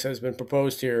table, as has been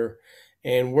proposed here,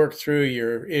 and work through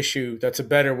your issue, that's a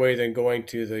better way than going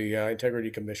to the integrity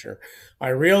commissioner. I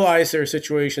realize there are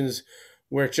situations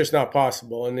where it's just not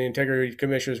possible, and the integrity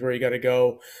commissioner is where you got to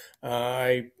go.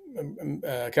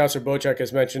 Councillor Bochek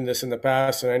has mentioned this in the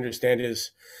past, and I understand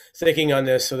his thinking on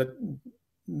this. So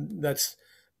that's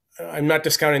I'm not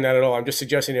discounting that at all. I'm just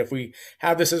suggesting if we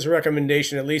have this as a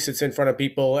recommendation, at least it's in front of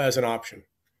people as an option.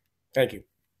 Thank you.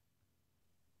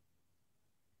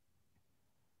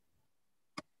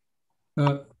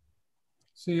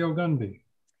 CEO Gunby.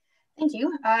 Thank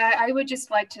you. I would just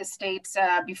like to state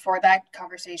before that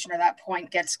conversation or that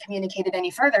point gets communicated any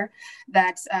further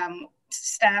that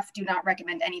staff do not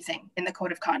recommend anything in the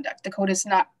code of conduct. The code is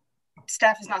not,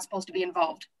 staff is not supposed to be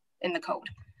involved in the code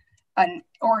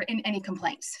or in any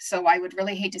complaints. So I would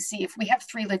really hate to see, if we have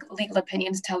three legal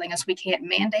opinions telling us we can't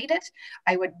mandate it,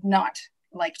 I would not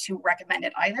like to recommend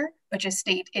it either, but just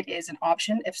state it is an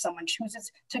option if someone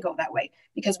chooses to go that way,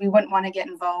 because we wouldn't want to get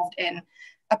involved in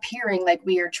appearing like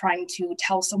we are trying to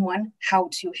tell someone how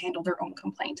to handle their own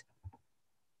complaint.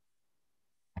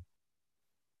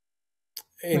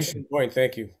 Interesting point.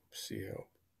 Thank you, CEO.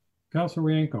 Councilor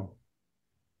Rienko.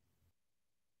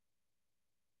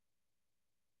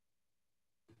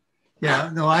 Yeah,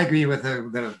 no, I agree with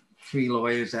the three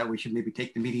lawyers that we should maybe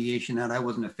take the mediation out. I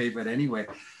wasn't a favorite anyway.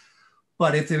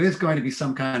 But if there is going to be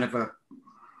some kind of a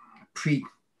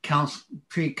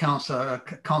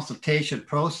consultation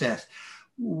process,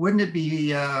 wouldn't it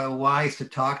be wise to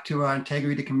talk to our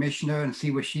integrity commissioner and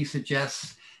see what she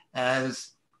suggests as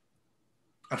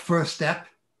a first step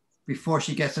before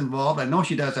she gets involved? I know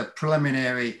she does a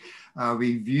preliminary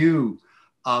review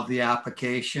of the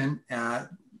application to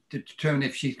determine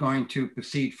if she's going to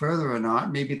proceed further or not.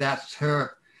 Maybe that's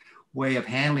her way of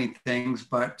handling things,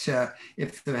 but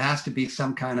if there has to be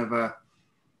some kind of a,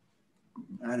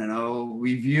 I don't know,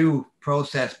 review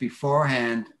process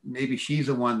beforehand, maybe she's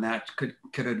the one that could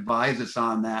advise us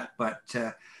on that. But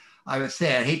I would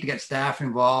say I'd hate to get staff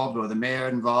involved or the mayor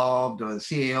involved or the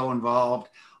CAO involved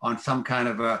on some kind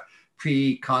of a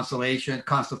consultation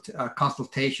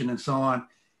and so on.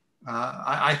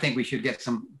 I think we should get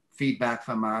some feedback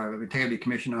from our integrity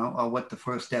commissioner on what the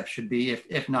first step should be,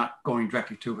 if not going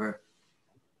directly to her.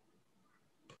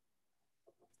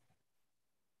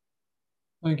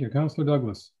 Thank you. Councillor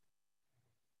Douglas.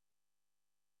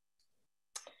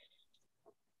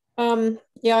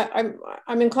 Yeah,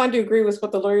 I'm inclined to agree with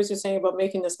what the lawyers are saying about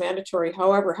making this mandatory.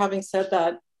 However, having said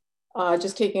that,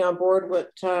 just taking on board what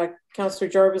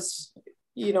Councillor Jarvis,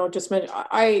 just mentioned,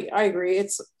 I agree.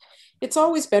 It's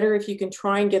always better if you can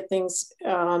try and get things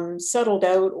settled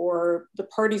out, or the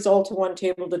parties all to one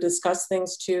table to discuss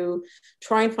things, to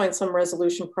try and find some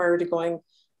resolution prior to going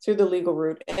through the legal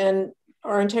route. And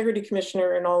our integrity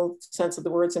commissioner, in all sense of the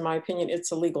words, in my opinion,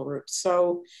 it's a legal route.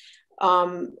 So,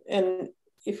 and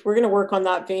if we're going to work on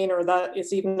that vein, or that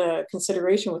is even a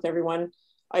consideration with everyone,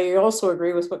 I also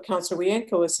agree with what Councillor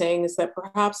Wienko is saying, is that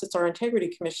perhaps it's our integrity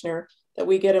commissioner that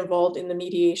we get involved in the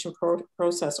mediation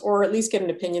process, or at least get an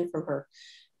opinion from her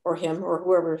or him or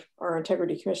whoever our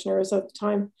integrity commissioner is at the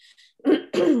time.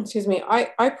 Excuse me.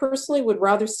 I personally would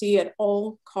rather see at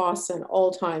all costs and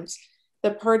all times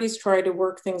that parties try to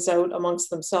work things out amongst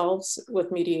themselves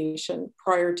with mediation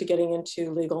prior to getting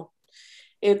into legal.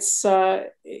 It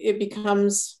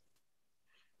becomes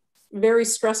very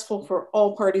stressful for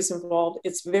all parties involved.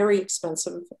 It's very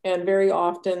expensive, and very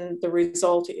often the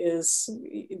result is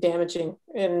damaging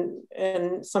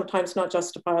and sometimes not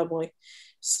justifiably.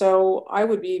 So I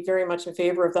would be very much in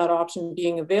favor of that option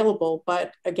being available,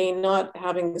 but again, not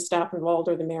having the staff involved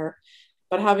or the mayor,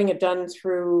 but having it done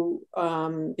through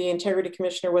the integrity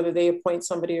commissioner, whether they appoint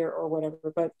somebody or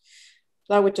whatever. But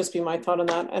that would just be my thought on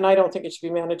that. And I don't think it should be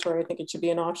mandatory. I think it should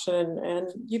be an option.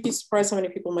 And you'd be surprised how many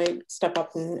people might step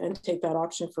up and take that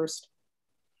option first.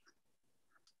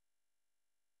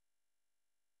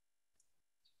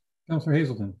 Councillor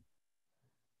Hazelton.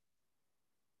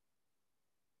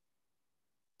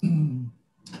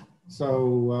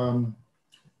 So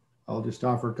I'll just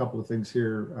offer a couple of things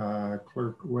here.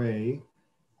 Clerk Way,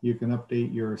 you can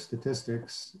update your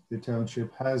statistics. The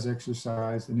township has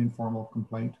exercised an informal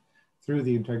complaint through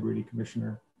the integrity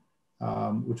commissioner,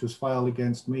 which was filed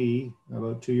against me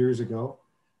about 2 years ago.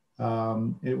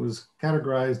 It was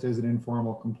categorized as an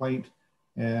informal complaint,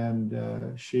 and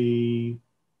she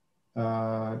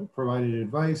provided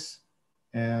advice,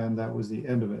 and that was the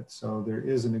end of it. So there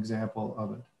is an example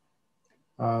of it,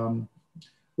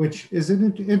 which is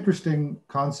an interesting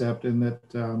concept in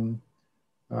that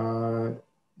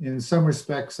in some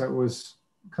respects that was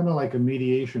kind of like a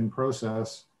mediation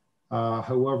process.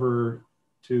 However,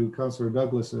 to Councillor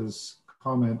Douglas's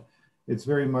comment, it's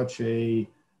very much a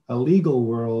legal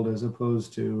world as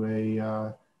opposed to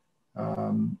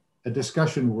a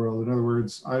discussion world. In other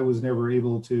words, I was never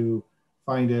able to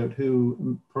find out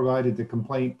who provided the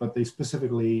complaint, but they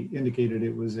specifically indicated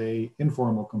it was an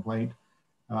informal complaint,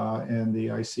 and the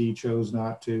IC chose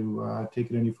not to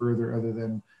take it any further other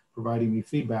than providing me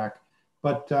feedback.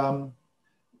 But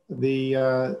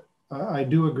I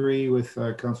do agree with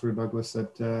Councillor Douglas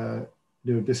that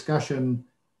discussion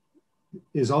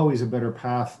is always a better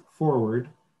path forward.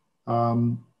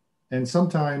 And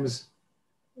sometimes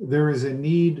there is a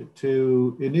need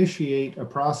to initiate a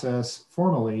process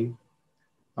formally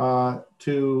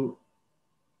to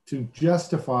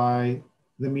justify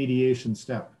the mediation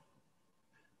step.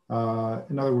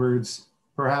 In other words,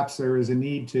 perhaps there is a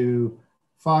need to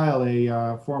file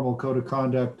a formal code of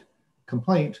conduct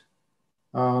complaint,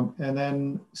 and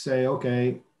then say,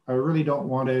 okay, really don't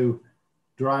want to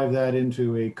drive that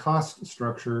into a cost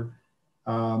structure.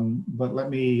 But let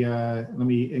me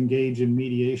engage in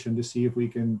mediation to see if we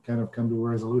can kind of come to a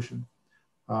resolution.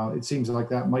 It seems like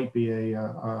that might be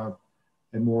a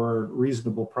more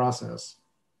reasonable process,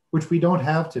 which we don't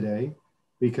have today,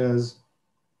 because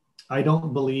I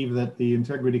don't believe that the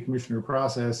Integrity Commissioner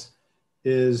process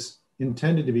is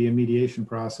intended to be a mediation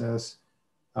process.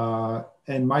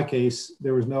 In my case,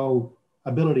 there was no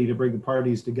ability to bring the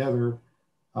parties together.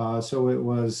 So it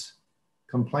was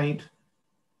complaint,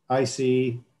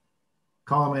 IC,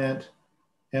 comment,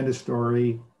 end of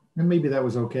story. And maybe that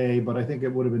was okay, but I think it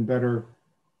would have been better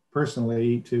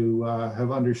personally to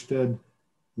have understood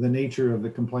the nature of the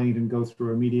complaint and go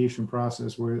through a mediation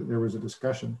process where there was a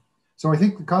discussion. So I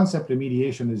think the concept of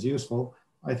mediation is useful.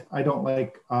 I don't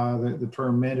like the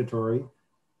term mandatory,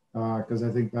 because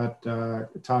I think that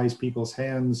ties people's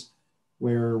hands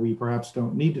where we perhaps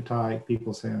don't need to tie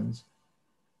people's hands.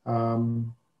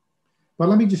 But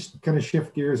let me just kind of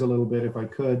shift gears a little bit if I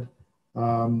could.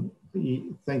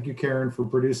 Thank you, Karen, for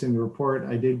producing the report.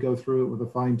 I did go through it with a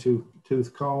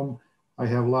fine-tooth comb. I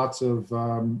have lots of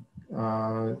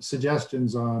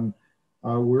suggestions on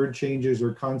word changes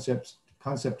or concept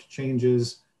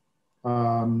changes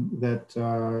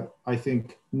that I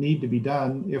think need to be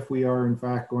done if we are in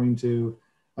fact going to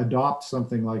adopt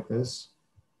something like this.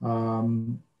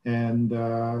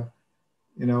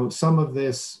 You know, some of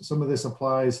this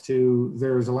applies to,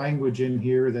 there's a language in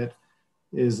here that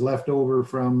is left over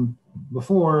from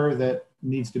before that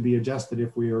needs to be adjusted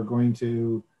if we are going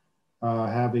to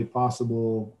have a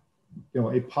possible, you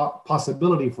know,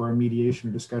 possibility for a mediation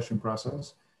or discussion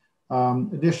process.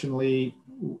 Additionally,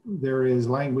 there is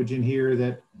language in here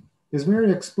that is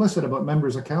very explicit about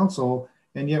members of council,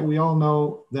 and yet we all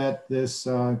know that this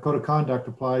code of conduct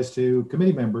applies to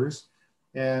committee members,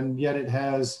 and yet it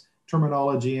has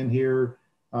terminology in here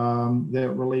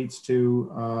that relates to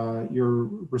your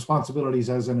responsibilities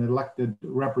as an elected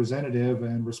representative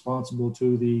and responsible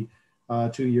to the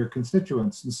to your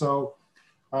constituents. And so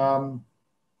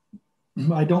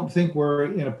I don't think we're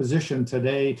in a position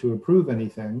today to approve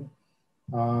anything.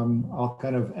 I'll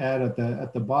kind of add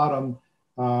at the bottom,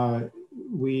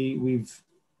 we've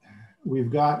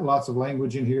got lots of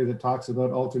language in here that talks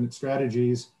about alternate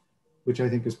strategies, which I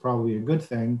think is probably a good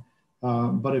thing.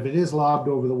 But if it is lobbed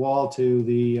over the wall to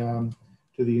the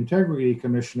Integrity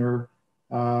Commissioner,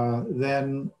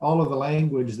 then all of the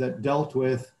language that dealt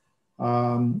with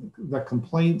the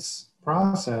complaints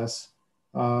process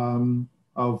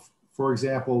of, for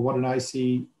example, what an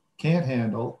IC can't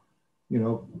handle, you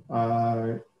know,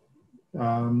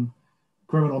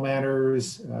 criminal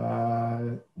matters,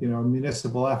 you know,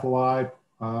 municipal FOI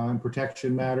and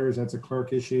protection matters, that's a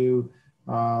clerk issue.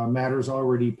 Matters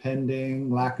already pending,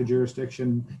 lack of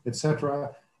jurisdiction,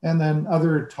 etc. And then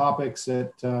other topics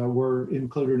that were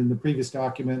included in the previous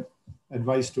document,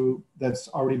 advice that's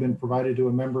already been provided to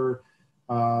a member,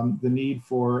 the need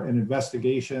for an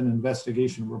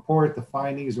investigation report, the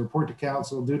findings, report to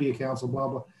council, duty of council, blah,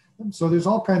 blah. So there's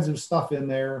all kinds of stuff in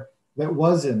there that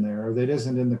was in there that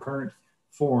isn't in the current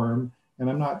form. And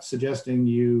I'm not suggesting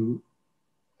you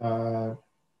omitted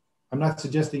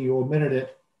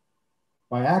it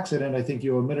by accident. I think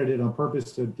you omitted it on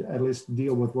purpose to at least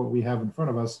deal with what we have in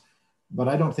front of us. But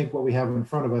I don't think what we have in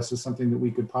front of us is something that we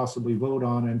could possibly vote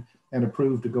on and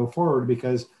approve to go forward,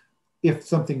 because if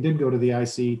something did go to the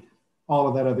IC, all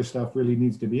of that other stuff really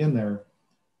needs to be in there.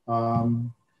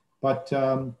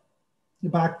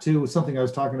 Back to something I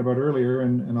was talking about earlier,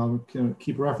 and I'll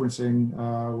keep referencing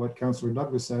what Councillor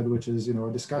Douglas said, which is, you know,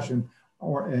 a discussion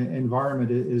or an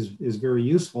environment is very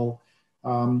useful.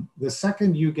 The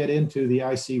second you get into the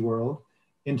IC world,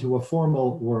 into a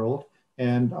formal world,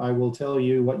 and I will tell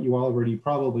you what you already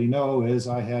probably know is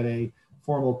I had a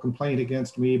formal complaint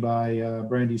against me by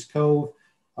Brandy's Cove.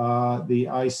 The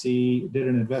IC did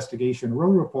an investigation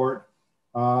road report.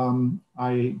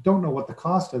 I don't know what the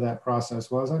cost of that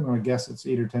process was. I'm going to guess it's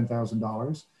 $8,000 or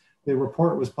 $10,000. The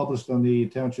report was published on the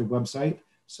township website.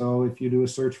 So if you do a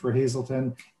search for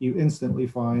Hazelton, you instantly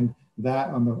find that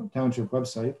on the township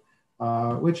website.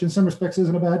 Which in some respects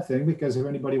isn't a bad thing, because if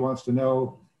anybody wants to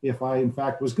know if I in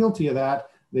fact was guilty of that,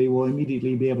 they will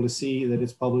immediately be able to see that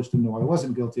it's published and know I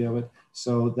wasn't guilty of it.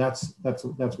 So that's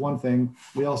one thing.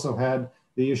 We also had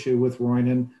the issue with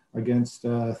Roynan against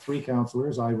 3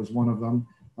 councillors. I was one of them.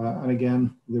 And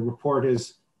again, the report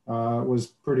was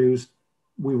produced.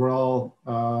 We were all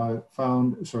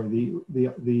found, sorry,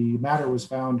 the matter was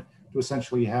found to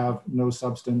essentially have no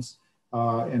substance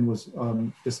and was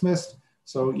dismissed.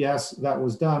 So yes, that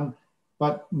was done.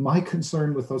 But my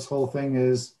concern with this whole thing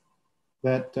is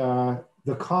that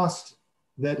the cost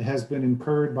that has been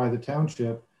incurred by the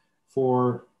township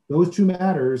for those two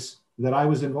matters that I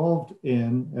was involved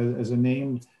in as a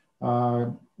named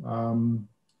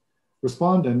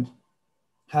respondent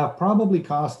have probably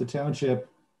cost the township,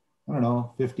 I don't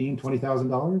know, $15,000,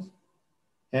 $20,000.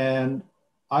 And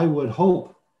I would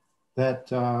hope that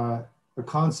the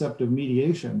concept of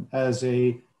mediation as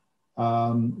a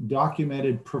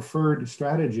documented preferred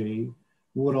strategy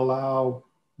would allow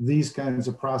these kinds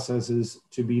of processes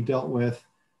to be dealt with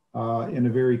in a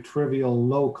very trivial,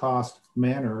 low-cost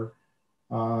manner.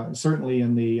 Certainly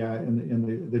in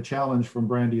the challenge from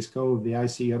Brandy's Cove, the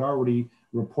IC had already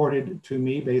reported to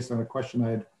me based on a question I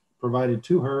had provided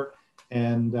to her.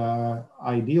 And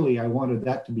ideally, I wanted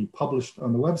that to be published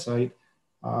on the website.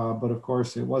 But of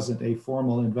course, it wasn't a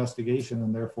formal investigation,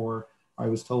 and therefore I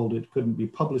was told it couldn't be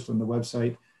published on the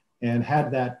website. And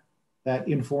had that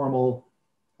informal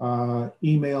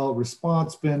email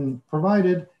response been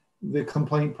provided, the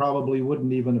complaint probably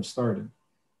wouldn't even have started.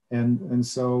 And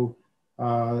so,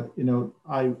 you know,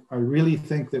 I really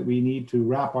think that we need to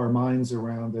wrap our minds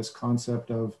around this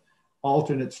concept of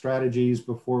alternate strategies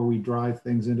before we drive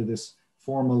things into this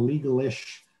formal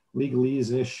legalese-ish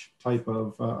type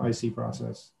of IC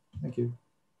process. Thank you.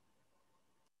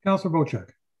 Councillor Bochek.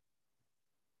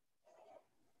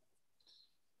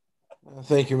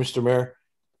 Thank you, Mr. Mayor.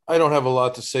 I don't have a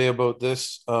lot to say about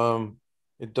this.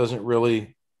 It doesn't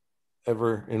really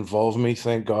ever involve me,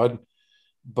 thank God.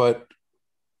 But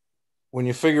when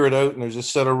you figure it out and there's a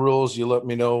set of rules, you let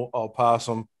me know, I'll pass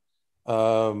them.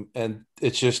 And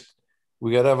it's just,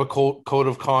 we got to have a code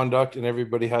of conduct and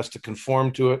everybody has to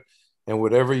conform to it. And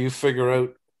whatever you figure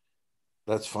out,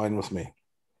 that's fine with me.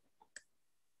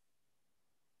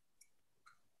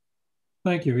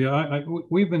 Thank you. Yeah,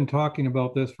 we've been talking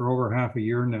about this for over half a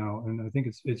year now, and I think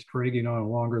it's dragging on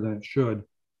longer than it should.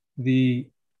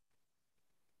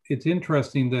 It's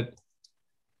interesting that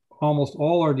almost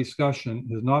all our discussion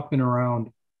has not been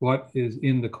around what is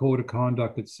in the code of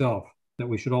conduct itself, that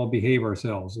we should all behave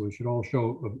ourselves, we should all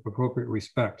show appropriate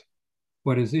respect.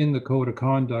 What is in the code of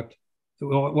conduct,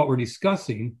 what we're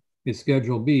discussing is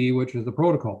Schedule B, which is the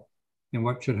protocol and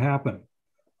what should happen.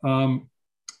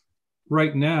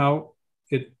 Right now,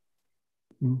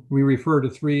 we refer to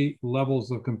 3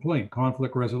 levels of complaint: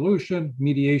 conflict resolution,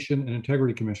 mediation, and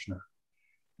integrity commissioner.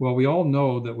 Well, we all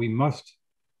know that we must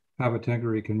have a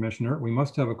integrity commissioner. We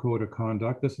must have a code of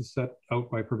conduct. This is set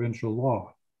out by provincial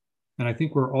law. And I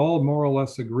think we're all more or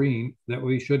less agreeing that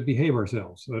we should behave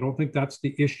ourselves. So I don't think that's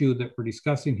the issue that we're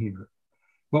discussing here.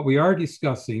 What we are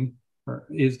discussing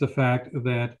is the fact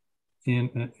that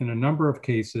in a number of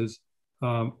cases,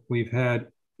 we've had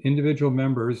individual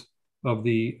members of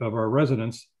our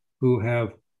residents who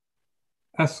have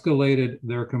escalated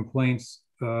their complaints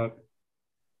to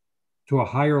a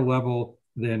higher level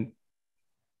than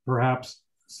perhaps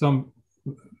some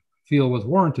feel was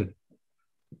warranted.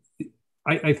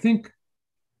 I think,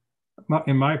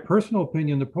 in my personal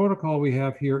opinion, the protocol we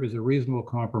have here is a reasonable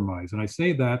compromise. And I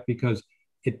say that because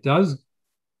it does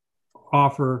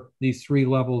offer these 3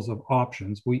 levels of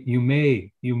options. You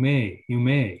may.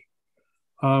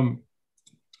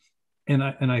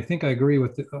 And I think I agree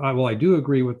with, I do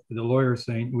agree with the lawyer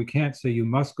saying we can't say you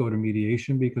must go to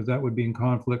mediation because that would be in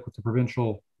conflict with the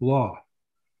provincial law.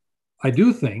 I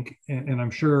do think, and I'm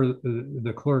sure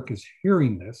the clerk is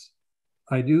hearing this,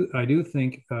 I do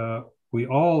think we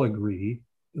all agree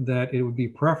that it would be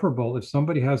preferable if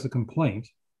somebody has a complaint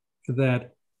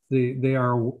that they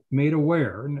are made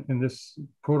aware, and this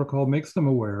protocol makes them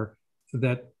aware,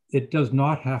 that it does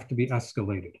not have to be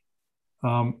escalated.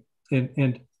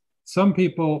 And some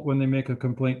people, when they make a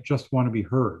complaint, just want to be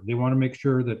heard. They want to make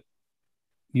sure that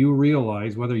you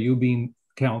realize, whether you being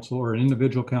counsel or an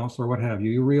individual counsel or what have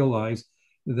you, you realize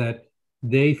that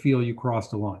they feel you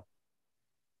crossed the line.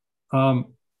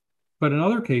 But in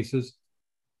other cases,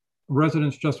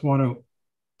 residents just want to,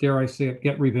 dare I say it,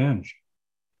 get revenge.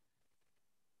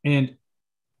 And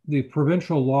the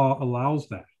provincial law allows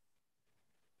that.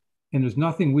 And there's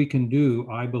nothing we can do,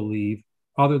 I believe,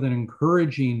 other than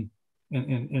encouraging,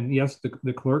 and yes,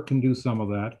 the clerk can do some of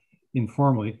that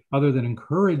informally, other than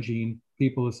encouraging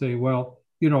people to say, well,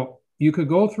 you know, you could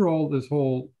go through all this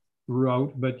whole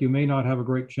route, but you may not have a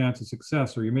great chance of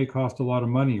success, or you may cost a lot of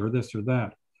money, or this or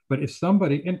that. But if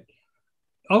somebody, and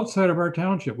outside of our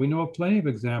township, we know of plenty of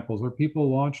examples where people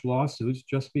launch lawsuits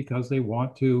just because they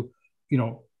want to, you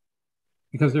know,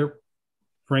 because they're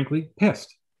frankly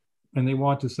pissed and they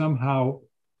want to somehow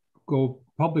go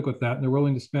public with that, and they're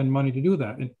willing to spend money to do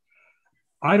that. And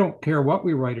I don't care what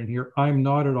we write in here. I'm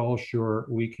not at all sure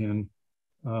we can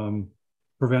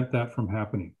prevent that from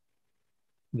happening.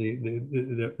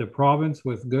 the province,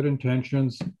 with good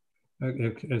intentions,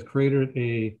 has created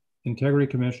a integrity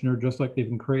commissioner, just like they've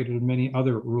been created many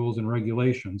other rules and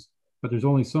regulations. But there's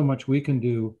only so much we can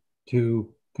do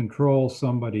to control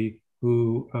somebody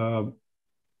who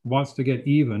wants to get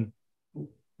even,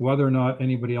 whether or not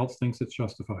anybody else thinks it's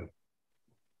justified.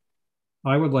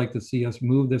 I would like to see us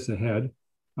move this ahead.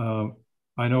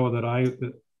 I know that I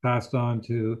passed on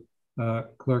to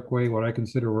Clerk Way what I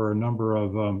consider were a number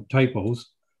of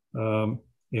typos.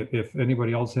 If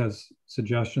anybody else has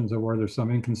suggestions of where there's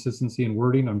some inconsistency in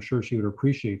wording, I'm sure she would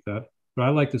appreciate that. But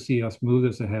I'd like to see us move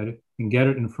this ahead and get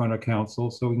it in front of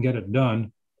council so we can get it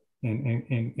done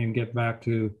and get back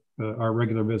to our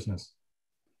regular business.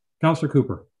 Councillor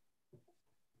Cooper.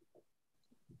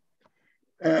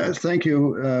 Thank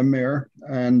you, Mayor.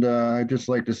 And I'd just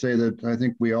like to say that I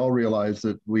think we all realize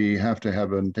that we have to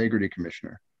have an integrity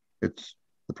commissioner. It's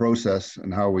the process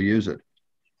and how we use it.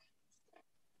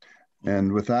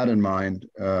 And with that in mind,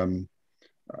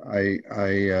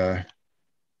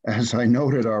 as I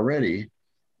noted already,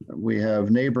 we have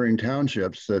neighboring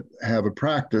townships that have a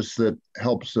practice that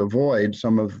helps avoid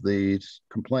some of these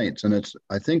complaints. And it's,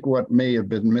 I think, what may have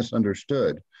been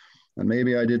misunderstood, and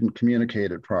maybe I didn't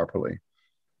communicate it properly.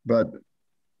 But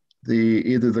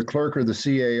either the clerk or the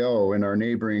CAO in our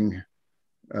neighboring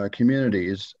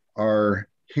communities are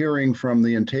hearing from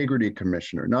the integrity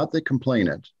commissioner, not the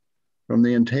complainant, from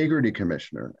the integrity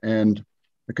commissioner. And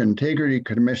the integrity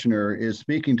commissioner is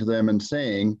speaking to them and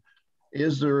saying,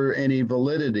 is there any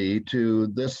validity to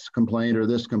this complaint or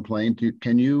this complaint?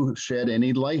 Can you shed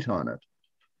any light on it?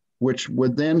 Which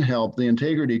would then help the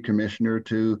integrity commissioner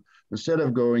to, instead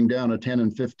of going down a $10,000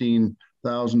 and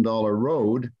 $15,000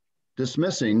 road,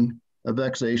 dismissing a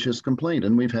vexatious complaint.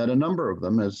 And we've had a number of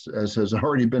them, as has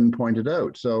already been pointed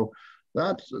out. So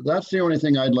that's the only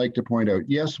thing I'd like to point out.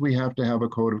 Yes, we have to have a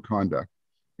code of conduct.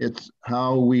 It's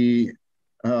how we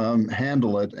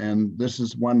handle it. And this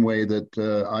is one way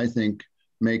that I think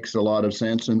makes a lot of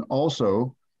sense. And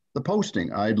also the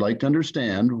posting. I'd like to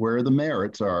understand where the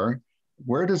merits are.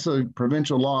 Where does the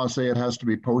provincial law say it has to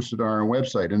be posted on our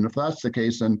website? And if that's the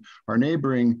case, then our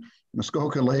neighboring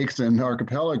Muskoka Lakes and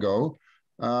Archipelago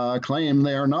claim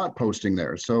they are not posting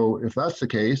there. So if that's the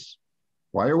case,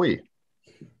 why are we?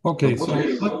 Okay, so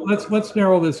let's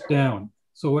narrow this down.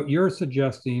 So what you're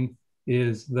suggesting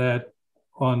is that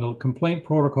on the complaint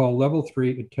protocol level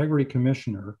 3 integrity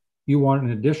commissioner, you want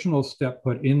an additional step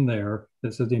put in there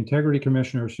that says the integrity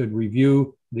commissioner should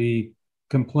review the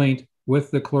complaint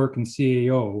with the clerk and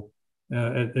CAO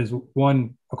as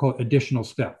one, I'll call it, additional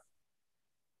step.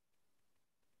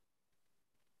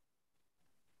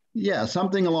 Yeah,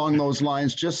 something along those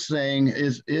lines, just saying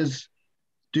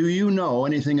do you know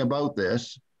anything about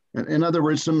this? In other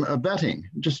words, some vetting,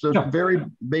 just a very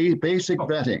basic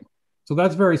vetting. So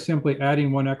that's very simply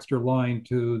adding one extra line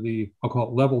to the, I'll call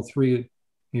it level 3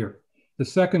 here. The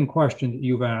second question that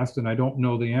you've asked, and I don't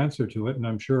know the answer to it, and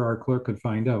I'm sure our clerk could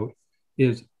find out,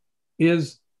 is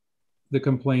the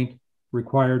complaint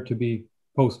required to be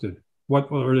posted?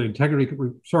 Or the integrity,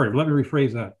 sorry, let me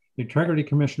rephrase that. The integrity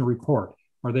commissioner report,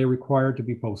 are they required to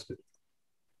be posted?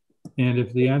 And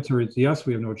if the answer is yes,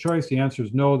 we have no choice. The answer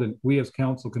is no, then we as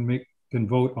council can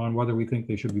vote on whether we think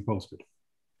they should be posted.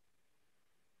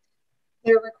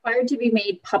 They're required to be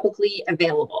made publicly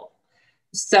available.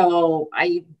 So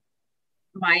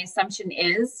my assumption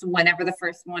is whenever the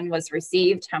first one was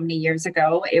received, how many years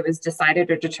ago, it was decided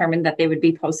or determined that they would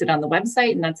be posted on the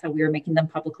website, and that's how we were making them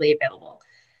publicly available.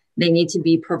 They need to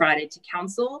be provided to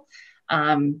council.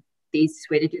 The easiest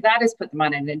way to do that is put them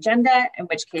on an agenda, in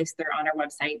which case they're on our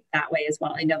website that way as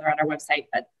well. I know they're on our website,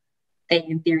 but they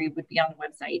in theory would be on the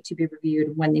website to be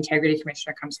reviewed when the integrity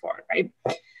commissioner comes forward, right?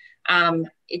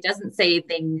 It doesn't say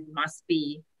they must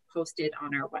be posted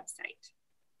on our website.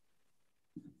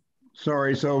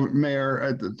 Sorry, so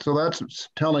Mayor, so that's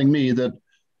telling me that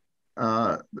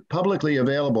publicly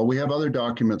available, we have other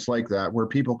documents like that where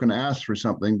people can ask for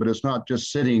something, but it's not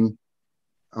just sitting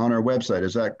on our website.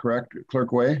 Is that correct,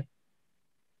 Clerk Way?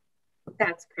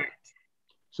 That's correct.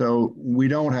 So we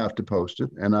don't have to post it.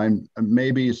 And I'm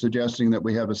maybe suggesting that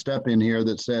we have a step in here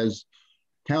that says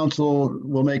council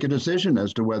will make a decision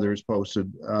as to whether it's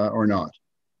posted or not.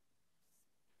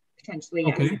 Potentially,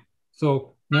 yes. Okay,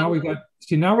 so now we got,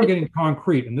 see, now we're getting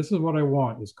concrete, and this is what I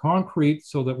want, is concrete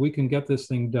so that we can get this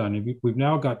thing done. And we've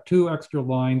now got 2 extra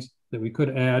lines that we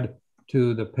could add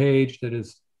to the page that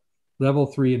is level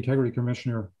 3 integrity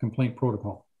commissioner complaint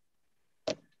protocol.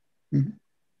 Mm-hmm.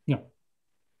 Yeah.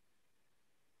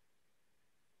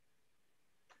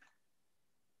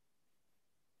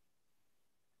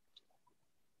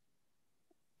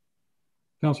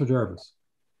 Councillor Jarvis.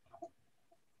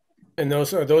 And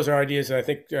those are ideas that I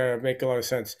think make a lot of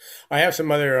sense. I have some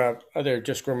other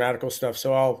just grammatical stuff,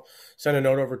 so I'll send a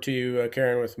note over to you,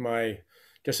 Karen, with my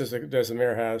just as the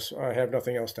mayor has. I have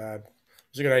nothing else to add.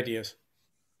 Those are good ideas.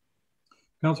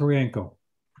 Councilor Yanko.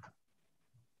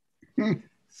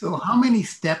 So how many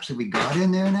steps have we got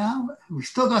in there now? We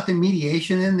still got the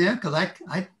mediation in there because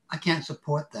I can't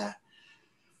support that.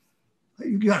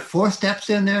 You got 4 steps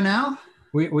in there now?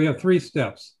 We have 3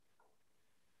 steps.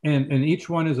 And each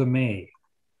one is a may.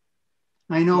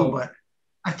 I know, but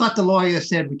I thought the lawyer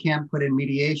said we can't put in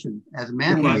mediation as a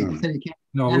mandate. He said you can't.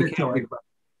 No, we can't.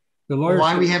 The lawyer.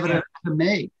 Why we have it as a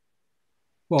may?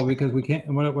 Well, because we can't.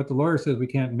 What the lawyer says, we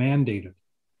can't mandate it.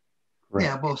 Right.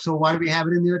 Yeah, well, so why do we have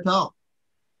it in there at all?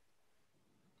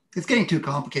 It's getting too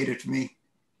complicated for me.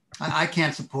 I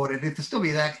can't support it. It'll still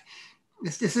be that.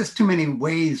 It's just too many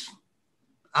ways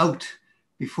out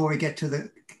before we get to the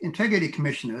integrity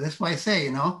commissioner. That's why I say,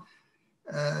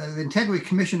 the integrity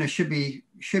commissioner should be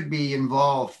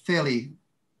involved fairly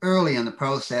early in the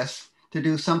process to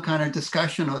do some kind of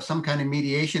discussion or some kind of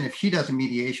mediation if she does a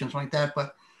mediation, something like that.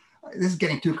 But this is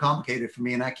getting too complicated for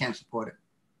me and I can't support it.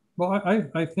 Well,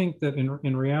 I think that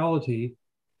in reality,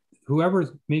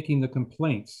 whoever's making the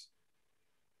complaints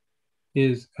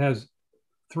has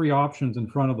 3 options in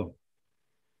front of them.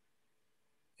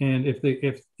 And if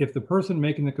the person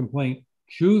making the complaint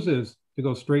chooses to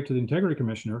go straight to the integrity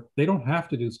commissioner, they don't have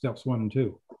to do steps 1 and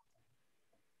 2.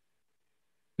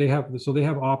 They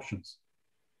have options.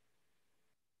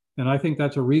 And I think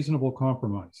that's a reasonable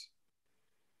compromise.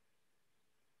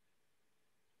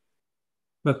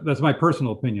 But that's my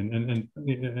personal opinion,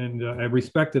 and I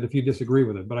respect it if you disagree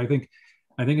with it. But I think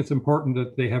it's important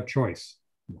that they have choice.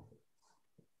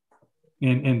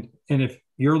 And if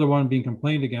you're the one being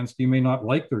complained against, you may not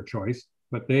like their choice,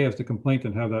 but they as the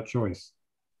complainant have that choice.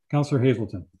 Councillor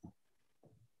Hazelton.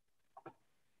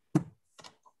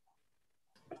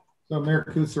 So Mayor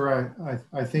Kutsar,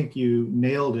 I think you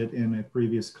nailed it in a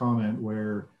previous comment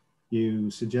where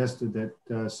you suggested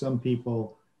that some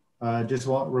people just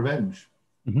want revenge.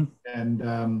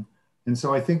 Mm-hmm. And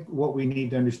so I think what we need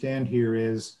to understand here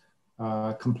is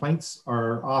complaints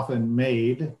are often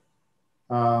made,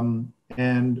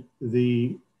 and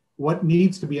what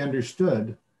needs to be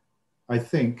understood, I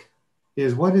think,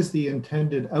 is what is the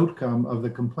intended outcome of the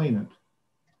complainant.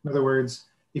 In other words,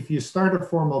 if you start a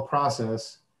formal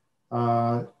process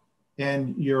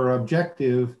and your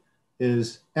objective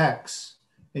is X,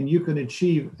 and you can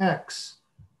achieve X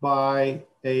by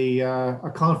a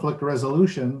conflict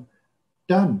resolution,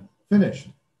 done, finished.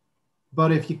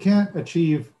 But if you can't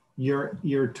achieve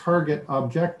your target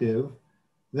objective,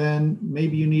 then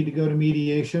maybe you need to go to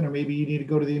mediation, or maybe you need to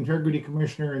go to the integrity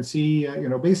commissioner and see,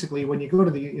 basically when you go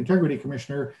to the integrity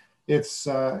commissioner, it's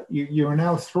you are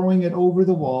now throwing it over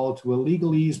the wall to a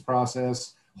legalese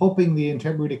process, hoping the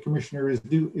integrity commissioner is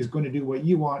going to do what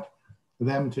you want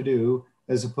them to do,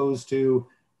 as opposed to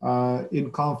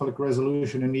in conflict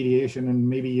resolution and mediation, and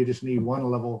maybe you just need 1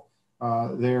 level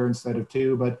there instead of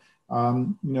 2. But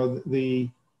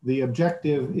the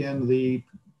objective in the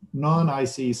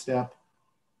non-IC step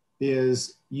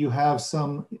is you have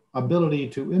some ability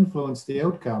to influence the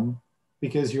outcome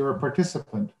because you're a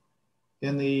participant.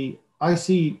 In the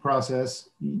IC process,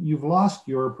 you've lost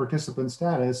your participant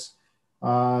status.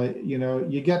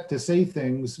 You get to say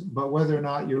things, but whether or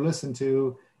not you're listened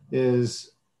to is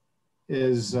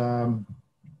out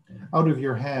of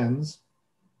your hands.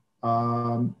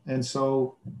 And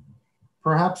so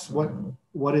perhaps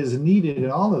what is needed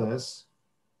in all of this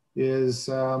is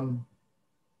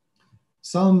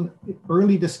some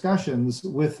early discussions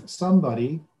with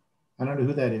somebody, I don't know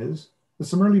who that is, but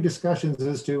some early discussions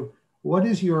as to what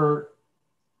is your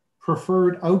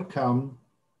preferred outcome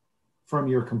from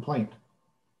your complaint.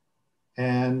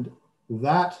 And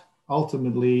that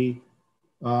ultimately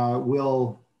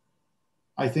will,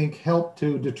 I think, help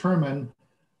to determine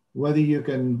whether you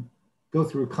can go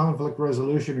through conflict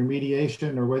resolution or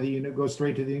mediation, or whether you go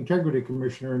straight to the integrity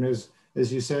commissioner. And as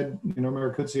you said,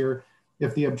 Mayor Kutsar,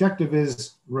 if the objective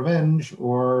is revenge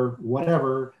or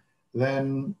whatever,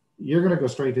 then you're going to go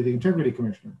straight to the integrity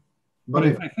commissioner. But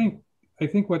I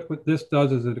think what this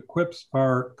does is it equips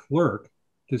our clerk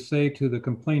to say to the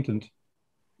complainant,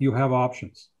 you have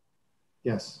options.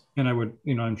 Yes. And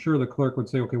I'm sure the clerk would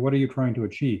say, okay, what are you trying to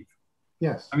achieve?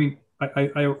 Yes. I mean,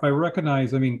 I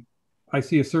recognize, I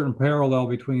see a certain parallel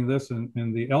between this and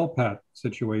the LPAT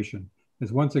situation.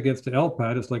 Is once it gets to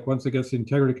LPAT, it's like once it gets to the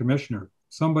integrity commissioner,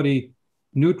 somebody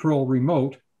neutral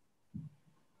remote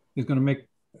is going to make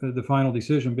the final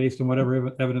decision based on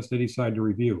whatever evidence they decide to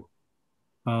review.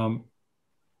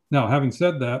 Now, having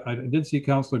said that, I did see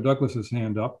Councillor Douglas's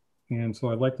hand up, And so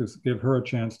I'd like to give her a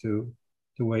chance to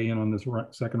weigh in on this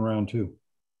second round too.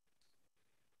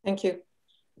 Thank you.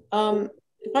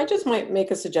 If I just might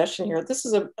make a suggestion here, this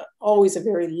is always a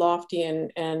very lofty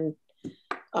and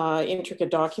intricate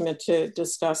document to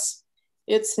discuss.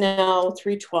 It's now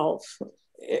 3:12.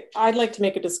 I'd like to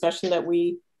make a discussion that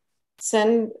we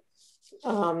send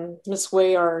Ms.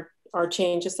 Way our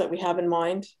changes that we have in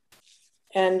mind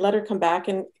and let her come back.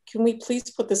 And can we please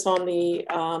put this on the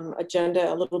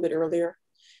agenda a little bit earlier?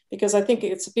 Because I think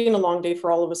it's been a long day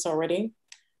for all of us already.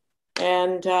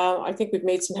 And I think we've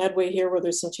made some headway here where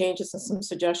there's some changes and some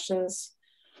suggestions.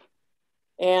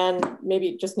 And maybe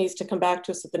it just needs to come back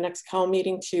to us at the next COW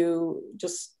meeting to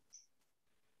just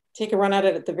take a run at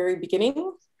it at the very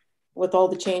beginning with all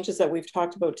the changes that we've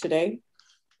talked about today.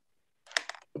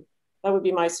 That would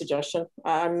be my suggestion.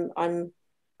 I'm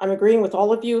agreeing with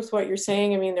all of you with what you're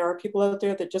saying. I mean, there are people out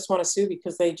there that just want to sue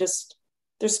because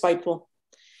they're spiteful.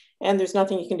 And there's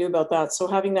nothing you can do about that. So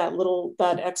having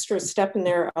that extra step in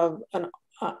there of an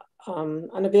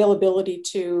availability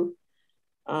to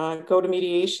go to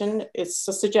mediation, it's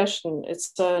a suggestion.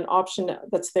 It's an option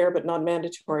that's there, but not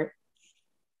mandatory.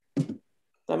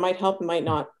 That might help, might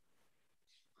not.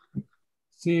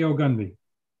 CEO Gunby.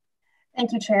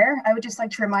 Thank you, Chair. I would just like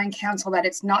to remind Council that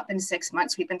it's not been 6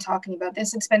 months we've been talking about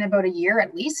this. It's been about a year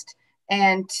at least.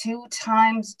 And two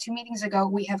meetings ago,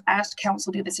 we have asked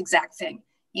Council to do this exact thing.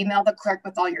 Email the clerk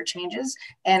with all your changes.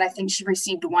 And I think she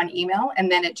received one email and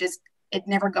then it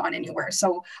never gone anywhere.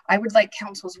 So I would like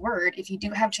Council's word. If you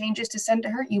do have changes to send to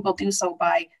her, you will do so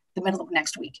by the middle of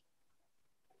next week.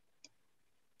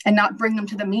 And not bring them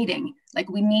to the meeting. Like,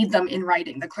 we need them in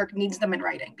writing. The clerk needs them in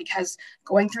writing, because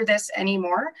going through this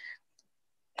anymore,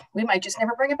 we might just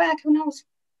never bring it back. Who knows?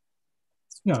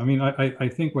 Yeah, I mean, I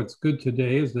think what's good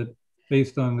today is that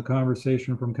based on the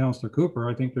conversation from Councillor Cooper,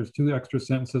 I think there's 2 extra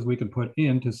sentences we can put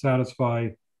in to satisfy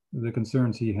the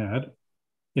concerns he had.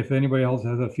 If anybody else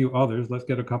has a few others, let's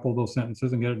get a couple of those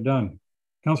sentences and get it done.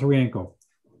 Councillor Rienko.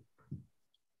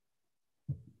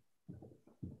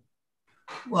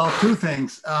 Well, 2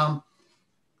 things.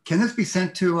 Can this be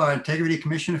sent to our Integrity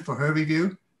Commissioner for her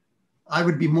review? I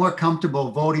would be more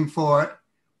comfortable voting for it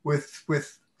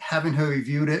with having her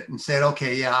reviewed it and said,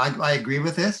 okay, yeah, I agree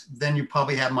with this. Then you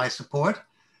probably have my support.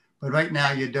 But right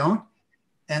now you don't.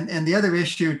 And the other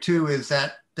issue too is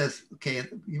that okay,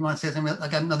 you want to say something? I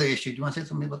got another issue. Do you want to say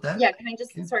something about that? Yeah, can I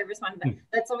just respond to that?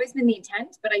 That's always been the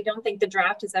intent, but I don't think the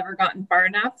draft has ever gotten far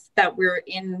enough that we're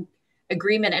in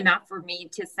agreement enough for me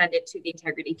to send it to the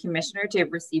Integrity Commissioner to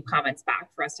receive comments back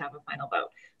for us to have a final vote.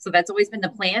 So that's always been the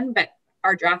plan, but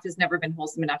our draft has never been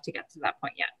wholesome enough to get to that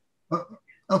point yet.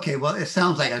 Okay, well, it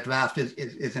sounds like a draft is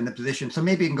in a position. So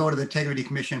maybe you can go to the Integrity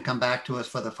Commission and come back to us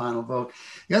for the final vote.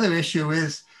 The other issue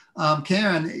is,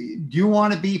 Karen, do you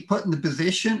want to be put in the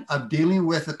position of dealing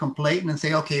with a complainant and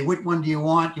say, okay, which one do you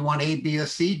want? You want A, B, or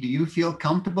C? Do you feel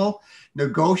comfortable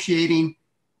negotiating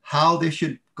how this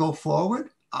should go forward?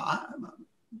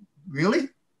 Really?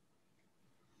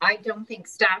 I don't think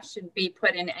staff should be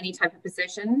put in any type of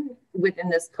position within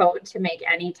this code to make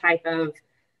any type of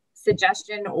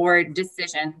suggestion or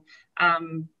decision.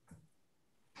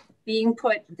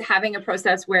 Having a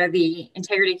process where the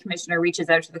Integrity Commissioner reaches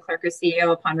out to the clerk or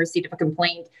CEO upon receipt of a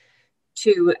complaint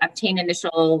to obtain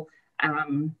initial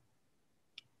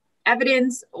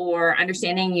evidence or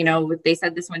understanding, you know, they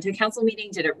said this went to a council meeting.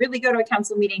 Did it really go to a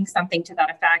council meeting? Something to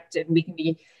that effect. And we can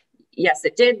be, yes,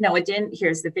 it did. No, it didn't.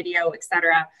 Here's the video,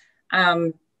 etc.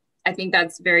 I think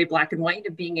that's very black and white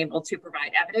of being able to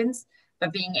provide evidence,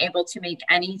 but being able to make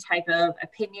any type of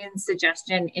opinion,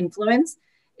 suggestion, influence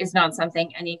is not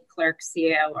something any clerk,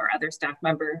 CEO, or other staff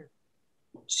member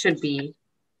should be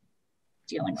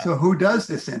dealing with. So who does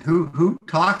this then? Who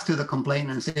talks to the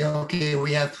complainant and say, okay,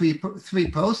 we have three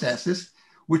processes.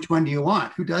 Which one do you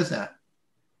want? Who does that?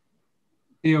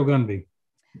 CEO Gunby.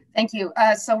 Thank you.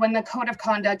 So when the code of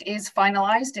conduct is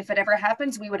finalized, if it ever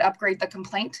happens, we would upgrade the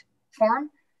complaint form,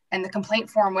 and the complaint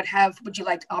form would have, would you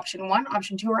like option 1,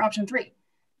 option 2, or option 3?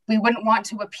 We wouldn't want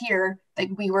to appear like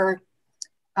we were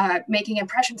making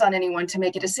impressions on anyone to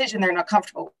make a decision they're not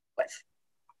comfortable with.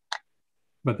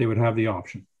 But they would have the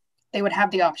option. They would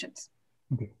have the options.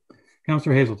 Okay.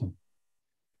 Councillor Hazelton.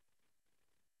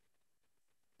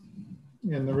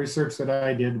 In the research that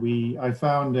I did, I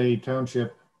found a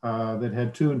township that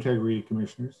had 2 integrity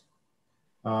commissioners.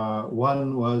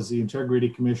 One was the integrity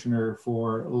commissioner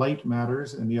for light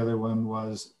matters, and the other one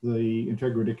was the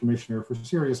integrity commissioner for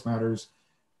serious matters.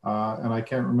 And I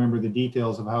can't remember the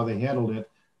details of how they handled it,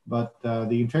 but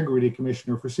the integrity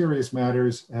commissioner for serious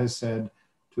matters has said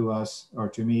to us, or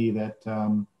to me, that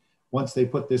once they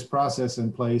put this process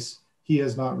in place, he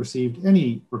has not received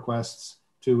any requests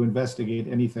to investigate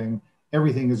anything.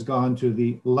 Everything has gone to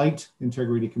the Light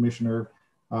Integrity Commissioner.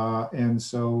 And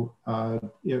so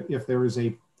if there is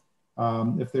a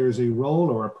role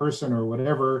or a person or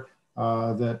whatever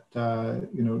that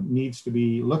needs to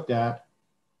be looked at,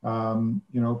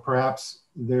 perhaps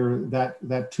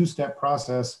that two-step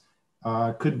process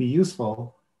could be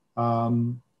useful,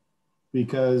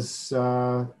 because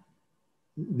the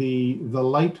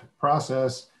Light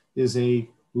process is a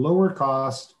lower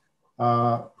cost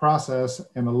process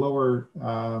and a lower,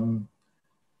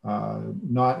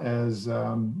 not as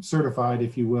certified,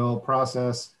 if you will,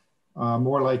 process,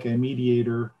 more like a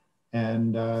mediator.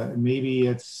 And maybe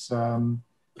it's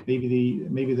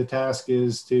maybe the task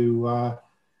is to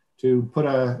put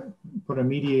a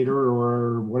mediator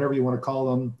or whatever you want to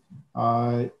call them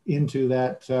into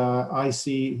that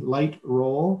IC Light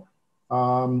role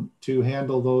to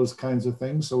handle those kinds of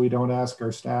things, so we don't ask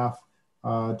our staff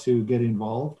to get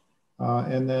involved.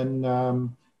 And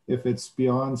then if it's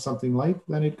beyond something Light,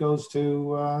 then it goes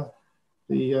to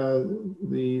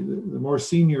the more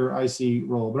senior IC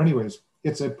role. But anyways,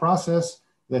 it's a process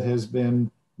that has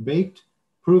been baked,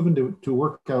 proven to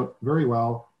work out very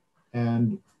well,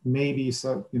 and maybe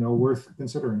worth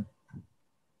considering.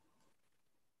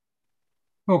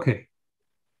 Okay.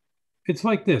 It's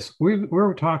like this.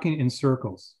 We're talking in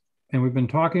circles, and we've been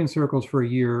talking in circles for a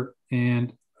year,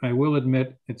 and I will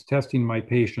admit it's testing my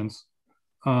patience,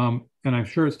 and I'm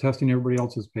sure it's testing everybody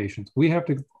else's patience. We have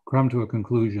to come to a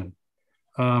conclusion.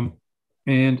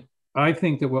 And I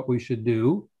think that what we should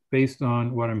do, based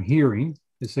on what I'm hearing,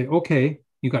 is say, okay,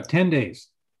 you got 10 days.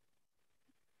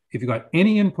 If you got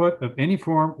any input of any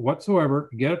form whatsoever,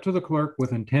 get it to the clerk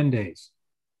within 10 days.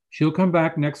 She'll come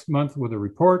back next month with a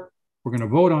report. We're going to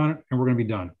vote on it, and we're going to be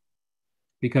done.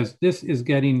 Because this is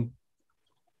getting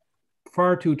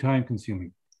far too time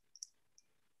consuming.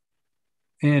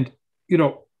 And,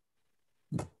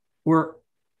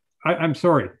 I'm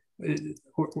sorry,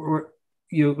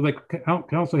 like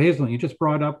Councilor Hazelton, you just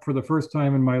brought up for the first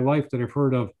time in my life that I've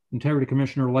heard of Integrity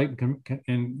Commissioner Light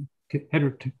and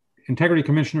Integrity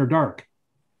Commissioner Dark.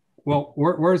 Well,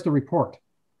 where's the report?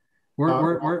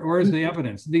 Where's the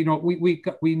evidence?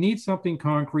 We need something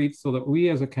concrete so that we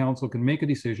as a council can make a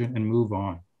decision and move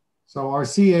on. So our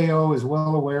CAO is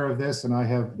well aware of this, and I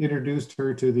have introduced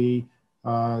her to the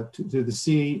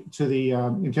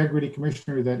Integrity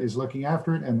Commissioner that is looking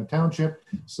after it, and the township.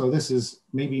 So this is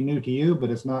maybe new to you,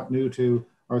 but it's not new to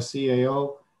our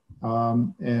CAO.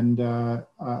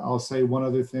 I'll say one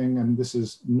other thing, and this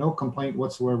is no complaint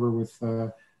whatsoever with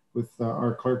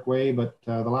our Clerk Way, but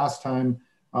the last time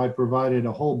I provided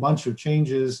a whole bunch of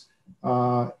changes,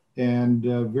 and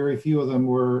very few of them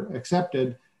were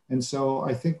accepted. And so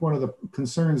I think one of the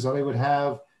concerns that I would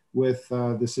have with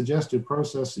the suggested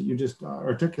process that you just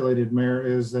articulated, Mayor,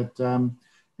 is that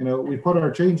we put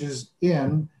our changes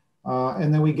in,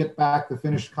 and then we get back the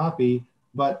finished copy.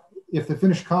 But if the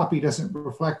finished copy doesn't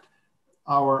reflect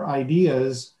our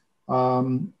ideas,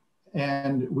 and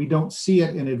we don't see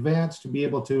it in advance to be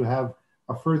able to have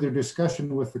a further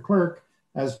discussion with the clerk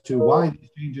as to why these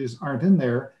changes aren't in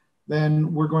there,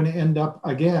 then we're going to end up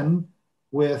again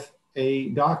with a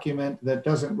document that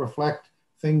doesn't reflect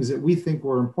things that we think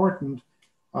were important,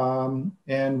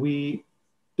 and we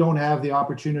don't have the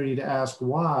opportunity to ask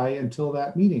why until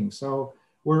that meeting. So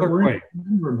we're in a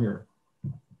conundrum here.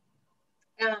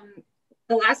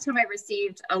 The last time I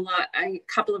received a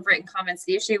couple of written comments,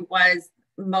 the issue was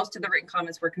most of the written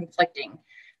comments were conflicting.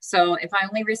 So if I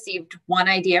only received one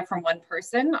idea from one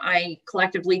person, I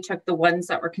collectively took the ones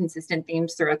that were consistent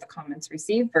themes throughout the comments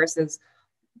received versus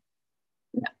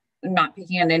not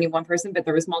picking on any one person, but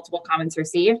there was multiple comments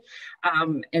received.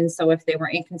 And so if they were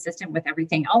inconsistent with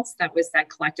everything else that was said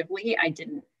collectively, I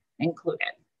didn't include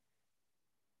it.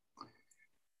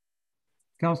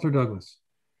 Councillor Douglas.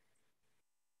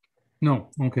 No,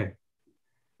 okay.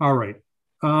 All right.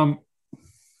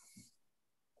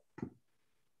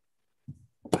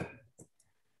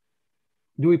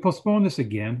 Do we postpone this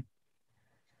again?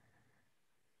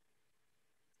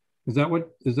 Is that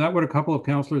what a couple of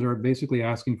councillors are basically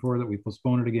asking for, that we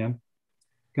postpone it again?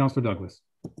 Councillor Douglas.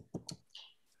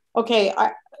 Okay,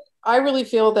 I really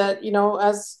feel that,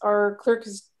 as our clerk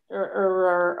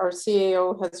or our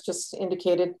CAO has just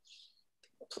indicated,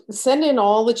 send in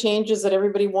all the changes that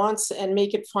everybody wants and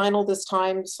make it final this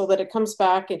time so that it comes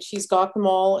back and she's got them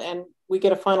all and we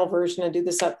get a final version and do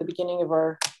this at the beginning of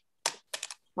our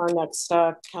next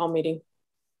Cal meeting.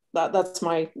 That's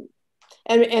my,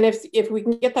 and if we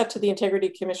can get that to the Integrity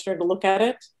Commissioner to look at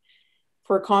it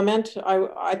for comment,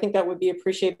 I think that would be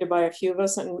appreciated by a few of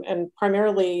us, and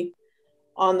primarily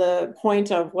on the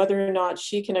point of whether or not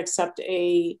she can accept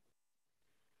the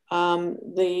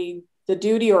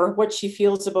duty, or what she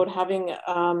feels about having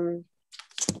what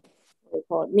do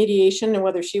call it, mediation, and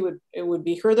whether it would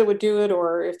be her that would do it,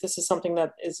 or if this is something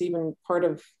that is even part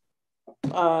of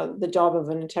the job of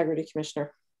an integrity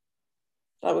commissioner.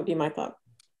 That would be my thought.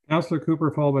 Councillor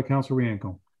Cooper, followed by Councillor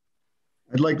Rienko.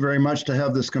 I'd like very much to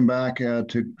have this come back to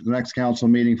the next council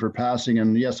meeting for passing.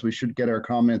 And yes, we should get our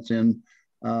comments in.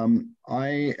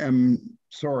 I am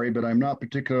sorry, but I'm not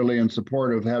particularly in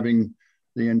support of having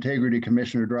the integrity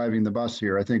commissioner driving the bus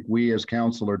here. I think we as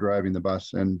council are driving the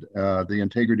bus, and the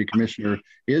integrity commissioner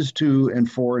is to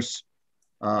enforce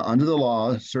under the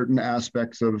law certain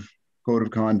aspects of code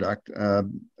of conduct.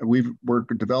 We're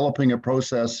developing a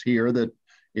process here that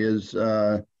is,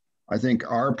 I think,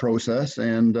 our process,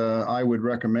 and I would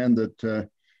recommend that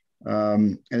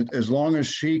as long as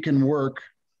she can work,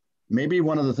 maybe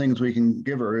one of the things we can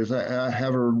give her is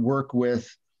have her work with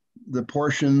the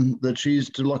portion that she's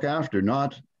to look after,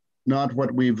 not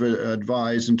what we've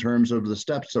advised in terms of the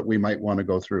steps that we might want to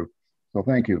go through. So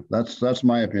thank you. That's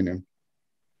my opinion.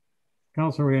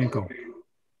 Councillor Rienko.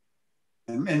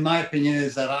 And my opinion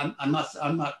is that I'm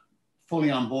not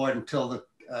fully on board until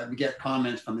we get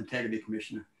comments from the integrity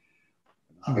commissioner.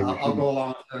 I'll go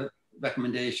along with her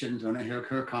recommendations when I hear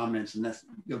her comments, and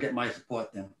you'll get my support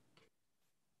then.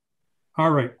 All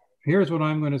right. Here's what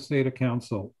I'm going to say to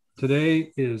council.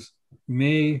 Today is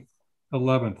May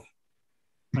 11th.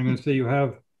 I'm going to say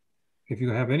if you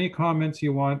have any comments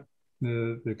you want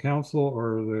the council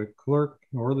or the clerk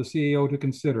or the CEO to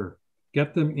consider,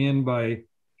 get them in by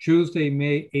Tuesday,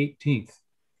 May 18th.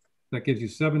 That gives you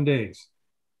 7 days.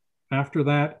 After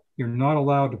that, you're not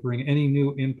allowed to bring any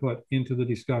new input into the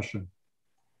discussion.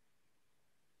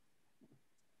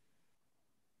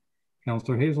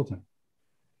 Councillor Hazelton.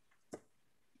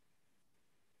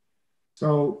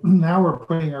 So now we're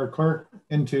putting our clerk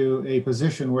into a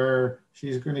position where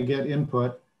she's going to get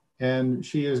input, and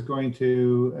she is going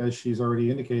to, as she's already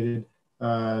indicated,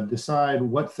 decide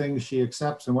what things she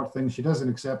accepts and what things she doesn't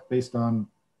accept based on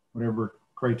whatever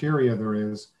criteria there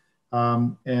is.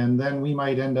 And then we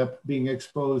might end up being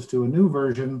exposed to a new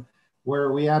version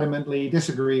where we adamantly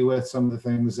disagree with some of the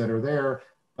things that are there,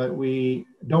 but we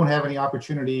don't have any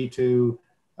opportunity to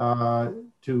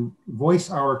voice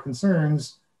our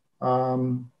concerns.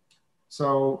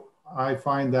 So I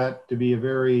find that to be a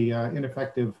very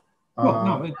ineffective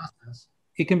process.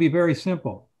 It can be very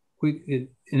simple.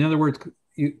 In other words,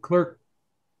 Clerk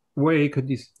Way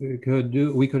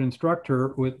we could instruct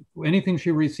her with anything she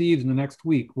receives in the next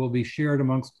week will be shared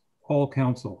amongst all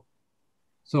council.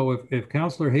 So if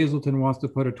Councillor Hazelton wants to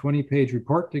put a 20-page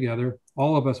report together,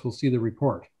 all of us will see the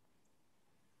report.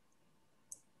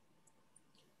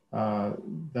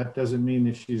 That doesn't mean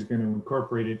that she's going to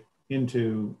incorporate it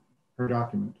into her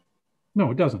document.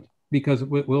 No, it doesn't, because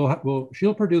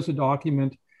she'll produce a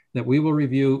document that we will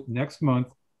review next month.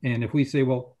 And if we say,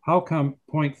 well, how come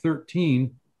point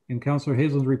 13 in Councillor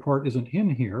Hazelton's report isn't in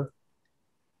here?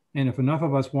 And if enough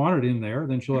of us want it in there,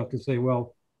 then she'll have to say,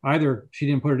 well, either she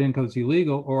didn't put it in because it's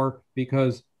illegal, or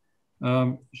because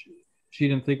she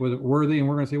didn't think it was worthy. And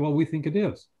we're going to say, well, we think it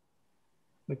is.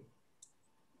 Like,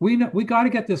 we got to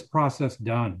get this process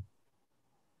done.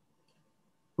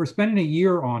 We're spending a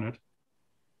year on it.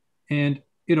 And,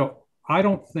 I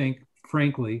don't think,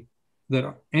 frankly,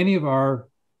 that any of our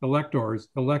electors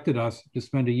elected us to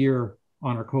spend a year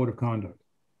on our code of conduct.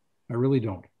 I really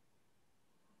don't.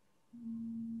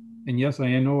 And yes,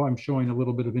 I know I'm showing a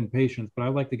little bit of impatience, but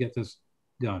I'd like to get this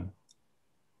done.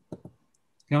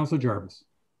 Councillor Jarvis.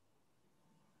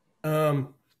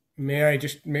 May I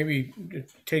just maybe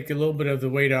take a little bit of the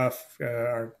weight off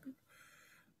our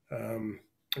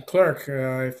clerk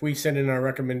if we send in our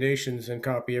recommendations and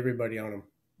copy everybody on them?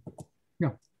 Yeah.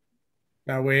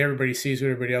 That way everybody sees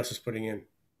what everybody else is putting in.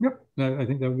 Yep, I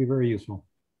think that would be very useful.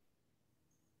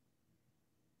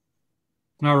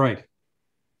 All right,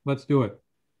 let's do it.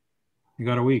 You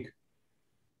got a week.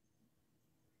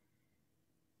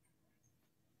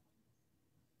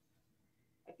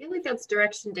 I feel like that's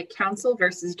direction to council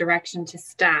versus direction to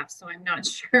staff. So I'm not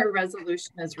sure a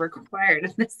resolution is required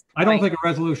at this point. I don't think a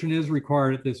resolution is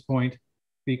required at this point,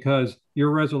 because your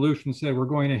resolution said we're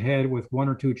going ahead with 1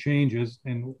 or 2 changes.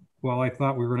 And while I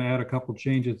thought we were going to add a couple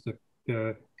changes that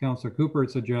Councillor Cooper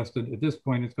had suggested, at this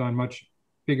point it's gone much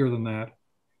bigger than that.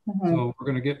 So we're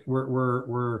going to get,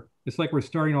 it's like we're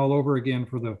starting all over again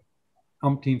for the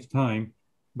umpteenth time,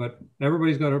 but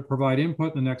everybody's got to provide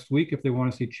input in the next week if they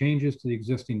want to see changes to the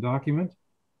existing document.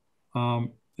 And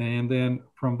then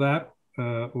from that,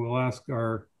 we'll ask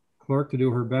our clerk to do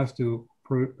her best to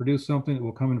produce something that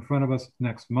will come in front of us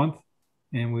next month.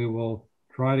 and we will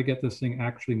try to get this thing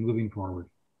actually moving forward.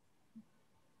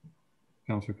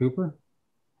 Councillor Cooper?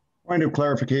 Point of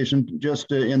clarification,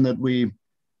 just in that we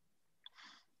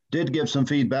did give some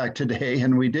feedback today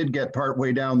and we did get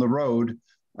partway down the road.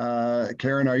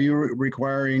 Karen, are you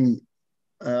requiring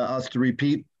us to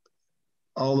repeat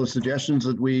all the suggestions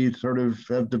that we sort of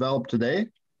have developed today?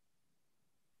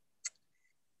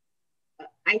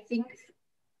 I think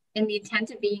in the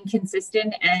intent of being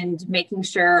consistent and making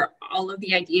sure all of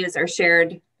the ideas are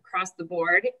shared across the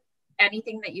board,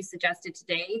 anything that you suggested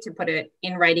today to put it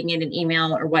in writing in an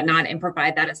email or whatnot and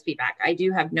provide that as feedback. I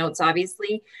do have notes,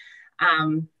 obviously,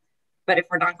 but if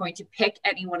we're not going to pick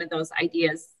any one of those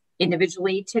ideas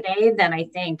individually today, then I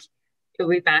think it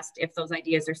would be best if those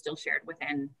ideas are still shared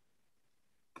within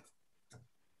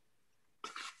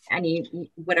any,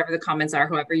 whatever the comments are,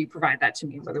 however you provide that to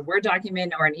me, whether a Word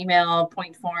document or an email,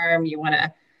 point form, you want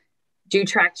to do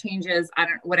track changes, I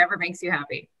don't, whatever makes you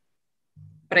happy.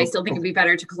 But I still think it'd be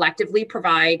better to collectively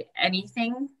provide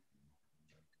anything,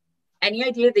 any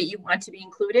idea that you want to be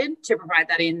included, to provide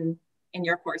that in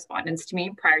your correspondence to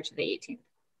me prior to the 18th.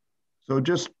 So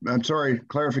just, I'm sorry,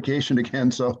 clarification again.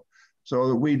 So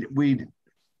we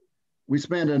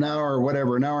spent an hour or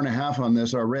whatever, an hour and a half on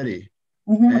this already.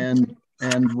 Mm-hmm.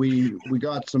 And we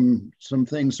got some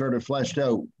things sort of fleshed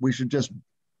out. We should just,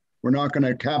 we're not going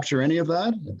to capture any of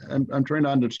that. I'm trying to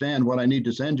understand what I need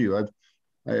to send you.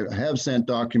 I have sent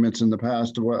documents in the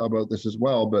past about this as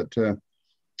well, but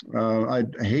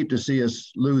I'd hate to see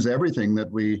us lose everything that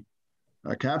we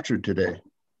captured today.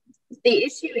 The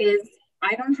issue is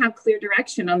I don't have clear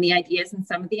direction on the ideas, and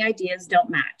some of the ideas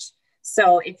don't match.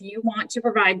 So if you want to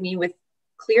provide me with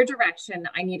clear direction,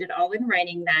 I need it all in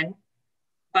writing then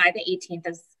by the 18th,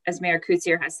 as Mayor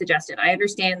Coetzee has suggested. I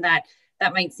understand that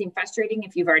that might seem frustrating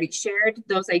if you've already shared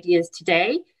those ideas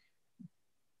today,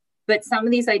 but some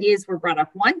of these ideas were brought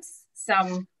up once,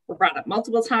 some were brought up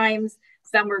multiple times,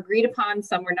 some were agreed upon,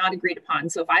 some were not agreed upon.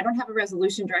 So if I don't have a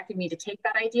resolution directing me to take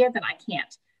that idea, then I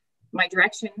can't. My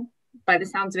direction, by the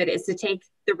sounds of it, is to take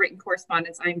the written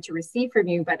correspondence I am to receive from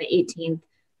you by the 18th,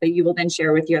 that you will then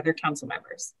share with your other council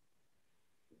members.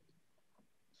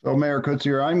 So Mayor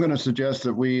Coetzee, I'm going to suggest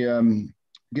that we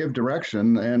give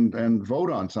direction and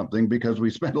vote on something, because we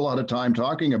spent a lot of time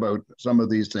talking about some of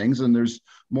these things, and there's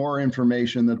more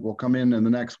information that will come in the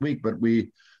next week, but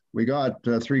we got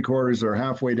 3/4 or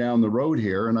halfway down the road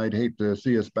here, and I'd hate to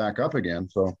see us back up again.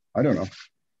 So I don't know.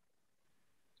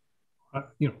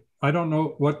 I don't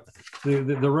know what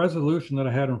the resolution that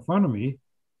I had in front of me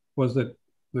was, that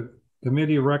the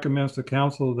committee recommends to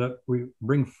council that we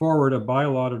bring forward a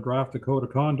bylaw to draft a code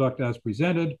of conduct as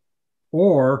presented,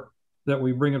 or that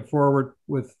we bring it forward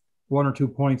with 1 or 2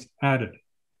 points added.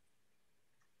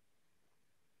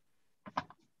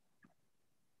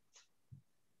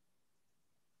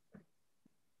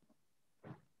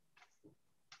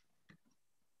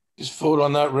 Just vote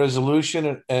on that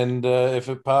resolution, and if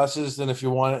it passes, then if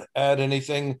you want to add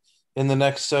anything in the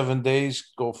next 7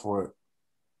 days, go for it.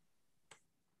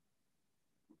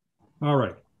 All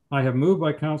right. I have moved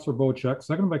by Councillor Bochek,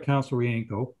 seconded by Councillor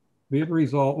Rienko. Be it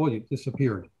resolved, oh, you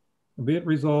disappeared. Be it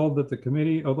resolved that the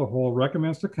Committee of the Whole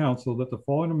recommends to Council that the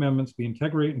following amendments be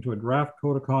integrated into a draft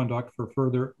code of conduct for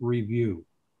further review.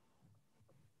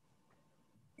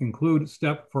 Include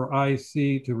step for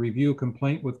IC to review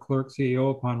complaint with clerk CAO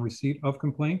upon receipt of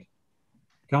complaint.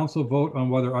 Council vote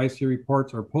on whether IC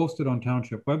reports are posted on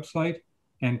Township website,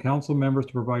 and council members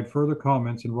to provide further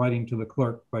comments in writing to the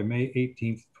clerk by May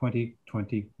 18th,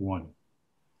 2021.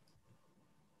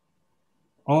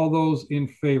 All those in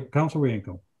favor, Councillor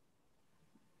Rienko.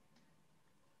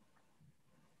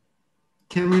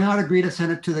 Can we not agree to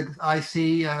send it to the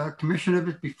IC commissioner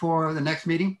before the next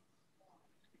meeting?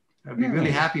 I'd be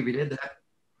really happy if we did that.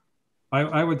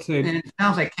 I would say. And it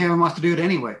sounds like Karen wants to do it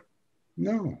anyway.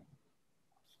 No.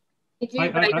 I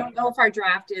do, but I don't know if our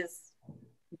draft is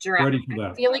draft. Ready for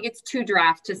that. I feel like it's too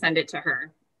draft to send it to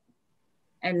her.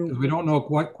 And we don't know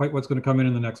quite what's going to come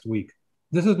in the next week.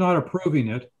 This is not approving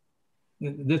it.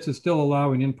 This is still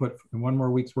allowing input, and 1 more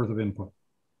week's worth of input.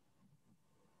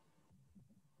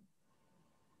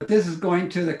 But this is going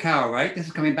to the cow, right? This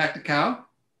is coming back to cow?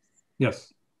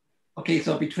 Yes. Okay,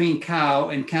 so between cow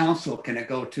and council, can it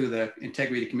go to the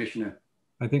integrity commissioner?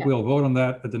 I think we'll vote on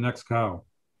that at the next cow.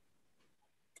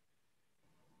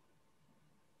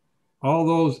 All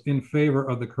those in favor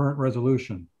of the current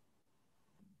resolution?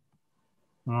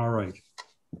 All right.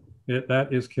 That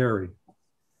is carried.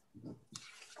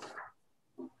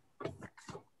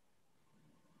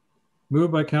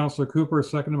 Moved by Councillor Cooper,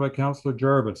 seconded by Councillor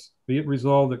Jarvis. Be it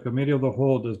resolved that Committee of the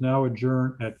Whole does now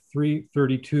adjourn at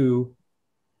 3:32 to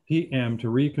p.m. to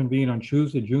reconvene on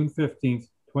Tuesday, June 15th,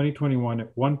 2021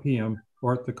 at 1 p.m.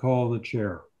 or at the call of the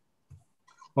chair.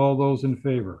 All those in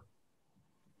favor?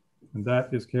 And that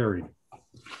is carried.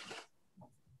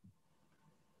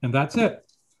 And that's it.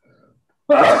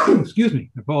 Excuse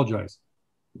me, I apologize.